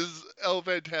is El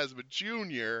Fantasma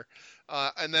Jr.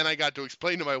 And then I got to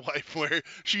explain to my wife where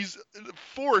she's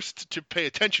forced to pay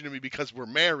attention to me because we're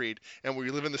married and we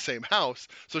live in the same house.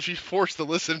 So she's forced to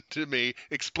listen to me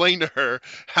explain to her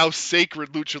how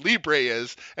sacred Lucha Libre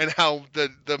is and how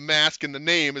the mask and the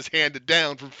name is handed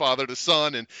down from father to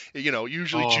son. And,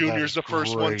 usually that Junior's is the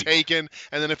first one great. taken.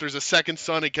 And then if there's a second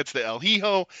son, it gets the El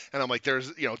Hijo. And I'm like,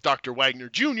 there's, Dr. Wagner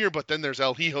Jr., but then there's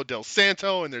El Hijo del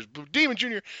Santo and there's Blue Demon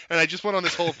Jr. And I just went on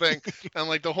this whole thing. And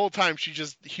like the whole time she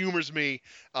just humors me,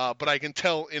 but I can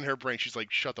tell in her brain she's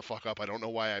like, "Shut the fuck up! I don't know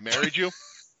why I married you."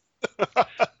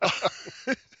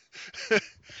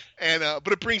 And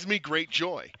but it brings me great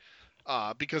joy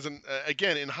because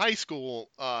again in high school,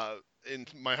 in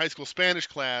my high school Spanish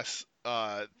class,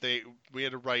 we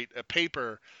had to write a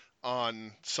paper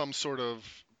on some sort of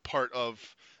part of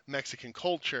Mexican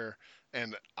culture,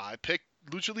 and I picked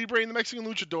Lucha Libre and the Mexican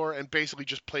Luchador, and basically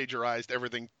just plagiarized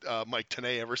everything Mike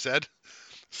Tenay ever said.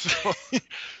 So,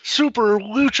 Super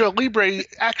Lucha Libre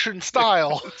action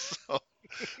style.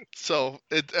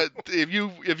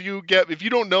 if you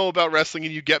don't know about wrestling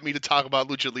and you get me to talk about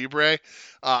Lucha Libre,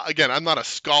 again, I'm not a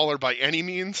scholar by any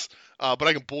means, but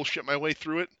I can bullshit my way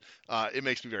through it. It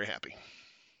makes me very happy.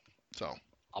 So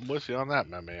I'm with you on that,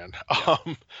 my man. Yeah.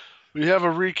 We have a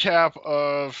recap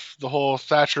of the whole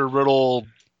Thatcher Riddle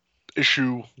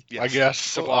issue, yes. I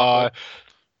guess. Debacle.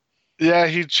 Yeah,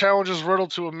 he challenges Riddle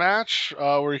to a match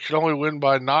where he can only win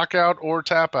by knockout or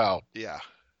tap out. Yeah.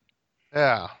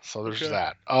 Yeah, so there's Okay.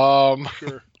 that.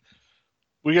 Sure.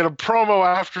 We get a promo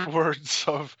afterwards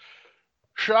of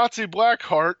Shotzi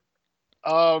Blackheart.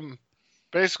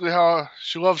 Basically how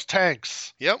she loves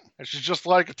tanks. Yep. And she's just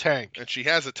like a tank. And she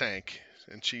has a tank.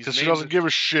 And she's because she doesn't give a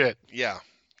shit. Yeah.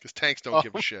 Because tanks don't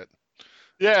give a shit.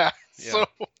 Yeah. So,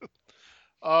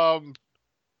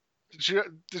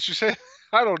 did she say?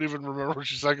 I don't even remember what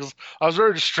she said because I was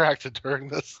very distracted during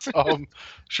this.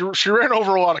 She ran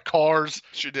over a lot of cars.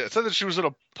 She did. Said that she was in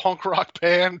a punk rock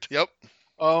band. Yep.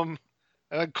 And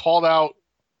then called out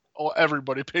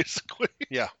everybody basically.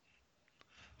 Yeah.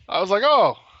 I was like,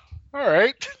 oh, all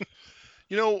right.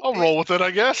 I'll roll with it,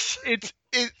 I guess. It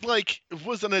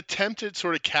was an attempt at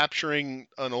sort of capturing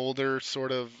an older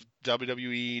sort of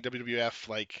WWE,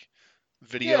 WWF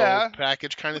video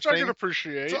package kind of thing. I can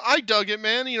appreciate. So I dug it,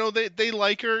 man. They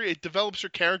like her. It develops her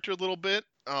character a little bit.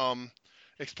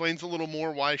 Explains a little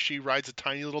more why she rides a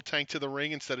tiny little tank to the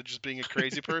ring instead of just being a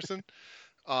crazy person.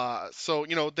 So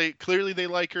they clearly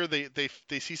like her. They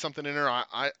see something in her.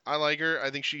 I like her.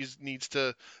 I think she needs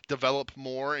to develop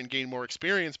more and gain more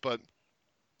experience, but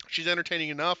she's entertaining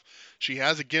enough. She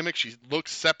has a gimmick. She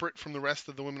looks separate from the rest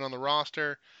of the women on the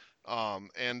roster. I'm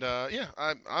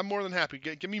more than happy.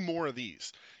 Give me more of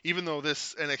these. Even though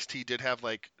this NXT did have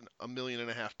like 1.5 million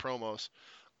promos,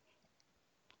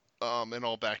 and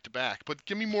all back to back, but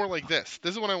give me more like this.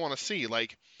 This is what I want to see.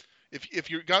 Like,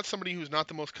 if you got somebody who's not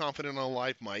the most confident on a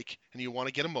live mic and you want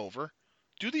to get them over,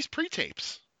 do these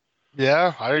pre-tapes.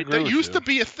 Yeah, I agree. That used to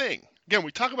be a thing. Again,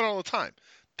 we talk about it all the time.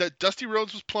 That Dusty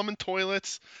Rhodes was plumbing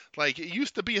toilets. Like, it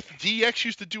used to be DX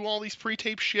used to do all these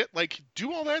pre-tape shit. Like,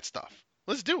 do all that stuff.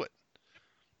 Let's do it.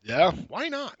 Yeah. Why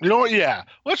not? You know what? Yeah.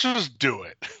 Let's just do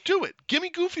it. Do it. Give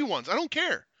me goofy ones. I don't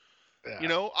care.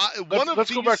 Yeah.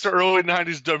 Let's go back to early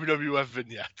 90s WWF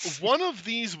vignettes. One of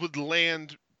these would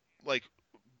land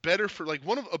better for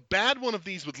a bad one of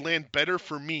these would land better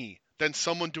for me than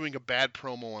someone doing a bad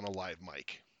promo on a live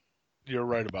mic. You're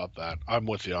right about that. I'm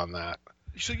with you on that.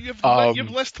 So you have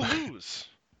less to lose.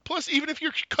 Plus, even if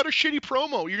you cut a shitty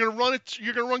promo, you're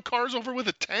gonna run cars over with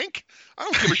a tank. I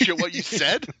don't give a shit what you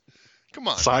said. Come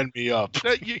on, sign me up.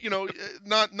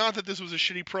 Not that this was a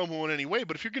shitty promo in any way,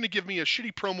 but if you're gonna give me a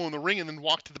shitty promo in the ring and then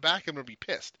walk to the back, I'm gonna be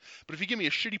pissed. But if you give me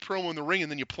a shitty promo in the ring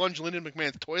and then you plunge Lyndon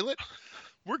McMahon's toilet,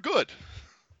 we're good.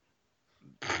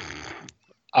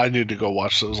 I need to go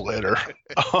watch those later.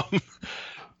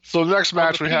 So next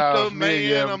match we have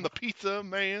Mia Yim. I'm the pizza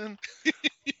man.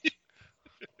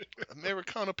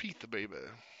 Americana pizza, baby.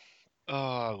 Oh,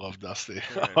 I love Dusty.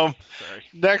 Right. Sorry.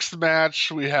 Next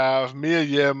match we have Mia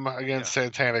Yim against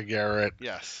Santana Garrett.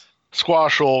 Yes.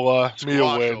 Squashola.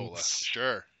 Mia wins.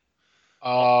 Sure.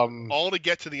 All to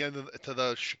get to the end to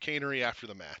the chicanery after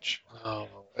the match. Oh,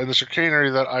 and the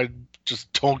chicanery that I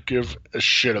just don't give a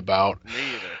shit about. Me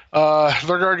either.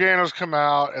 The Garganos come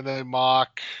out and they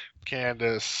mock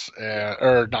Candice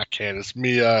or not Candice,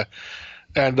 Mia,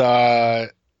 and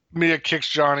Mia kicks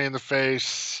Johnny in the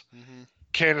face. Mm-hmm.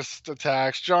 Candice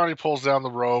attacks. Johnny pulls down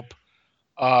the rope.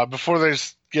 Before they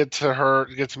get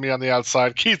to me on the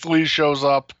outside, Keith Lee shows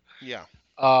up. Yeah.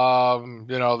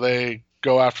 They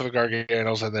go after the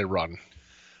Garganos and they run.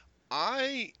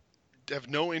 have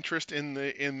no interest in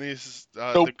this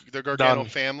Nope, the Gargano none.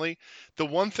 family. The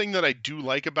one thing that I do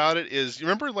like about it is, you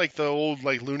remember like the old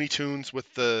like Looney Tunes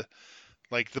with the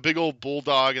like the big old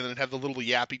bulldog, and then have the little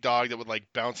yappy dog that would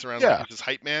like bounce around like Yeah. he was his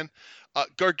hype man.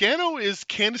 Gargano is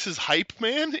Candice's hype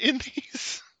man in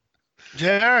these.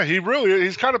 Yeah,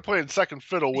 he's kind of playing second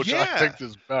fiddle, which I Yeah. think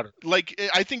is better. Like,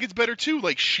 I think it's better too.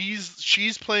 Like,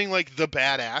 she's playing like the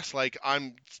badass. Like,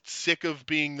 I'm sick of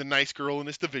being the nice girl in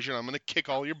this division. I'm gonna kick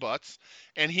all your butts.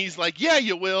 And he's like, yeah,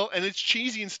 you will. And it's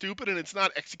cheesy and stupid, and it's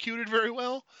not executed very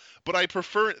well. But I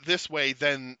prefer it this way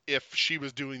than if she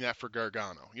was doing that for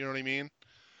Gargano. You know what I mean?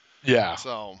 Yeah,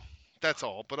 So that's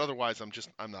all. But otherwise,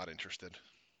 I'm not interested.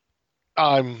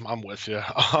 I'm with you.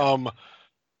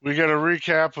 We get a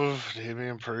recap of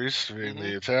Damian Priest being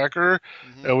the attacker,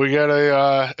 and we get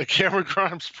a Cameron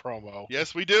Grimes promo.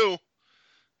 Yes, we do.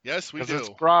 Yes, we do. It's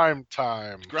grime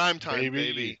time. It's grime time,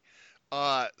 baby.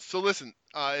 So listen,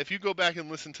 if you go back and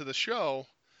listen to the show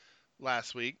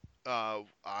last week, I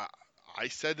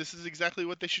said this is exactly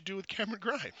what they should do with Cameron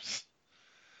Grimes.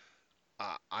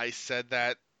 I said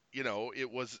that, he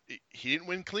didn't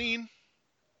win clean.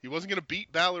 He wasn't going to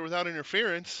beat Balor without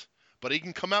interference, but he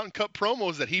can come out and cut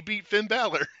promos that he beat Finn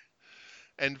Balor.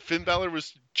 And Finn Balor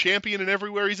was champion in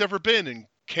everywhere he's ever been, and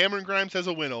Cameron Grimes has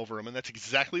a win over him, and that's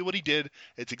exactly what he did.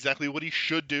 It's exactly what he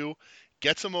should do.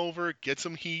 Gets him over, gets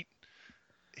him heat.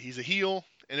 He's a heel,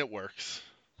 and it works.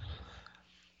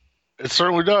 It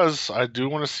certainly does. I do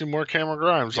want to see more Cameron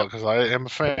Grimes because I am a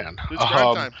fan. It's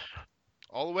grime time.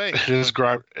 All the way. It is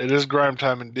grime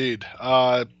time indeed.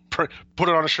 Put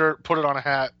it on a shirt, put it on a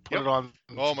hat, put it on.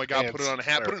 Oh my God! Pants. Put it on a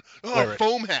hat. A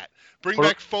foam hat. Bring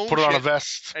back foam. Put it on a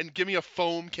vest and give me a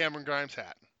foam Cameron Grimes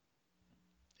hat.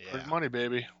 Yeah. Big money,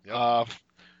 baby. Yep.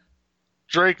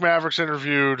 Drake Maverick's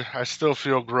interviewed. I still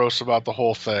feel gross about the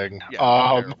whole thing.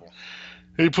 Yeah, terrible.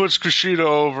 He puts Kushida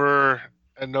over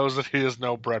and knows that he is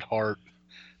no Bret Hart,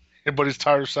 but he's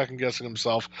tired of second guessing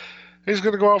himself. He's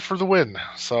going to go out for the win.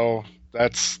 So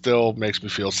that still makes me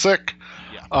feel sick.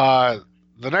 Yeah.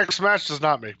 The next match does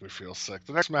not make me feel sick.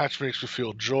 The next match makes me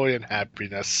feel joy and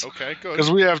happiness. Okay, good. Because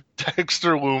we have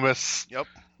Dexter Lumis,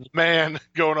 man,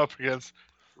 going up against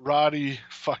Roddy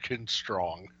fucking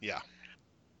Strong. Yeah.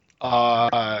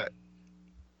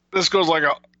 This goes like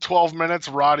 12 minutes.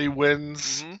 Roddy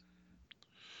wins. Mm-hmm.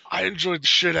 I enjoyed the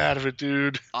shit out of it,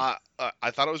 dude. I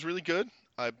thought it was really good.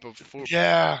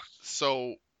 Yeah.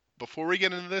 So before we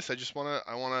get into this, I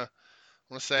want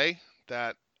to say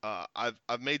that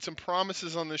I've made some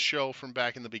promises on this show from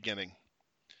back in the beginning,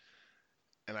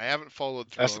 and I haven't followed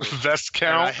through. Vest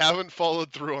count. I haven't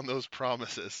followed through on those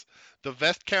promises. The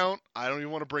vest count, I don't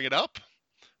even want to bring it up,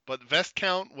 but vest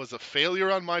count was a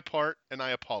failure on my part, and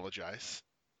I apologize.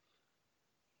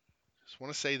 Just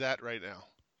want to say that right now.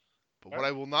 But what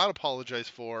I will not apologize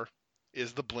for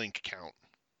is the blink count.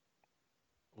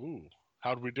 Ooh,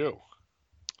 how'd we do?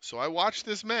 So I watched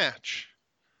this match.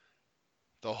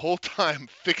 The whole time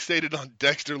fixated on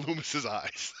Dexter Lumis's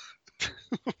eyes.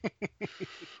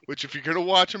 Which, if you're going to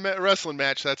watch a wrestling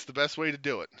match, that's the best way to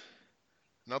do it.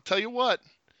 And I'll tell you what,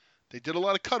 they did a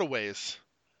lot of cutaways.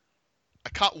 I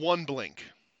caught one blink.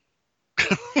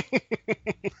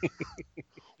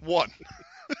 One.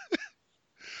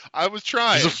 I was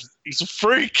trying. He's a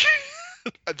freak.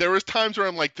 There was times where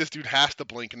I'm like, this dude has to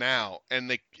blink now,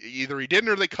 and either he didn't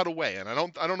or they cut away, and I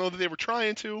don't know that they were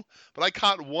trying to, but I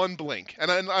caught one blink, and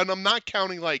I'm not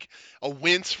counting like a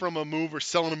wince from a move or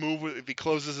selling a move if he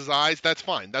closes his eyes. That's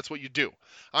fine. That's what you do.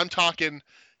 I'm talking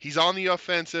he's on the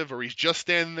offensive or he's just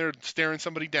standing there staring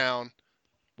somebody down.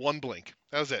 One blink.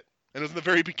 That was it, and it was in the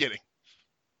very beginning,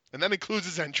 and that includes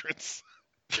his entrance.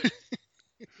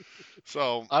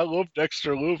 So I love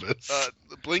Dexter Lumis.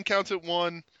 The blink counts at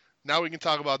one. Now we can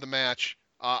talk about the match.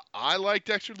 I like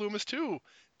Dexter Lumis too,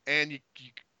 and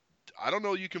I don't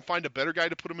know. You can find a better guy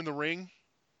to put him in the ring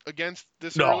against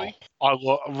this early.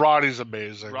 Roddy's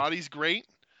amazing. Roddy's great.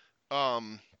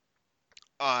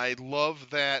 I love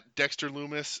that Dexter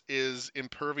Lumis is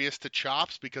impervious to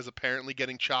chops because apparently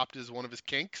getting chopped is one of his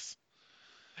kinks.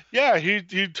 Yeah,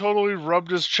 he totally rubbed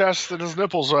his chest and his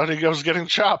nipples when he was getting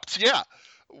chopped. Yeah,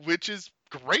 which is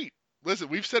great. Listen,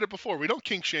 we've said it before. We don't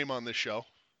kink shame on this show.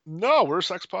 No, we're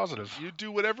sex positive. You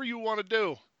do whatever you want to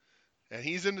do. And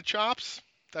he's into chops.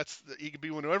 He can be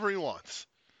whenever he wants.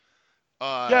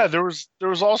 Yeah, there was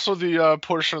also the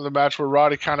portion of the match where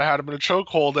Roddy kind of had him in a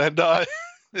chokehold, and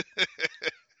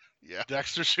yeah,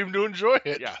 Dexter seemed to enjoy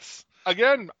it. Yes.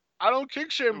 Again, I don't kink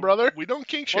shame, brother. We don't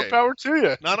kink shame. More power to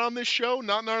you. Not on this show,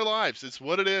 not in our lives. It's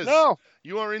what it is. No.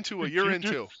 You are into what you're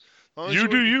into. You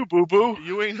do you, boo-boo.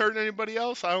 You ain't hurting anybody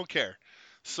else, I don't care.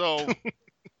 So,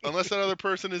 unless that other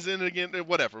person is in it again.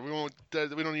 Whatever. We won't.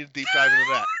 We don't need to deep dive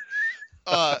into that.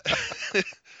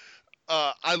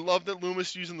 Uh, I love that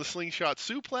Loomis using the slingshot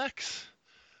suplex.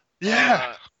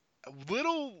 Yeah. A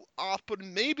little off, but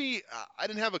maybe I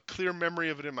didn't have a clear memory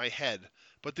of it in my head.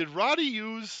 But did Roddy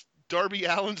use Darby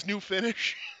Allin's new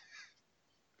finish?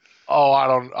 Oh, I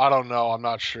don't know. I'm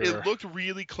not sure. It looked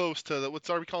really close to what's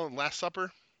Darby calling Last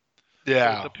Supper?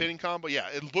 Yeah. The pinning combo. Yeah,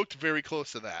 it looked very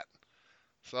close to that.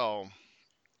 So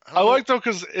I like though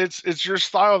because it's your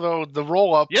style though. The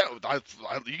roll up. Yeah,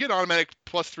 you get automatic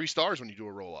 +3 stars when you do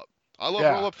a roll up. I love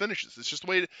roll up finishes. It's just the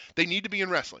way they need to be in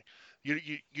wrestling.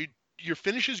 Your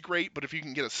finish is great, but if you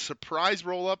can get a surprise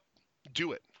roll up,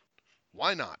 do it.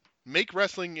 Why not? Make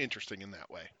wrestling interesting in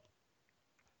that way.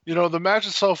 You know, the match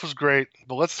itself was great,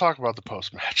 but let's talk about the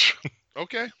post match.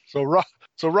 Okay. So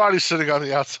Roddy's sitting on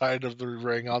the outside of the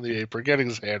ring on the apron, getting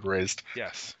his hand raised.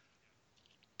 Yes.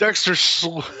 Dexter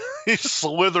he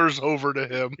slithers over to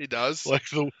him. He does. Like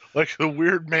the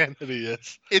weird man that he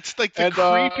is. It's like the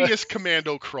creepiest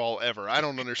commando crawl ever. I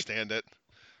don't understand it.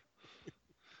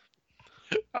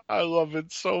 I love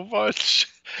it so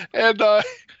much. And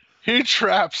he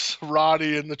traps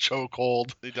Roddy in the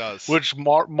chokehold. He does. Which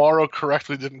Morrow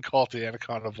correctly didn't call it the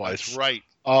Anaconda Vice. That's right.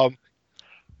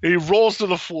 He rolls to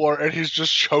the floor and he's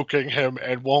just choking him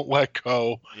and won't let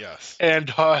go. Yes. And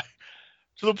to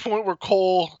the point where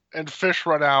Cole and Fish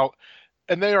run out,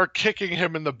 and they are kicking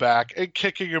him in the back and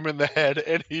kicking him in the head,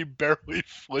 and he barely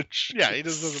flinches. Yeah, he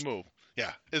just doesn't move.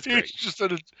 Yeah, it's great.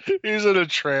 He's in a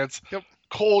trance. Yep.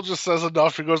 Cole just says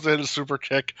enough. He goes to hit a super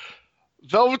kick.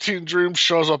 Velveteen Dream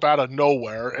shows up out of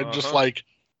nowhere and just like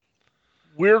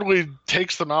weirdly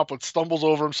takes them out, but stumbles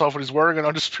over himself, and he's wearing an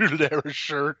Undisputed Era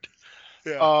shirt.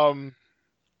 Yeah.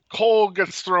 Cole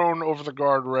gets thrown over the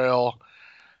guardrail.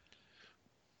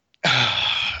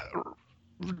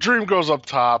 Dream goes up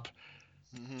top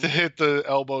to hit the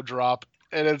elbow drop,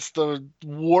 and it's the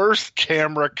worst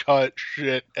camera cut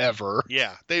shit ever.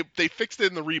 Yeah, they fixed it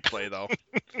in the replay though.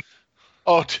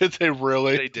 Oh, did they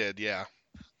really? They did, yeah.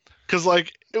 Because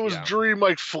like it was Dream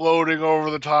like floating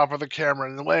over the top of the camera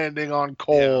and landing on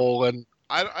Cole, and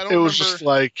I don't. It was remember, just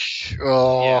like,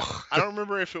 oh. Yeah. I don't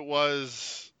remember if it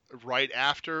was right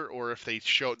after or if they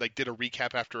showed did a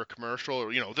recap after a commercial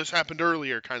or this happened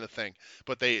earlier kind of thing.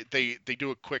 But they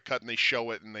do a quick cut and they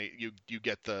show it and you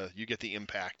get the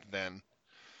impact then.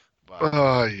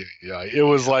 Yeah, it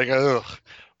was like ugh.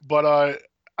 But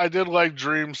I did like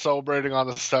Dream celebrating on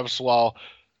the steps while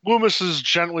Loomis is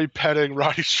gently petting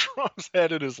Roddy Strong's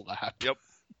head in his lap. Yep.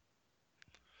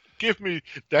 Give me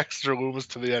Dexter Loomis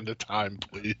to the end of time,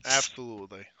 please.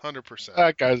 Absolutely, 100%.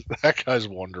 That guy's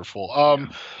wonderful.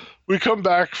 We come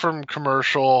back from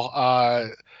commercial.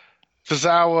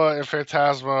 Tozawa and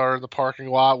Phantasma are in the parking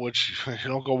lot, which you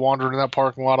don't go wandering in that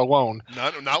parking lot alone.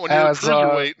 Not when you're a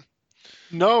cruiserweight.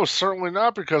 No, certainly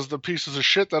not, because the pieces of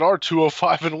shit that are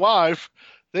 205 and Live,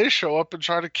 they show up and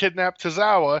try to kidnap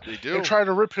Tozawa. They do. And try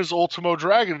to rip his Ultimo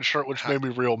Dragon shirt, which made me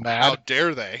real mad. How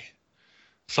dare they?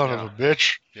 Son of a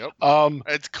bitch. Yep.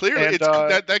 It's clear.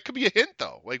 That could be a hint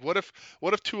though. Like what if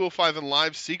 205 and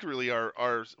Live secretly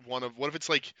are one of, what if it's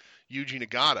like Yuji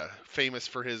Nagata, famous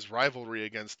for his rivalry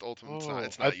against Ultimo?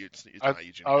 It's not Yuji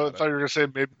Nagata. I thought you were gonna say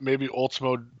maybe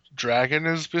Ultimo Dragon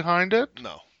is behind it.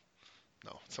 No.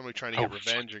 Somebody trying to get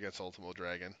revenge against Ultimo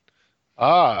Dragon.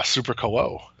 Super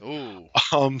Kalo. Ooh.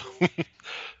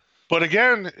 But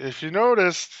again, if you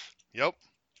noticed, yep,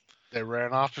 they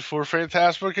ran off before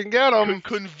Phantasma can get him.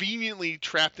 Conveniently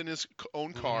trapped in his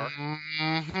own car.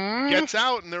 Mm-hmm. Gets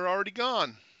out and they're already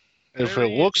gone. If it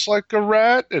looks like a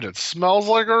rat and it smells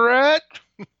like a rat,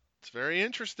 it's very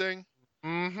interesting.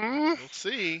 Mm-hmm. We'll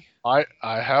see. I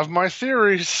have my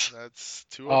theories. That's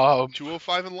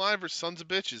 205 and Live are sons of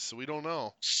bitches, so we don't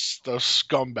know. Those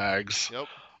scumbags. Yep.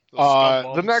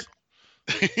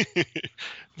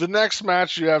 The next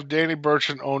match, you have Danny Burch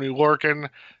and Oney Lorcan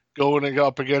going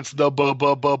up against the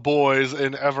boys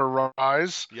in Ever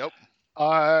Rise. Yep.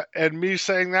 And me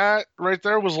saying that right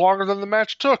there was longer than the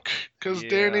match took, because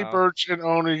Danny Burch and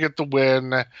Oney get the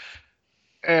win,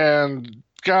 and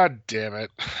god damn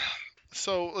it.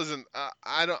 So listen,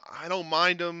 I don't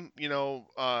mind them,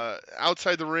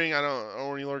 outside the ring. I don't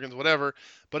Oney Lorcan's whatever,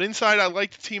 but inside I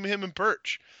like the team of him and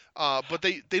Burch. But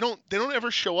they don't ever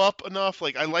show up enough.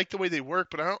 Like I like the way they work,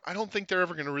 but I don't think they're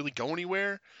ever going to really go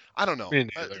anywhere. I don't know.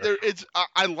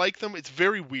 I like them. It's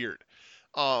very weird.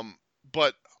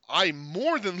 But I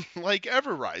more than like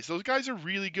Ever Rise. Those guys are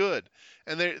really good,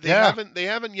 and they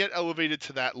haven't yet elevated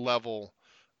to that level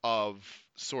of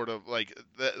sort of like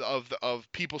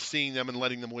of people seeing them and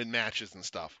letting them win matches and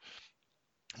stuff.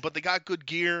 But they got good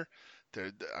gear.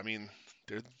 They're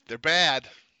bad.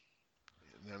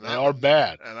 They are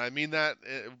bad. And I mean that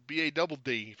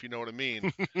B-A-double-D, if you know what I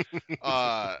mean.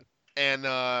 And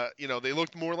they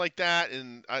looked more like that.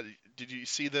 And did you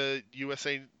see the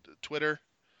USA Twitter?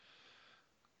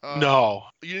 No.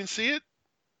 You didn't see it?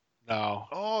 No.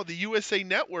 Oh, the USA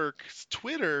Network's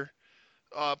Twitter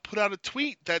put out a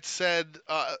tweet that said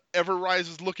Everrise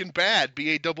is looking bad,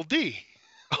 B-A-double-D.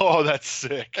 Oh, that's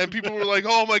sick. And people were like,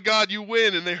 "Oh my God, you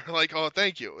win!" And they were like, "Oh,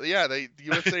 thank you." Yeah, the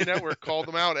USA Network called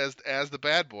them out as the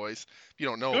bad boys. If you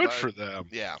don't know, Good for them.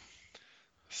 Yeah.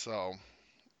 So.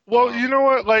 Well, you know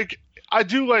what? Like, I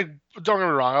do like. Don't get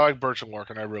me wrong. I like Birch and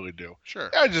Larkin. I really do. Sure.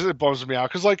 Yeah, it bums me out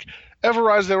because like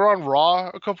Everrise, they were on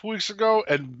Raw a couple weeks ago,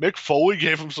 and Mick Foley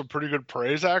gave him some pretty good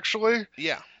praise actually.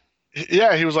 Yeah.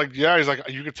 Yeah, he was like, he's like,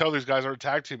 you could tell these guys are a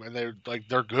tag team, and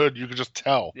they're good. You could just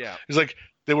tell. Yeah. He's like,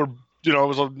 they were, it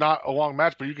was not a long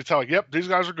match, but you could tell, like, yep, these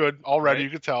guys are good already. Right? You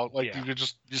could tell, like, you could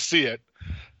you see it.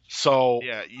 So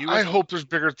yeah, I hope there's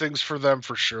bigger things for them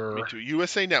for sure. Me too.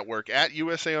 USA Network at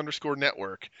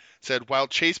USA_network said while at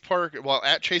Chase Parker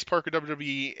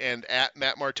WWE and at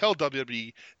Matt Martell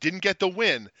WWE didn't get the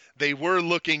win, they were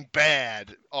looking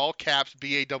bad. All caps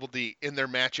BADD in their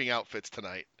matching outfits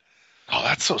tonight. Oh,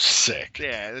 that's so sick.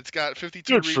 Yeah, it's got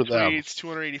 52 retweets,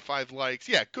 285 likes.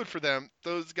 Yeah, good for them.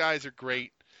 Those guys are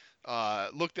great.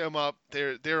 Look them up.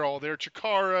 They're all there.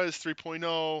 Chikara is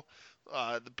 3.0.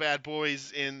 The Bad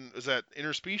Boys is that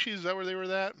Interspecies? Is that where they were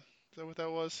at? Is that what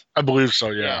that was? I believe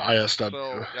so. Yeah, ISW.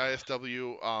 So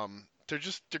ISW.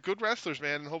 They're good wrestlers,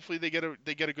 man, and hopefully they get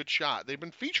a good shot. They've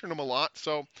been featuring them a lot,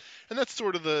 so and that's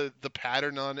sort of the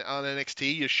pattern on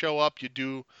NXT. You show up, you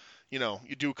do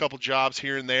a couple jobs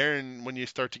here and there, and when you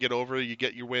start to get over, you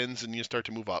get your wins and you start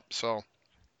to move up. So.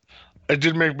 It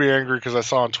did make me angry because I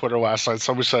saw on Twitter last night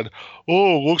somebody said,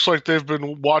 "Oh, looks like they've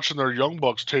been watching their Young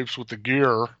Bucks tapes with the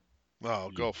gear."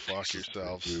 Oh, go fuck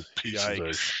yourselves! You pieces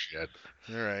of shit.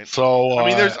 All right. So I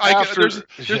mean, there's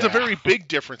a very big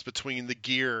difference between the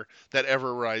gear that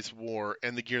Everrise wore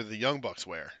and the gear that the Young Bucks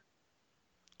wear.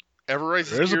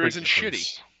 Everrise's gear isn't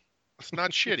shitty. It's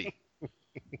not shitty.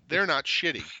 They're not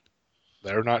shitty.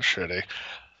 They're not shitty.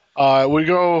 We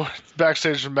go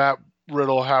backstage to Matt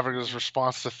Riddle having his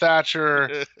response to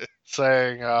Thatcher,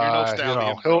 saying, "You're no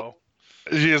stallion, bro."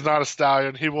 He is not a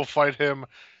stallion. He will fight him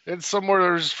in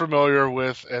somewhere he's familiar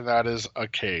with, and that is a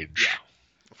cage. Yeah,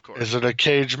 of course. Is it a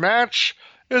cage match?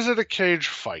 Is it a cage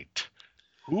fight?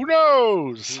 Who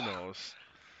knows? Who knows?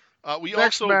 We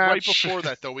also, right before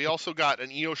that, though, we also got an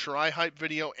Io Shirai hype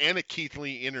video and a Keith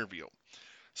Lee interview.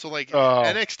 So,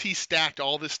 NXT stacked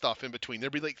all this stuff in between.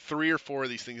 There'd be like 3 or 4 of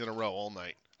these things in a row all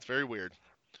night. It's very weird.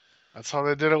 That's how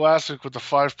they did it last week with the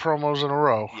 5 promos in a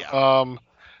row. Yeah.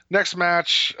 Next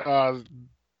match,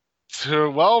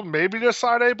 maybe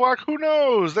decide A Block. Who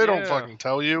knows? They don't fucking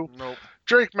tell you. Nope.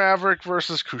 Drake Maverick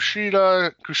versus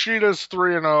Kushida. Kushida's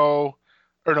 3-0.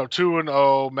 Or no,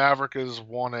 2-0. Maverick is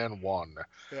 1-1.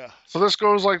 Yeah. So this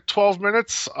goes like 12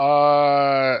 minutes.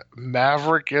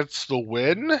 Maverick gets the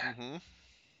win. Mm-hmm.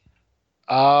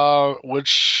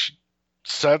 Which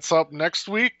sets up next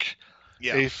week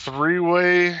a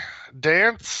 3-way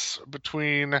dance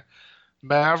between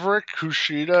Maverick,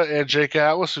 Kushida, and Jake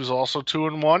Atlas, who's also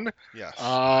 2-1. Yes.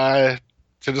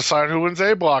 To decide who wins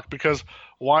A Block, because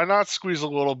why not squeeze a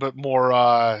little bit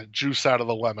more juice out of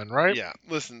the lemon, right? Yeah.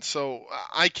 Listen, so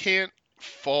I can't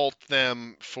fault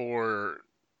them for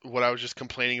what I was just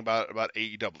complaining about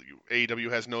AEW. AEW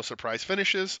has no surprise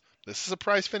finishes. This is a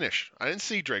surprise finish. I didn't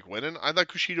see Drake winning. I thought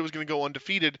Kushida was going to go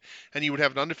undefeated, and you would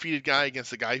have an undefeated guy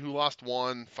against a guy who lost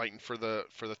 1 fighting for the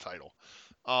title.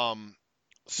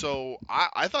 So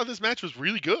I thought this match was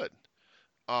really good.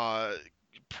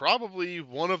 Probably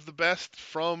one of the best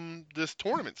from this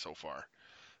tournament so far.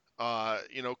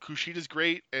 Kushida's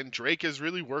great, and Drake is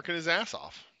really working his ass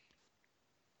off.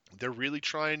 They're really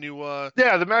trying to.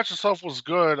 Yeah, the match itself was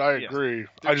good. I agree.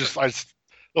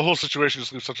 The whole situation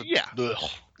just leaves such a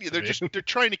they're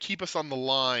trying to keep us on the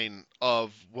line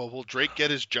of, well, will Drake get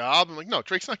his job? I'm like, no,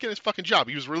 Drake's not getting his fucking job.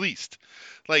 He was released.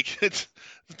 Like,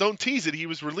 don't tease it. He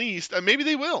was released. Maybe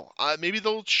they will. Maybe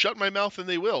they'll shut my mouth and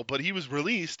they will. But he was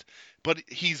released. But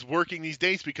he's working these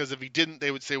days, because if he didn't, they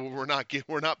would say, well, we're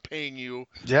not paying you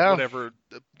whatever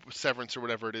severance or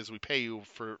whatever it is we pay you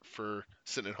for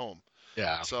sitting at home.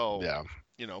 Yeah. So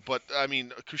but I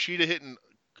mean, Kushida hitting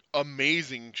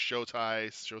amazing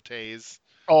shotays.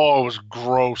 Oh, it was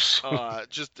gross. I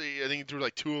think he threw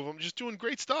like 2 of them. Just doing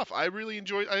great stuff. I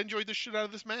enjoyed the shit out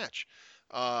of this match.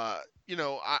 The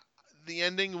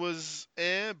ending was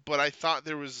but I thought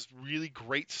there was really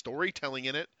great storytelling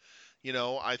in it.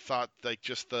 I thought like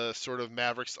just the sort of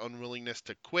Maverick's unwillingness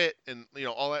to quit and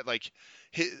all that, like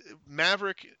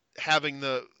Maverick having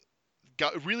the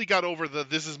really got over the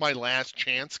 "this is my last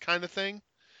chance" kind of thing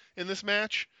in this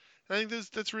match. And I think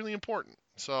that's really important.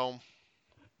 So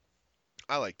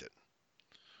I liked it.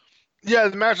 Yeah,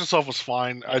 the match itself was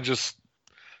fine. Yeah. I just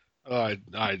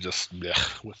yeah,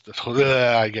 with this,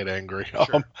 I get angry.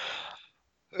 Sure.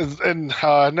 And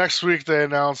next week they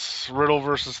announce Riddle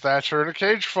versus Thatcher in a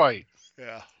cage fight.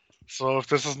 Yeah. So if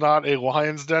this is not a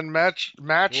Lions Den match, a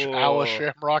la Oh.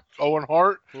 Shamrock Owen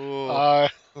Hart, Oh. uh,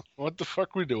 what the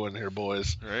fuck we doing here,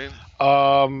 boys? Right.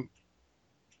 Um,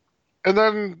 and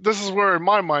then this is where, in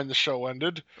my mind, the show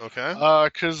ended. Okay.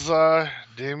 Because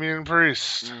Damian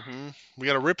Priest. We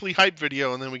got a Ripley hype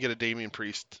video, and then we get a Damian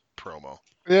Priest promo.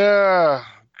 Yeah,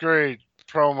 great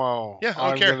promo. Yeah, I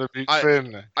don't care. Gonna beat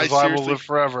Finn because I will live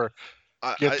forever.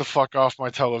 Get the fuck off my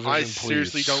television, please. I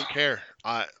seriously don't care.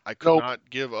 I could not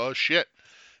give a shit.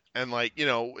 And like,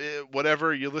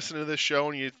 whatever, you listen to this show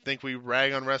and you think we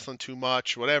rag on wrestling too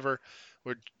much, whatever.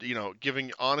 We're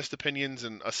giving honest opinions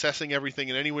and assessing everything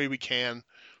in any way we can,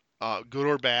 good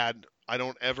or bad. I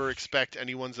don't ever expect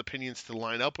anyone's opinions to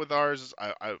line up with ours.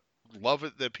 I love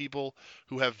it that people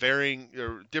who have varying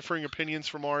or differing opinions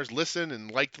from ours listen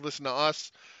and like to listen to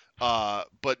us.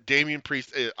 But Damian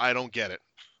Priest, I don't get it.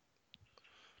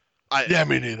 Yeah,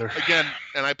 me neither. Again,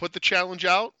 and I put the challenge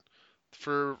out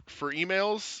for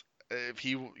emails. If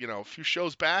he, a few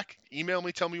shows back, email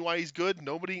me, tell me why he's good.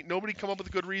 Nobody come up with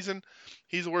a good reason.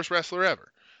 He's the worst wrestler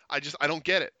ever. I don't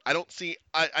get it. I do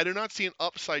not see an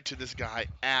upside to this guy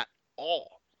at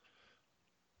all.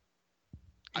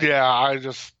 I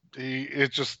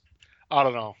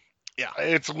don't know. Yeah.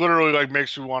 It's literally like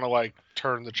makes me want to like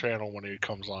turn the channel when he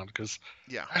comes on because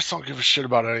I just don't give a shit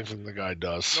about anything the guy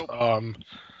does. Nope.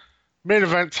 Main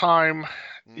event time.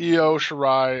 Io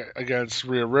Shirai against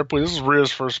Rhea Ripley. This is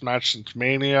Rhea's first match since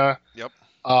Mania. Yep.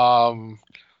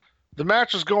 The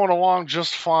match is going along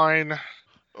just fine.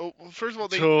 Oh, well, first of all,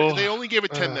 they only gave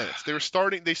it 10 minutes. They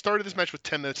started this match with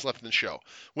 10 minutes left in the show,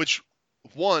 which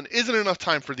one isn't enough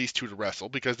time for these two to wrestle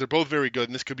because they're both very good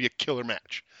and this could be a killer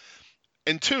match.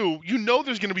 And two,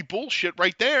 there's going to be bullshit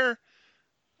right there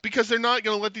because they're not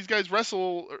going to let these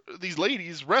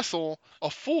ladies wrestle a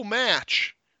full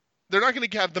match. They're not going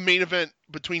to have the main event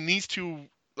between these two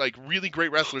like really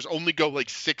great wrestlers only go like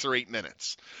 6 or 8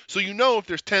 minutes. So if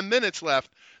there's 10 minutes left,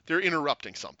 they're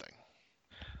interrupting something.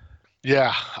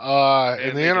 Yeah,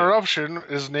 and the interruption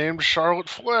is named Charlotte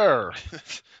Flair.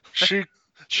 She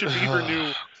should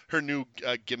be her new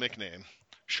gimmick name,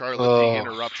 Charlotte the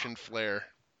Interruption Flair.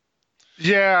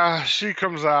 Yeah, she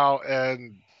comes out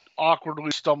and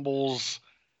awkwardly stumbles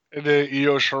into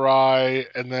Io Shirai,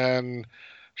 and then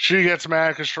she gets mad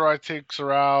because Shirai takes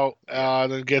her out,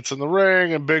 then gets in the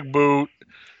ring and big boot.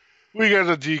 We get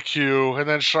a DQ, and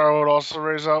then Charlotte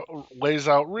also lays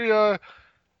out Rhea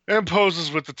and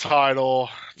poses with the title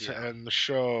to end the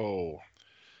show.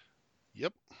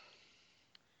 Yep.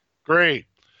 Great.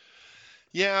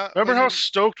 Yeah. Remember how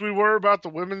stoked we were about the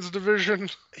women's division?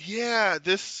 Yeah,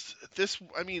 this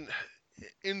I mean,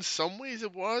 in some ways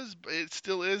it was, but it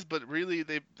still is, but really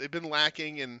they've been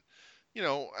lacking, and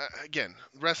again,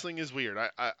 wrestling is weird.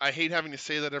 I hate having to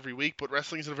say that every week, but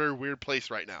wrestling is in a very weird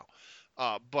place right now.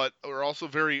 But we're also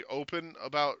very open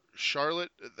about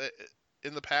Charlotte.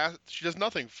 In the past, she does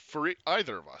nothing for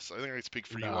either of us. I think I can speak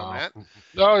for you on that.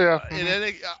 Oh yeah. And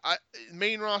then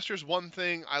main roster is one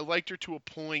thing. I liked her to a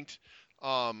point,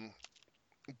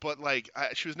 but like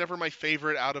she was never my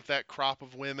favorite out of that crop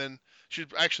of women. She's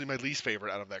actually my least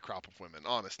favorite out of that crop of women,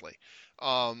 honestly.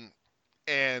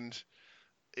 And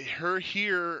her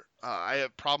here, I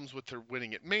have problems with her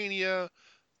winning at Mania.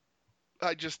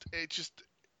 It just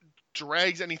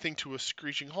drags anything to a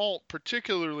screeching halt,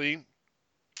 particularly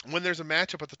when there's a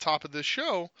matchup at the top of this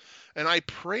show, and I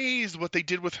praised what they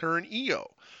did with her and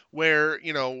Io, where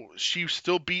she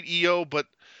still beat Io, but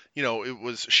it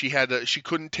was she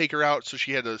couldn't take her out, so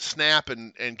she had to snap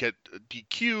and get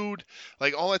DQ'd,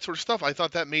 like all that sort of stuff. I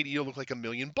thought that made Io look like $1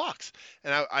 million,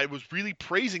 and I was really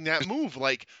praising that move.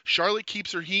 Like Charlotte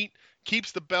keeps her heat,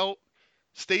 keeps the belt,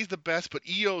 stays the best, but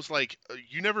Io's like,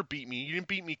 you never beat me, you didn't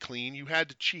beat me clean, you had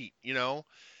to cheat,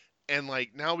 And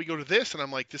like now we go to this, and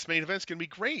I'm like, this main event's gonna be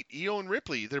great. Io and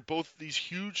Ripley, they're both these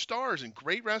huge stars and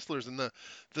great wrestlers, and the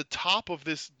top of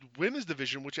this women's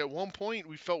division, which at one point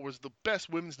we felt was the best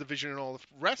women's division in all of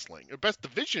wrestling, or best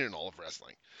division in all of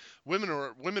wrestling. Women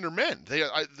or men. The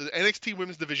NXT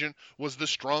women's division was the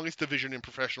strongest division in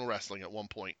professional wrestling at one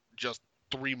point, just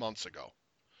 3 months ago.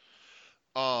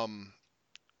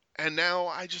 And now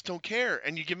I just don't care.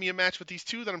 And you give me a match with these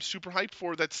two that I'm super hyped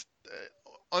for. That's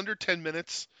under 10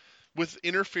 minutes. With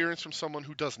interference from someone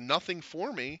who does nothing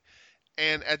for me,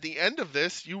 and at the end of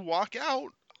this, you walk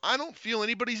out. I don't feel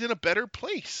anybody's in a better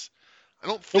place. I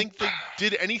don't think they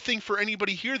did anything for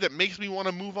anybody here that makes me want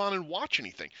to move on and watch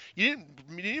anything. You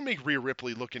didn't make Rhea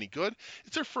Ripley look any good.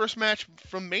 It's her first match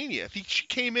from Mania. If she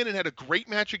came in and had a great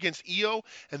match against Io,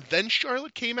 and then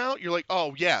Charlotte came out, you're like,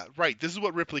 oh yeah, right, this is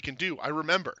what Ripley can do. I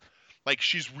remember. Like,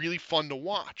 she's really fun to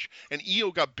watch. And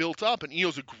Io got built up, and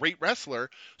Io's a great wrestler,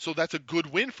 so that's a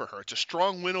good win for her. It's a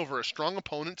strong win over a strong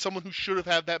opponent, someone who should have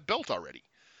had that belt already.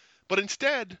 But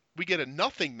instead, we get a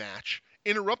nothing match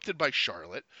interrupted by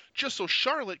Charlotte, just so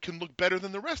Charlotte can look better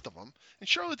than the rest of them. And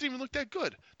Charlotte didn't even look that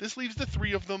good. This leaves the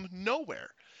three of them nowhere.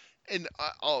 And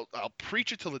I'll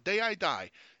preach it till the day I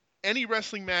die. Any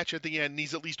wrestling match at the end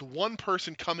needs at least one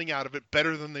person coming out of it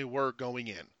better than they were going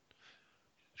in.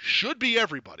 Should be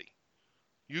everybody.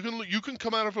 You can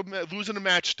come out of losing a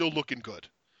match still looking good.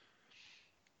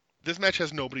 This match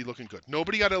has nobody looking good.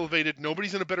 Nobody got elevated.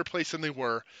 Nobody's in a better place than they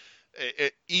were.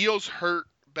 Io's hurt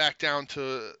back down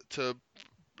to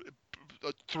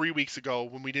 3 weeks ago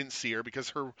when we didn't see her because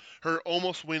her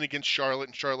almost win against Charlotte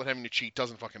and Charlotte having to cheat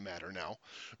doesn't fucking matter now.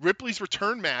 Ripley's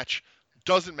return match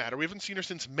doesn't matter. We haven't seen her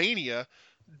since Mania.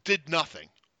 Did nothing.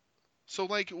 So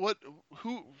like, what?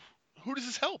 Who does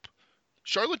this help?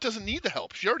 Charlotte doesn't need the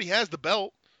help. She already has the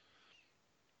belt.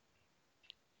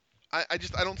 I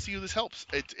don't see how this helps.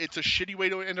 It's a shitty way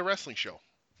to end a wrestling show.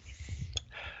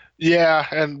 Yeah,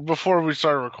 and before we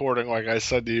started recording, like I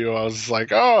said to you, I was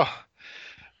like, oh,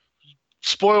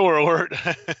 spoiler alert.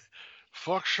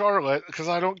 Fuck Charlotte, because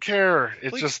I don't care.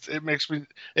 It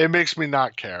makes me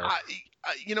not care.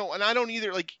 And I don't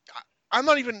either. Like, I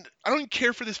don't even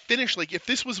care for this finish. Like, if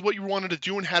this was what you wanted to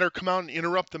do and had her come out and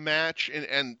interrupt the match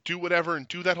and do whatever and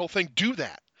do that whole thing, do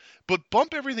that. But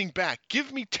bump everything back.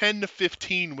 Give me 10 to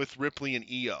 15 with Ripley and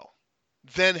Io.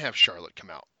 Then have Charlotte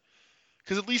come out.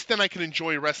 Because at least then I can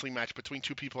enjoy a wrestling match between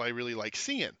two people I really like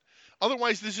seeing.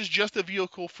 Otherwise, this is just a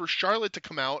vehicle for Charlotte to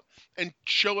come out and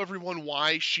show everyone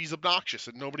why she's obnoxious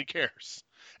and nobody cares.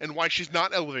 And why she's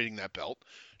not elevating that belt.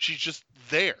 She's just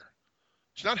there.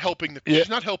 She's not helping she's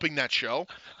not helping that show.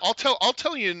 I'll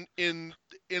tell you in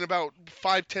about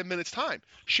 5-10 minutes time.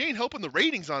 She ain't helping the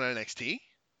ratings on NXT.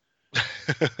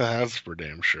 That's for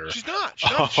damn sure. She's not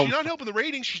helping the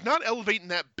ratings. She's not elevating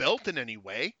that belt in any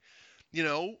way.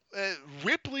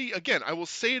 Ripley, again, I will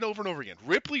say it over and over again.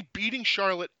 Ripley beating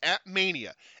Charlotte at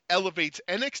Mania elevates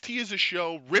NXT as a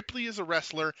show, Ripley as a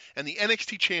wrestler, and the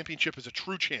NXT championship as a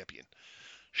true champion.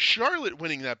 Charlotte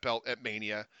winning that belt at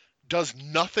Mania does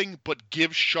nothing but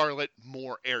give Charlotte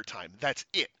more airtime. That's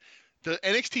it. The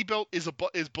NXT belt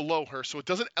is below her, so it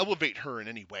doesn't elevate her in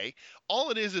any way.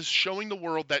 All it is showing the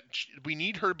world that we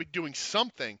need her to be doing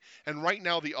something, and right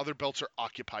now the other belts are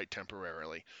occupied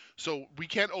temporarily. So we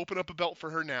can't open up a belt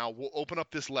for her now. We'll open up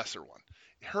this lesser one.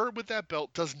 Her with that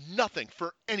belt does nothing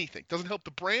for anything. Doesn't help the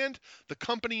brand, the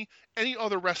company, any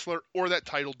other wrestler, or that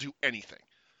title do anything.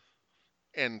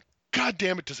 And god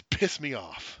damn it, does it piss me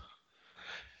off.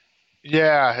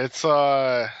 Yeah,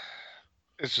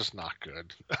 it's just not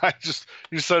good.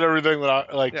 You said everything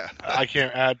that I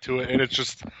can't add to it, and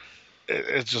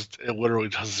it literally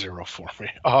does zero for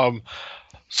me.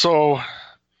 So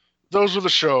those were the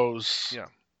shows. Yeah.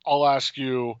 I'll ask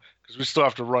you because we still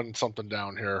have to run something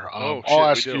down here. I'll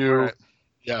ask you. Right.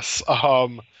 Yes.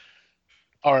 All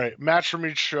right. Match from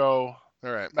each show.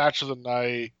 All right. Match of the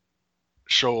night.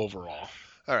 Show overall.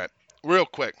 All right. Real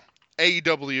quick.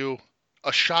 AEW.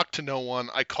 A shock to no one.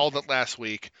 I called it last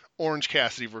week. Orange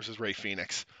Cassidy versus Rey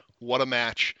Fenix. What a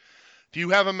match. Do you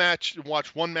have a match?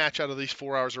 Watch one match out of these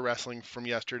 4 hours of wrestling from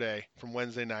yesterday, from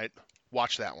Wednesday night.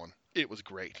 Watch that one. It was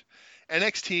great.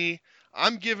 NXT,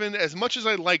 I'm giving, as much as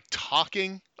I like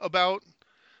talking about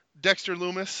Dexter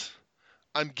Lumis,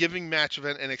 I'm giving match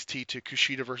event NXT to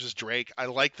Kushida versus Drake. I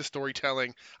like the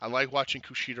storytelling. I like watching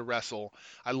Kushida wrestle.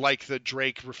 I like the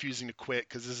Drake refusing to quit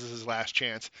because this is his last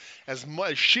chance. As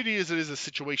shitty as it is the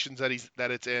situations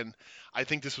that it's in, I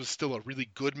think this was still a really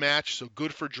good match. So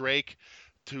good for Drake.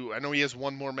 I know he has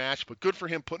one more match, but good for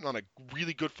him putting on a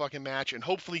really good fucking match. And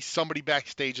hopefully somebody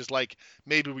backstage is like,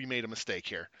 maybe we made a mistake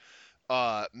here.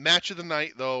 Match of the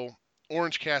night, though.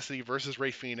 Orange Cassidy versus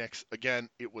Rey Fenix. Again,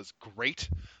 it was great.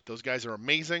 Those guys are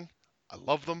amazing. I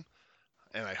love them,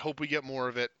 and I hope we get more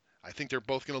of it. I think they're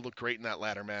both going to look great in that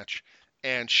ladder match.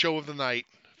 And show of the night,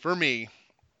 for me,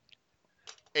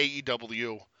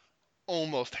 AEW,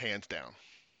 almost hands down.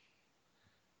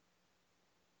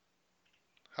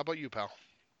 How about you, pal?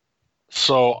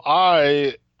 So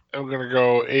I am going to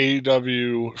go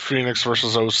AEW Phoenix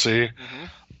versus OC.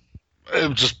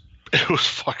 Mm-hmm. It was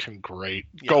fucking great.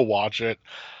 Yeah. Go watch it.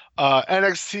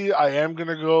 NXT, I am going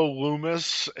to go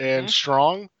Lumis and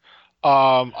Strong.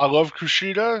 I love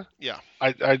Kushida. Yeah,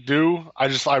 I do.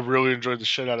 I really enjoyed the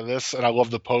shit out of this, and I love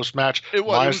the post match, it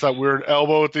was. It minus was. that weird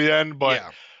elbow at the end. But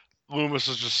Yeah, Loomis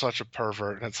is just such a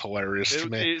pervert, and it's hilarious to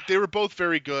me. they were both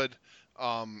very good.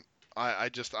 Um, I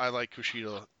like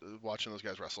Kushida watching those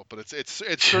guys wrestle, but it's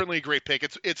certainly a great pick.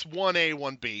 It's 1A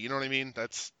 1B. You know what I mean?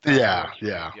 That's the Yeah, ranking for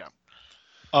me. yeah. Yeah.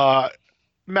 Uh,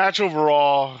 Match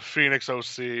overall, Phoenix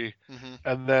OC, Hmm.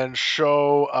 and then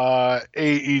show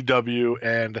AEW,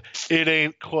 and it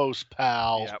ain't close,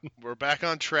 pal. Yeah, we're back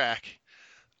on track.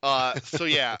 So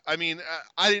yeah, I mean,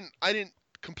 I didn't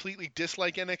completely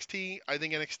dislike NXT. I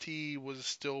think NXT was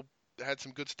still had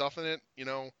some good stuff in it.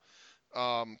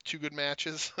 Two good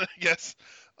matches, I guess.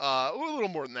 A little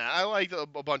more than that. I liked a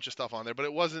bunch of stuff on there, but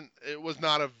it wasn't. It was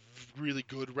not a really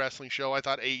good wrestling show. I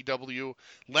thought AEW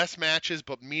less matches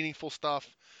but meaningful stuff,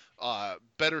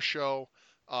 better show,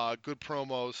 good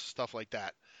promos, stuff like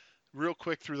that. Real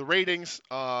quick through the ratings.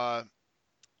 Ugh.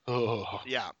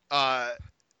 Yeah.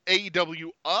 AEW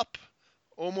up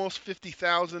almost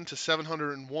 50,000 to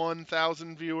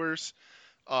 701,000 viewers.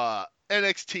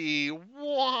 NXT,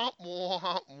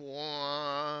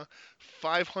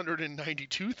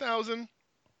 592,000.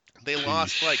 They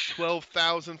lost like Sheesh.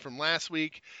 12,000 from last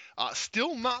week.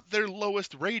 Still not their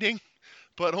lowest rating,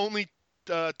 but only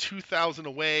 2,000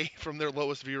 away from their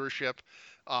lowest viewership,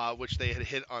 which they had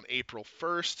hit on April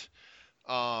 1st.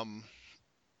 Um,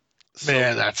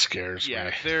 Man, so that scares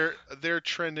yeah, me. they're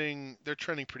trending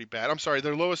pretty bad. I'm sorry,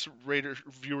 their lowest rater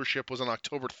viewership was on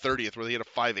October 30th, where they had a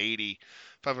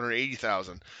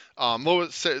 580,000.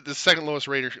 The second lowest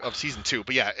rater of season two.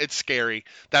 But yeah, it's scary.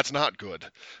 That's not good.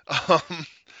 Um,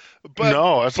 but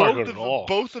No, that's not both good at of all.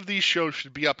 both of these shows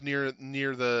should be up near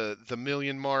the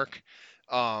million mark.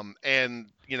 And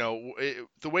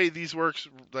the way these works,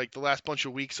 like the last bunch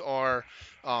of weeks are,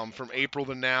 from April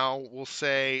to now, we'll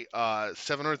say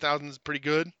 700,000 is pretty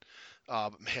good.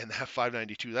 But man, that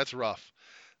 592, that's rough.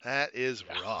 That is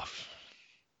Yeah, rough.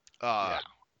 Uh, yeah.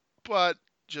 but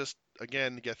just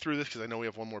again to get through this, because I know we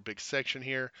have one more big section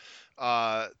here.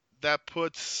 Uh, that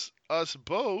puts us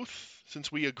both,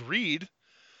 since we agreed,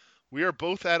 we are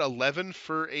both at 11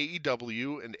 for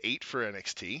AEW and 8 for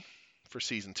NXT for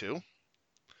season two.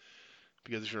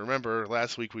 Because if you remember,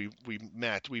 last week we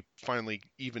finally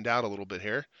evened out a little bit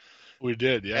here. We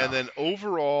did, And yeah. then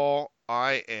overall,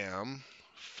 I am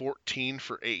 14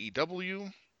 for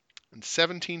AEW and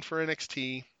 17 for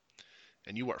NXT,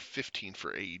 and you are 15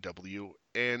 for AEW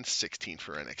and 16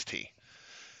 for NXT.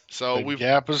 So The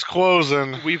gap is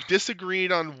closing. we've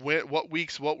disagreed on what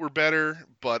weeks what were better,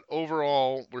 but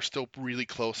overall we're still really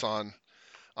close on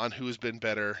who's been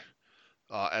better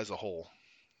as a whole.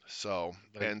 So,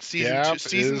 The and gap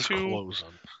season is two, closing.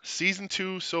 season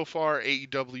two so far,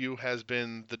 AEW has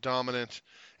been the dominant,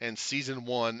 and season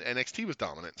one NXT was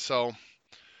dominant. So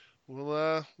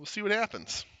we'll see what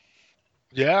happens.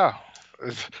 Yeah.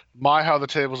 It's my how the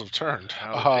tables have turned.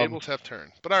 How the tables have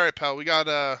turned. But all right, pal, we got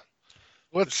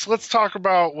this. Let's talk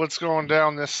about what's going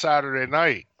down this Saturday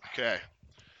night. Okay,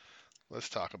 let's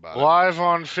talk about it. Live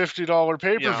on $50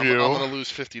 pay per Yeah, I'm view. gonna lose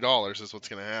 $50. Is what's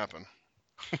gonna happen,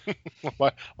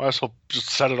 Might as well just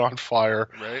set it on fire.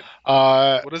 right?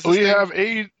 What is this We thing? have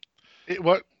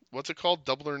what What's it called?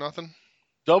 Double or nothing?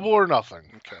 double or nothing.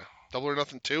 Okay, double or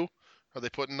nothing two. Are they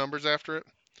putting numbers after it?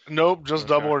 Nope, just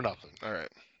double Okay, or nothing. all right.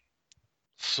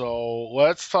 So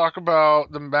let's talk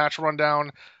about the match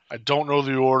rundown. I don't know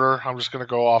the order. I'm just going to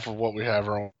go off of what we have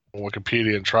on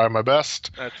Wikipedia and try my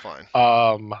best. That's fine.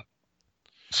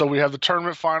 So we have the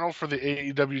tournament final for the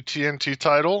AEW TNT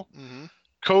title. Mm-hmm.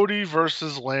 Cody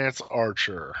versus Lance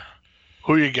Archer.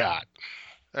 Who you got?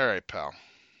 All right, pal.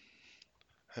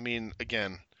 I mean,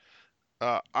 again,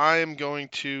 I am going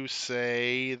to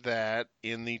say that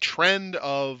in the trend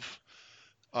of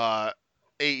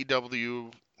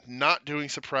AEW not doing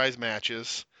surprise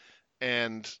matches,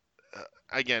 and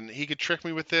again, he could trick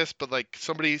me with this, but like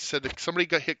somebody said that somebody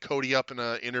got hit Cody up in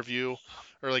an interview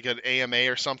or like an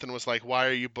AMA or something, was like, "Why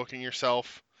are you booking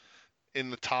yourself in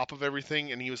the top of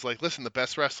everything?" And he was like, "Listen, the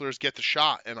best wrestlers get the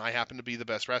shot, and I happen to be the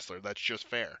best wrestler. That's just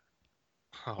fair."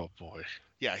 Oh boy.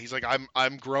 Yeah, he's like,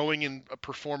 I'm growing and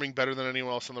performing better than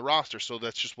anyone else on the roster, so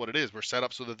that's just what it is. We're set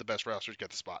up so that the best wrestlers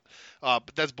get the spot.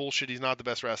 But that's bullshit. He's not the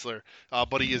best wrestler,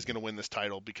 but he is going to win this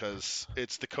title because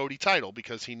it's the Cody title,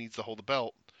 because he needs to hold the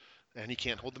belt and he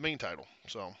can't hold the main title.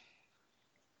 So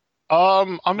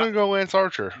I'm not gonna go Lance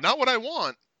Archer. not what I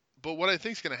want, but what I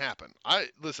think is going to happen. I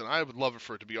would love it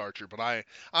for it to be Archer, but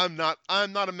I'm not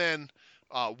a man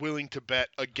willing to bet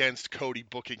against Cody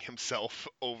booking himself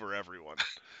over everyone.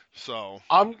 So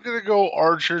I'm gonna go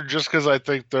Archer just because I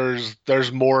think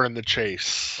there's more in the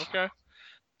chase. okay.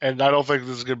 and I don't think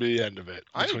this is going to be the end of it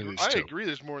I between agree, these I two. agree.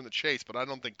 There's more in the chase, but I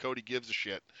don't think Cody gives a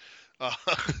shit. Uh,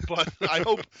 but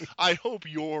I hope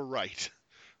you're right.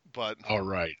 But All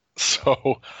right. yeah,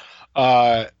 So,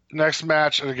 next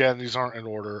match, and again, these aren't in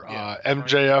order. yeah.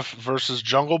 MJF versus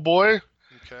Jungle Boy.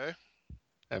 Okay.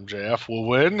 MJF will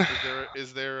win.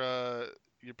 Is there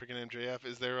you're picking MJF?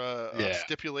 Is there a Yeah.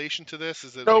 stipulation to this?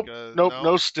 Is it like Nope. a Nope. no?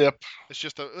 No stip. It's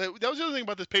just that was the other thing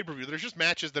about this pay per view. There's just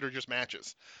matches that are just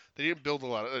matches. They didn't build a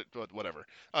lot of but whatever.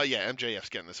 Yeah, MJF's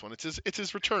getting this one. It's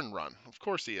his return run. Of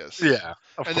course he is. Yeah.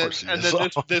 Of And then course he and is. then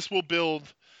this will build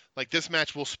like this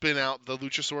match will spin out the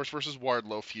Luchasaurus versus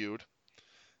Wardlow feud.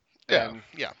 Yeah. And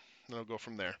yeah, then it'll go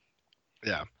from there.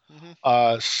 Yeah.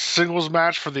 Hmm. Singles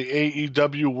match for the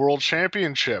AEW World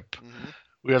Championship. Hmm.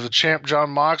 We have the champ John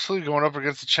Moxley going up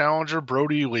against the challenger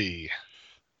Brody Lee.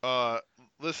 Uh,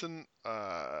 Listen,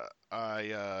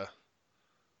 I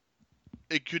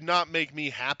it could not make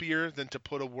me happier than to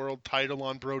put a world title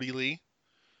on Brody Lee.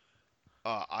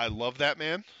 I love that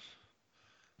man.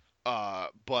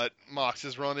 But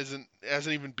Mox's run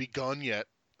hasn't even begun yet,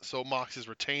 so Mox is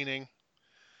retaining,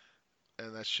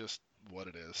 and that's just what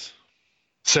it is.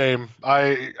 Same.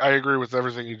 I agree with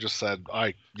everything you just said.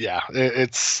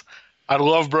 It's I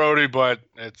love Brody, but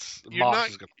it's You're Mox not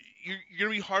is gonna. you're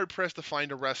gonna be hard pressed to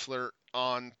find a wrestler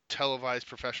on televised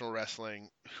professional wrestling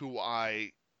who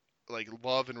I like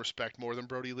love and respect more than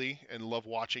Brody Lee and love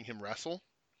watching him wrestle.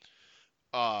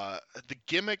 The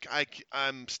gimmick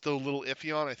I'm still a little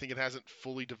iffy on. I think it hasn't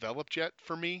fully developed yet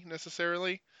for me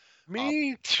necessarily. Uh,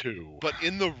 Me too. but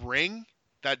in the ring,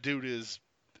 that dude is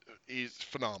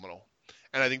phenomenal.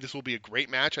 And I think this will be a great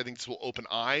match. I think this will open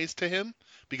eyes to him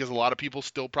because a lot of people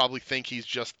still probably think he's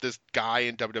just this guy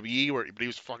in WWE, but he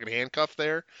was fucking handcuffed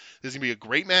there. This is gonna be a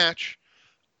great match,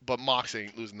 but Mox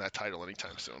ain't losing that title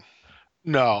anytime soon.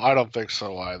 No, I don't think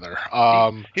so either.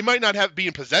 He might not be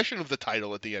in possession of the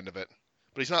title at the end of it,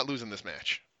 but he's not losing this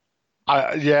match.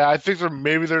 I think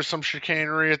there's some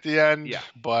chicanery at the end, Yeah.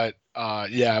 but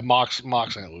Mox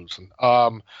ain't losing.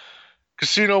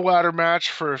 Casino ladder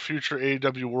match for a future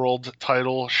AEW World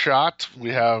Title shot. We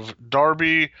have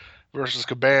Darby versus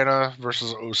Cabana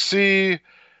versus OC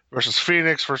versus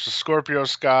Phoenix versus Scorpio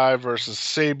Sky versus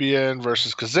Sabian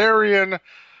versus Kazarian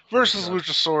versus God.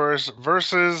 Luchasaurus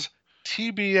versus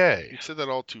TBA. You said that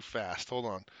all too fast. Hold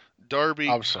on. Darby,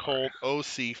 I'm sorry. Colt,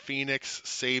 OC, Phoenix,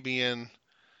 Sabian,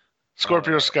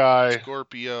 Scorpio Sky,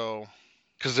 Scorpio.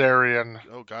 Kazarian.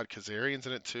 Oh God, Kazarian's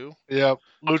in it too. Yep.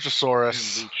 And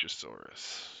Luchasaurus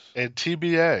Luchasaurus. and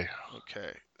TBA.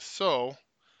 Okay, so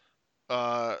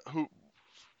who?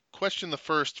 Question the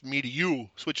first, me to you,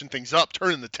 switching things up,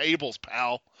 turning the tables,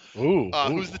 pal. Who's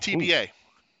the TBA?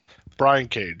 Brian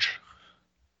Cage.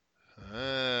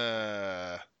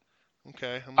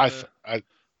 Okay. I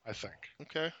think.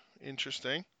 Okay,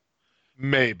 interesting.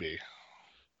 Maybe.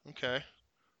 Okay,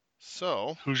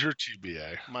 so Who's your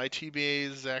TBA? my TBA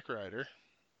is Zack Ryder.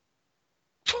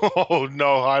 Oh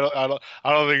no, I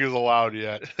don't think he's allowed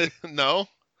yet. No.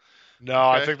 No,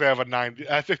 okay. I think they have a 90.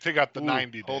 I think they got the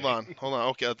 90 day. Hold on.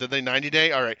 Okay, did they 90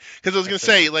 day? All right. Because I was gonna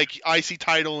say like IC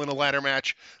title in a ladder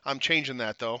match. I'm changing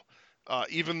that though.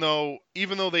 Even though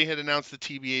they had announced the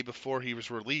TBA before he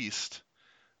was released,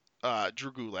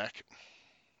 Drew Gulak.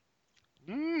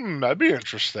 That'd be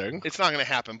interesting. It's not going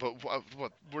to happen, but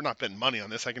we're not betting money on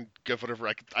this. I can give whatever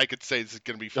I could say. This is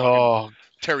going to be fucking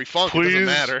Terry Funk. It doesn't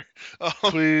matter.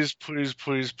 Please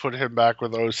put him back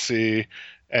with OC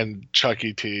and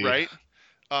Chucky T. Right?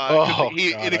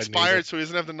 It expired, so he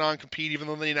doesn't have the non-compete, even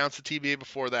though they announced the TBA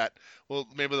before that. Well,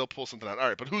 maybe they'll pull something out. All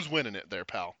right, but who's winning it there,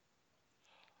 pal?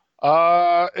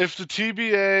 If the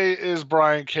TBA is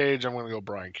Brian Cage, I'm going to go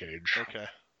Brian Cage. Okay.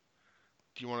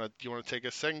 Do you want to take a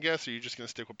second guess, or are you just going to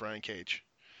stick with Brian Cage?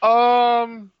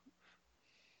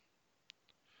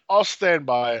 I'll stand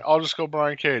by it. I'll just go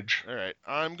Brian Cage. All right.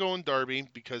 I'm going Darby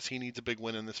because he needs a big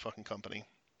win in this fucking company.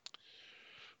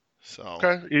 So.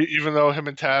 Okay. Even though him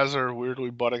and Taz are weirdly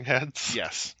butting heads.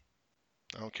 Yes.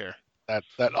 I don't care. That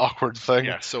awkward thing.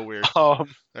 Yeah, so weird. All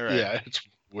right. Yeah, it's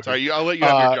weird. Sorry, I'll let you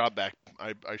have your job back.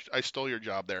 I stole your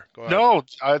job there. Go ahead. No,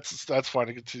 that's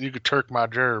fine. You could turk my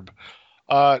gerb.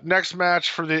 Next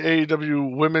match for the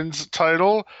AEW Women's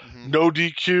title. Mm-hmm. No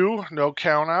DQ, no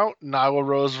count out. Nyla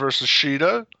Rose versus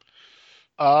Shida.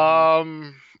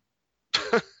 I'm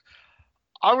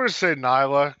going to say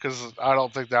Nyla because I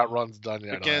don't think that run's done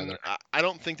yet. Again, either. I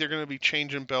don't think they're going to be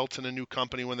changing belts in a new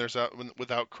company when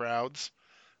without crowds.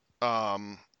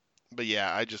 But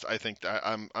yeah, I think that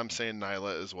I'm saying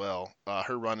Nyla as well.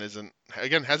 Her run hasn't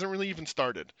really even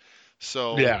started.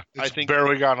 So yeah, I think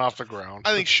barely gotten off the ground.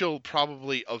 I think she'll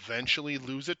probably eventually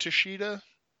lose it to Shida,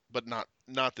 but not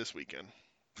this weekend.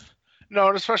 No,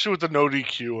 and especially with the no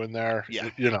DQ in there, Yeah.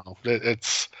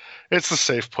 it's a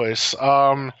safe place.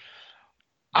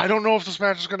 I don't know if this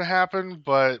match is going to happen,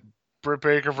 but Britt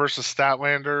Baker versus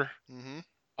Statlander.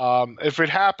 Mm-hmm. If it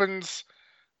happens,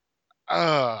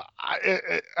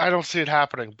 I don't see it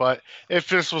happening. But if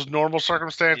this was normal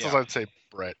circumstances, Yeah. I'd say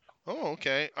Britt. Oh,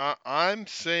 okay. I'm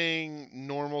saying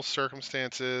normal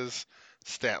circumstances,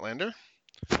 Statlander,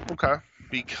 Okay.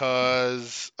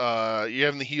 because you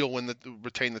having the heel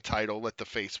retain the title, let the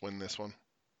face win this one.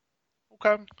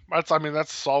 Okay.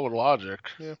 That's solid logic.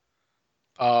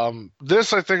 Yeah.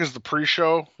 This I think is the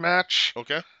pre-show match.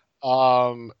 Okay.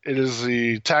 It is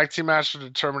the tag team match to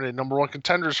determine the number one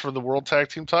contenders for the world tag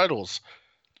team titles.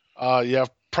 You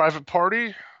have Private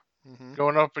Party Mm-hmm.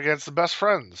 going up against the Best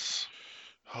Friends.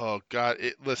 Oh God!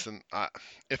 Listen,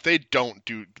 if they don't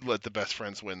let the best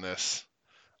friends win this,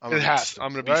 It has to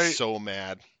I'm be, gonna be right? so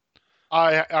mad.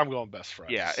 I'm going Best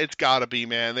Friends. Yeah, it's gotta be,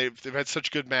 man. They've had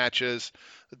such good matches,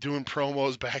 doing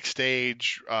promos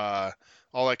backstage,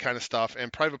 all that kind of stuff.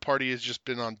 And Private Party has just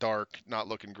been on dark, not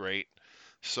looking great.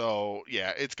 So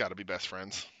yeah, it's gotta be best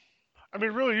friends. I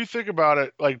mean, really, you think about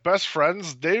it, like Best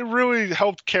Friends, they really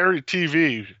helped carry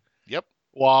TV Yep,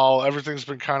 while everything's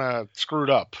been kind of screwed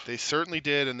up. they certainly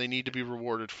did, and they need to be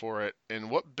rewarded for it. And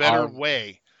what better Um,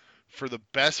 way for the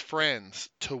best friends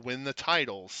to win the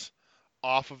titles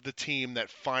off of the team that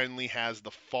finally has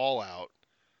the fallout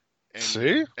and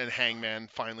See, and Hangman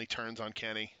finally turns on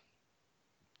Kenny.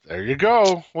 there you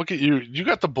go. Look at you. You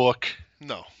got the book.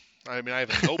 No, I mean I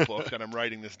have a notebook that I'm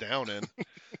writing this down in.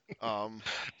 Um,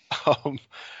 Um,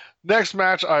 next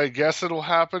match, I guess it'll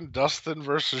happen. Dustin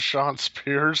versus Sean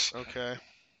Spears. okay.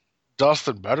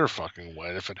 Dustin better fucking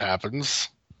win if it happens.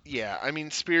 Yeah, I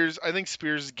mean Spears. I think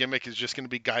Spears' gimmick is just going to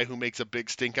be guy who makes a big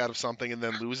stink out of something and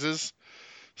then loses.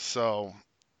 So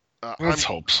Let's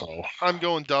hope so. I'm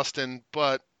going Dustin,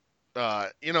 but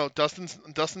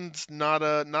Dustin's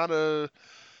not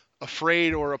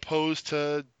afraid or opposed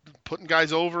to putting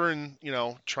guys over and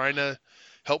trying to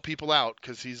help people out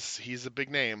because he's a big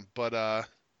name. But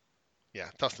yeah,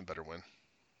 Dustin better win.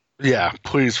 Yeah,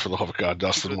 please, for the love of God,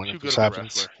 Dustin, win Too if good this of a happens.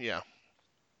 wrestler. Yeah,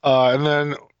 And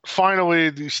then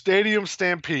finally, the Stadium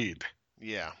Stampede.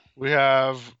 yeah, We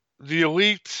have the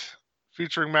Elite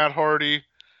featuring Matt Hardy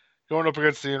going up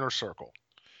against the Inner Circle.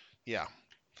 yeah.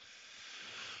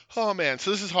 Oh man,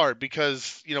 so this is hard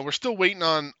because we're still waiting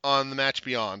on the match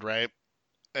beyond, right?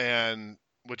 And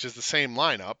which is the same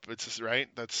lineup. It's just, right.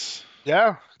 That's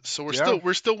Yeah, so yeah.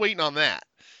 we're still waiting on that.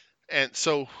 And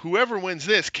so whoever wins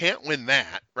this can't win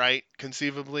that, right?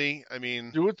 Conceivably, I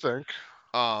mean, You would think.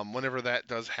 whenever that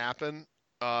does happen,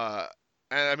 and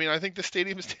I mean, I think the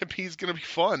Stadium Stampede is going to be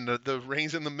fun. The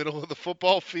ring's in the middle of the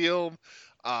football field.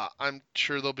 I'm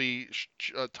sure there'll be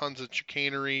tons of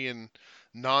chicanery and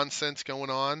nonsense going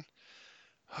on.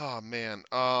 Oh man,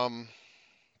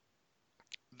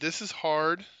 this is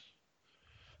hard,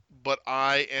 but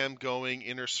I am going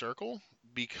Inner Circle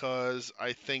because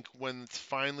I think when it's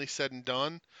finally said and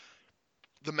done,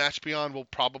 the match beyond will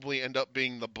probably end up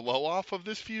being the blow off of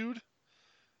this feud,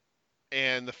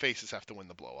 and the faces have to win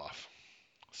the blow off.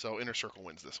 So Inner Circle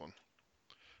wins this one.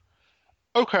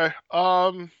 Okay.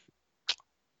 I'm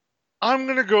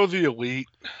gonna go the Elite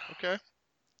Okay.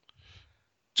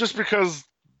 just because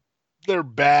they're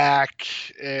back,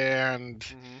 and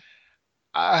Mm-hmm.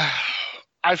 I,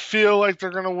 I feel like they're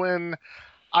gonna win.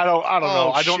 I don't know.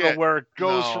 Oh I don't know shit! where it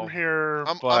goes No, from here,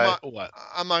 I'm but not. what?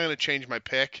 I'm not gonna change my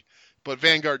pick, but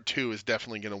Vanguard 2 is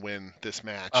definitely gonna win this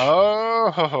match.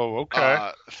 Oh,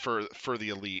 okay. For the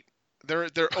Elite. They're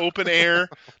open air.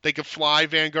 They could fly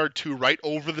Vanguard 2 right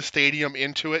over the stadium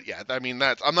into it. Yeah, I mean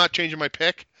I'm not changing my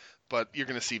pick, but you're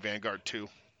gonna see Vanguard 2.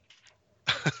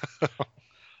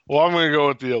 Well, I'm gonna go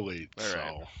with the Elite. All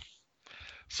right.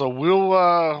 So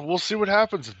we'll see what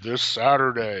happens this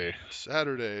Saturday.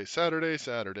 Saturday.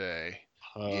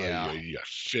 Yeah. Yeah,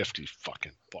 50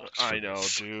 fucking bucks. I know,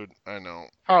 dude. I know.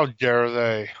 How dare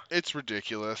they? It's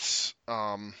ridiculous.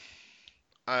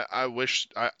 I wish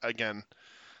again,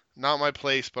 not my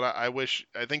place, but I wish.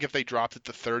 I think if they dropped it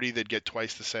to 30, they'd get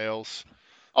twice the sales.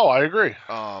 Oh, I agree.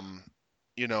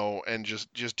 And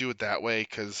just do it that way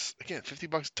because again,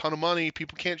 $50, a ton of money.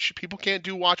 People can't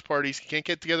do watch parties. Can't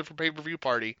get together for pay-per-view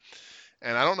party.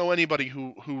 And I don't know anybody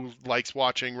who likes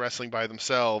watching wrestling by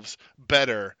themselves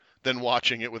better than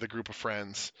watching it with a group of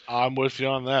friends. I'm with you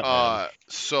on that, man.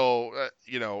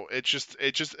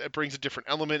 It brings a different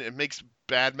element. It makes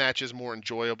bad matches more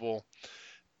enjoyable.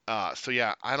 So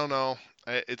yeah, I don't know.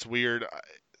 It's weird.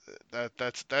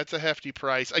 That's a hefty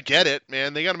price. I get it,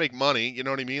 man. They got to make money. You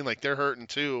know what I mean? Like they're hurting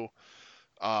too.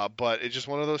 But it's just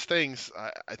one of those things.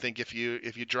 I think if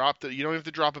you drop it, you don't have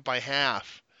to drop it by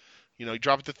half. You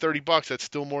drop it to $30. That's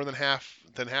still more than half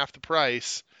the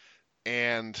price,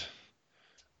 and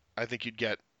I think you'd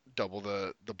get double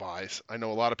the buys. I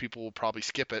know a lot of people will probably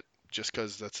skip it just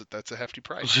because that's a hefty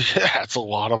price. Yeah, it's a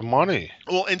lot of money.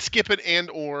 Well, and skip it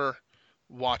and or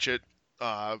watch it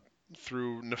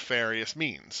through nefarious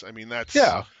means. I mean, it's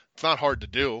not hard to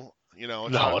do.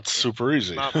 It's super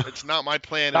easy. It's not my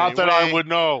plan. Not that I would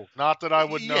know. Not that I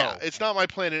would know. Yeah, it's not my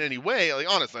plan in any way. Like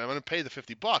honestly, I'm gonna pay the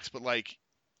 $50, but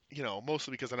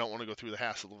mostly because I don't want to go through the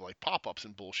hassle of like pop-ups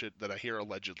and bullshit that I hear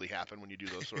allegedly happen when you do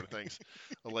those sort of things,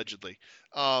 allegedly.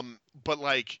 But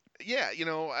yeah,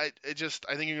 I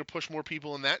think you're gonna push more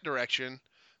people in that direction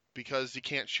because you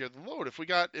can't share the load. If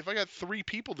I got 3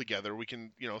 people together, we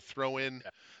can throw in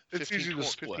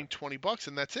 $15-20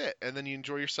 and that's it, and then you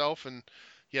enjoy yourself and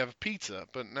you have a pizza.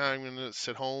 But now I'm gonna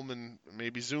sit home and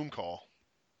maybe Zoom call.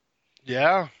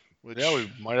 Yeah, we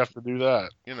might have to do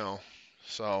that.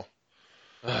 So.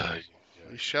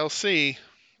 We shall see,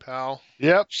 pal.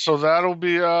 Yep. So that'll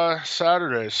be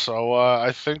Saturday. So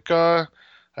I think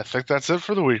that's it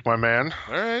for the week, my man.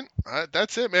 All right,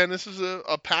 that's it, man. This is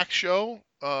a packed show.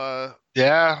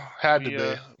 Yeah, had to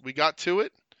be. We got to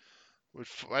it. We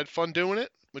had fun doing it,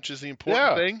 which is the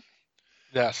important thing.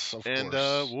 Yes, of course. And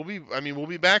we'll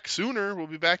be back sooner. We'll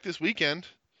be back this weekend.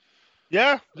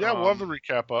 Yeah, we'll have the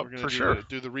recap up for sure.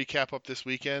 Do the recap up this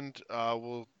weekend.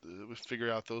 We'll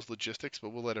figure out those logistics,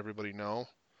 but we'll let everybody know.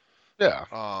 Yeah.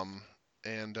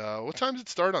 And what time does it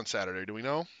start on Saturday? Do we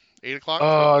know? 8 o'clock?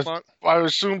 12 o'clock? I would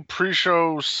assume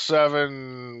pre-show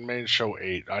 7, main show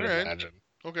 8. I'd imagine.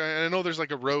 Okay, and I know there's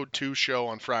like a Road 2 show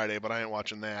on Friday, but I ain't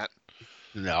watching that.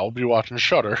 No, I'll be watching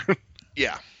Shudder.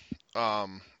 Yeah.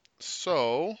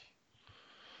 So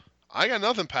I got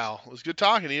nothing, pal. It was good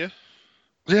talking to you.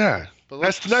 Yeah.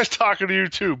 That's nice talking to you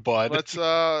too, bud.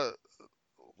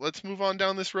 Let's move on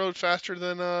down this road faster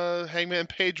than Hangman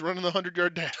Page running the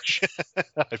 100-yard dash.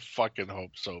 I fucking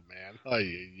hope so, man.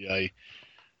 Ay.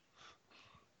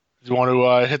 You want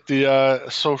to hit the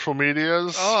social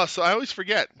medias? Oh, so I always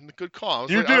forget. Good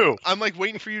call. You do. I'm like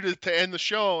waiting for you to end the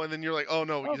show, and then you're like, oh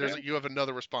no, you have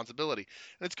another responsibility,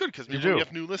 and it's good because we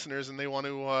have new listeners and they want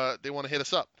to hit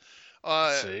us up.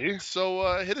 See?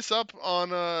 So hit us up on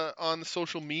the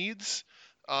social medias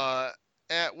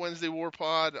at Wednesday War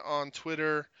Pod on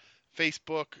Twitter,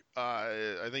 Facebook.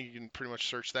 I think you can pretty much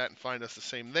search that and find us the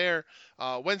same there.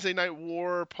 Wednesday Night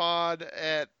War Pod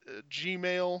at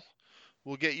Gmail.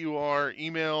 We'll get you our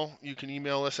email. You can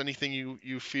email us anything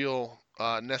you feel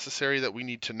necessary that we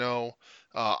need to know.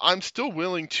 I'm still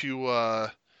willing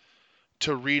to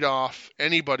read off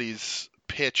anybody's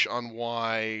pitch on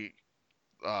why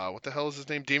what the hell is his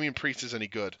name? Damian Priest is any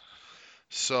good.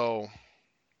 So.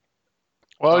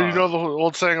 Well, the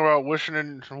old saying about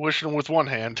wishing with one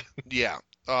hand. Yeah.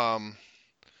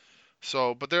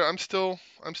 So, but I'm still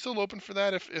open for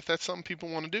that if that's something people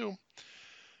want to do.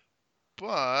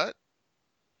 But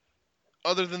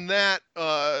other than that,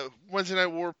 Wednesday Night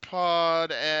War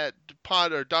Pod at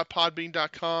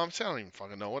 .podbean.com. See, I don't even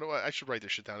fucking know. I should write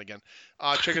this shit down again.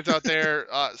 Check us out there.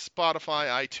 Spotify,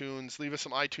 iTunes. Leave us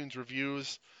some iTunes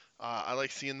reviews. I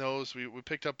like seeing those. We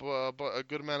picked up a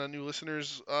good amount of new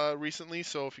listeners recently.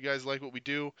 So if you guys like what we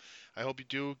do, I hope you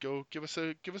do. Go give us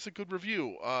a good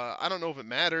review. I don't know if it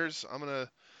matters. I'm gonna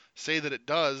say that it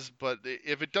does, but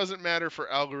if it doesn't matter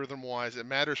for algorithm wise, it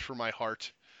matters for my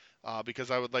heart. Because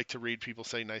I would like to read people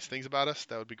say nice things about us.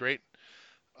 That would be great.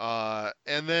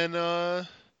 And then,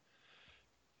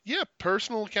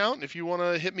 personal account. If you want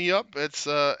to hit me up, it's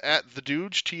at the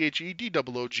Dooge,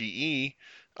 TheDooge.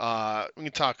 We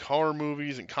can talk horror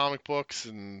movies and comic books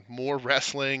and more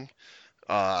wrestling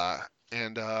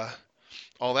and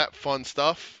all that fun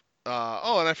stuff. And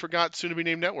I forgot Soon to Be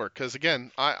Named Network because,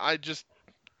 again, I just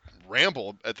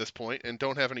ramble at this point and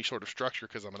don't have any sort of structure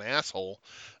because I'm an asshole.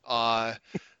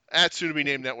 At Soon to Be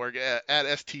Named Network, at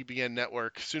STBN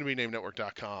Network,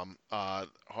 soon-to-be-named-network.com.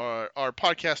 Our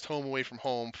podcast home away from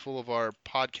home, full of our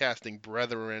podcasting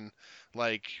brethren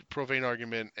like Profane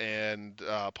Argument and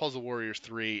Puzzle Warriors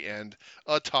 3 and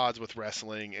Todd's with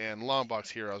Wrestling and Longbox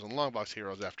Heroes and Longbox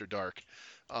Heroes After Dark.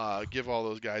 Give all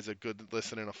those guys a good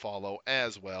listen and a follow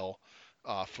as well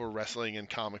for wrestling and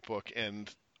comic book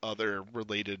and other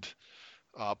related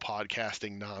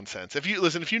podcasting nonsense. If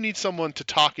you need someone to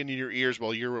talk into your ears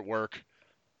while you're at work,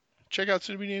 check out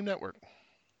Soon to Be Named Network.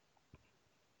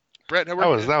 Brett, that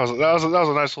was a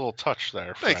nice little touch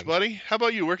there. Thanks, buddy. How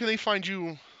about you? Where can they find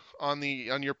you on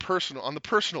the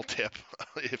personal tip,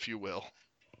 if you will?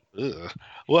 Ugh.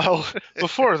 Well,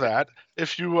 before that,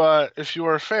 if you are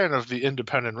a fan of the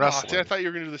independent Oh, see, I wrestling, thought you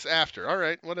were going to do this after. All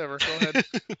right, whatever. Go ahead.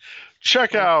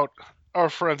 check out our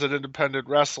friends at Independent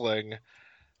Wrestling,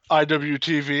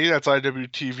 IWTV. That's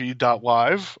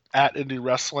IWTV.live, at Indie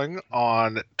Wrestling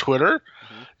on Twitter.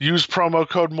 Mhm. Use promo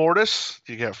code Mortis.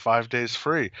 You get 5 days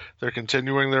free. They're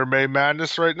continuing their May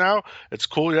Madness right now. It's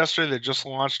cool. Yesterday they just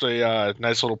launched a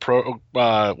nice little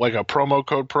like a promo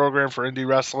code program for indie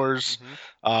wrestlers.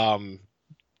 Mhm.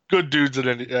 Good dudes at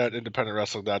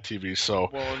independentwrestling.tv. So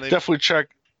Well, and definitely check.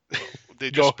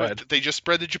 Go ahead. They just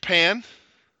spread to Japan,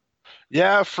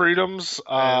 Yeah, Freedoms.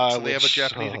 and so they have a Which,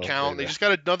 Japanese oh, account. They baby. just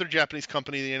got another Japanese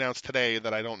company they announced today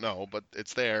that I don't know, but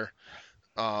it's there.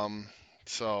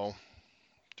 So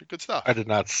they're good I stuff. did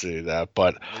not see that,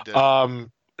 but They did.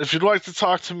 if you'd like to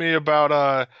talk to me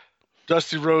about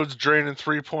Dusty Rhodes draining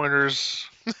 3-pointers,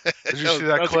 did you see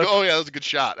that clip? Oh yeah, that was a good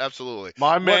shot. Absolutely.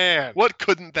 My man. What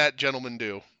couldn't that gentleman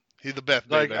do? He's the best,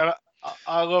 Like, baby. and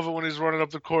I love it when he's running up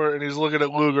the court and he's looking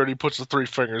at Luger and he puts the 3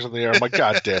 fingers in the air. I'm like,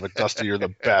 God damn it, Dusty, you're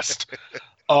the best.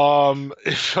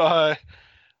 If I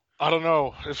don't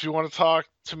know if you want to talk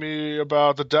to me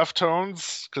about the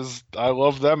Deftones, because I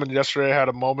love them, and yesterday I had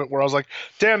a moment where I was like,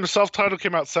 damn, the self-titled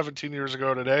came out 17 years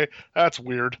ago today. That's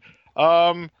weird.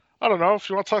 I don't know if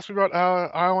you want to talk to me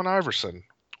about Allen Iverson,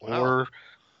 Wow. or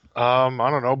I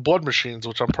don't know, Blood Machines,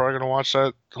 which I'm probably gonna watch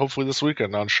that hopefully this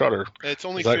weekend on Shudder. It's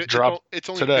only That dropped it's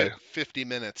only today. 50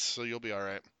 minutes, so you'll be all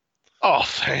right. Oh,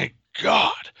 thank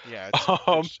God. Yeah,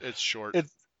 it's short.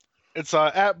 It's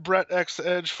at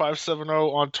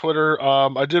BrettXEdge570 on Twitter.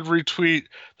 I did retweet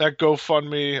that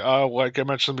GoFundMe, like I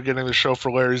mentioned at the beginning of the show,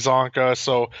 for Larry Zonka.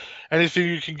 So anything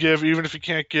you can give, even if you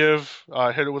can't give,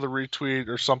 hit it with a retweet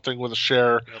or something with a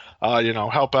share. Yep.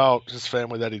 Help out his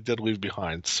family that he did leave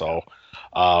behind. So,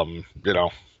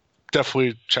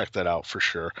 definitely check that out for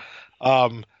sure.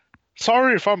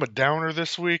 Sorry if I'm a downer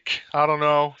this week. I don't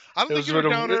know. I don't think you're a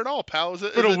downer at all, pal. It's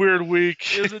been a weird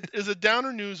week. It was a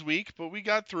downer news week, but we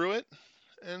got through it,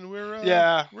 and we're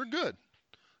good.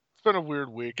 It's been a weird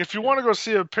week. If you want to go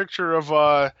see a picture of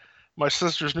my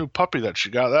sister's new puppy that she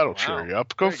got, that'll cheer you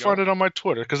up. Go find it on my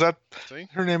Twitter, because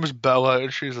her name is Bella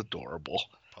and she's adorable.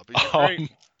 Puppies are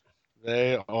great.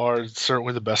 They are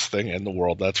certainly the best thing in the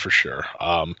world, that's for sure.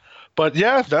 But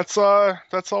yeah, that's all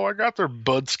I got there,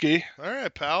 Budski. All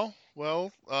right, pal.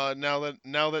 Well, now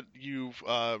that you've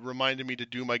reminded me to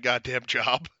do my goddamn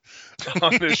job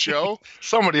on this show,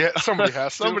 somebody has to.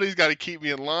 Somebody's got to keep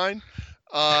me in line.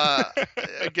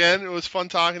 Again, it was fun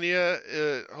talking to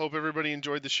you. Hope everybody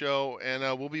enjoyed the show, and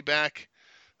we'll be back.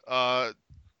 I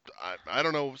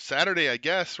don't know, Saturday, I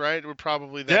guess, right? We're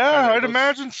probably I'd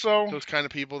imagine so. Those kind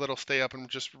of people that'll stay up and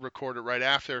just record it right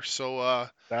after. So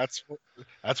that's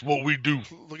what we do.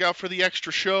 Look out for the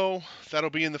extra show.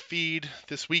 That'll be in the feed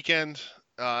this weekend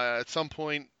at some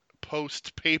point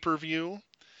post pay-per-view,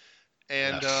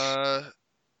 and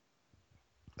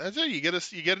that's it. You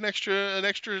get an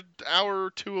extra hour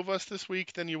or two of us this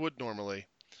week than you would normally.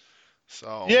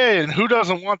 So yeah, and who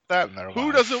doesn't want that in their life?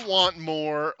 Who doesn't want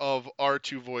more of our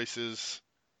two voices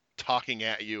talking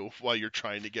at you while you're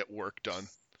trying to get work done?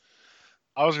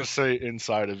 I was gonna say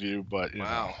inside of you, but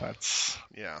wow, that's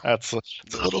it's a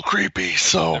little creepy.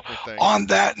 So on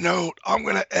that note, I'm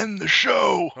gonna end the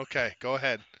show. Okay, go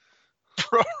ahead.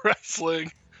 Pro wrestling,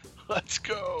 let's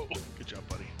go. Good job,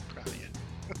 buddy. Proud of you.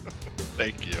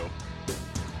 Thank you.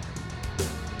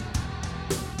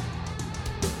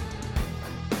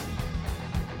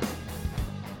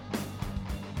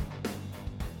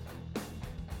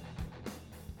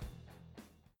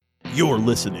 You're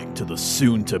listening to the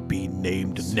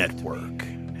soon-to-be-named network,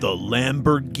 the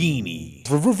Lamborghini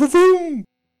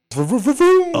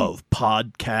of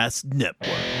podcast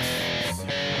networks.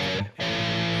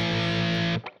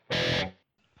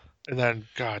 And then,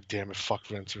 God damn it, fuck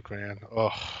Vince McMahon.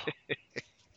 Oh.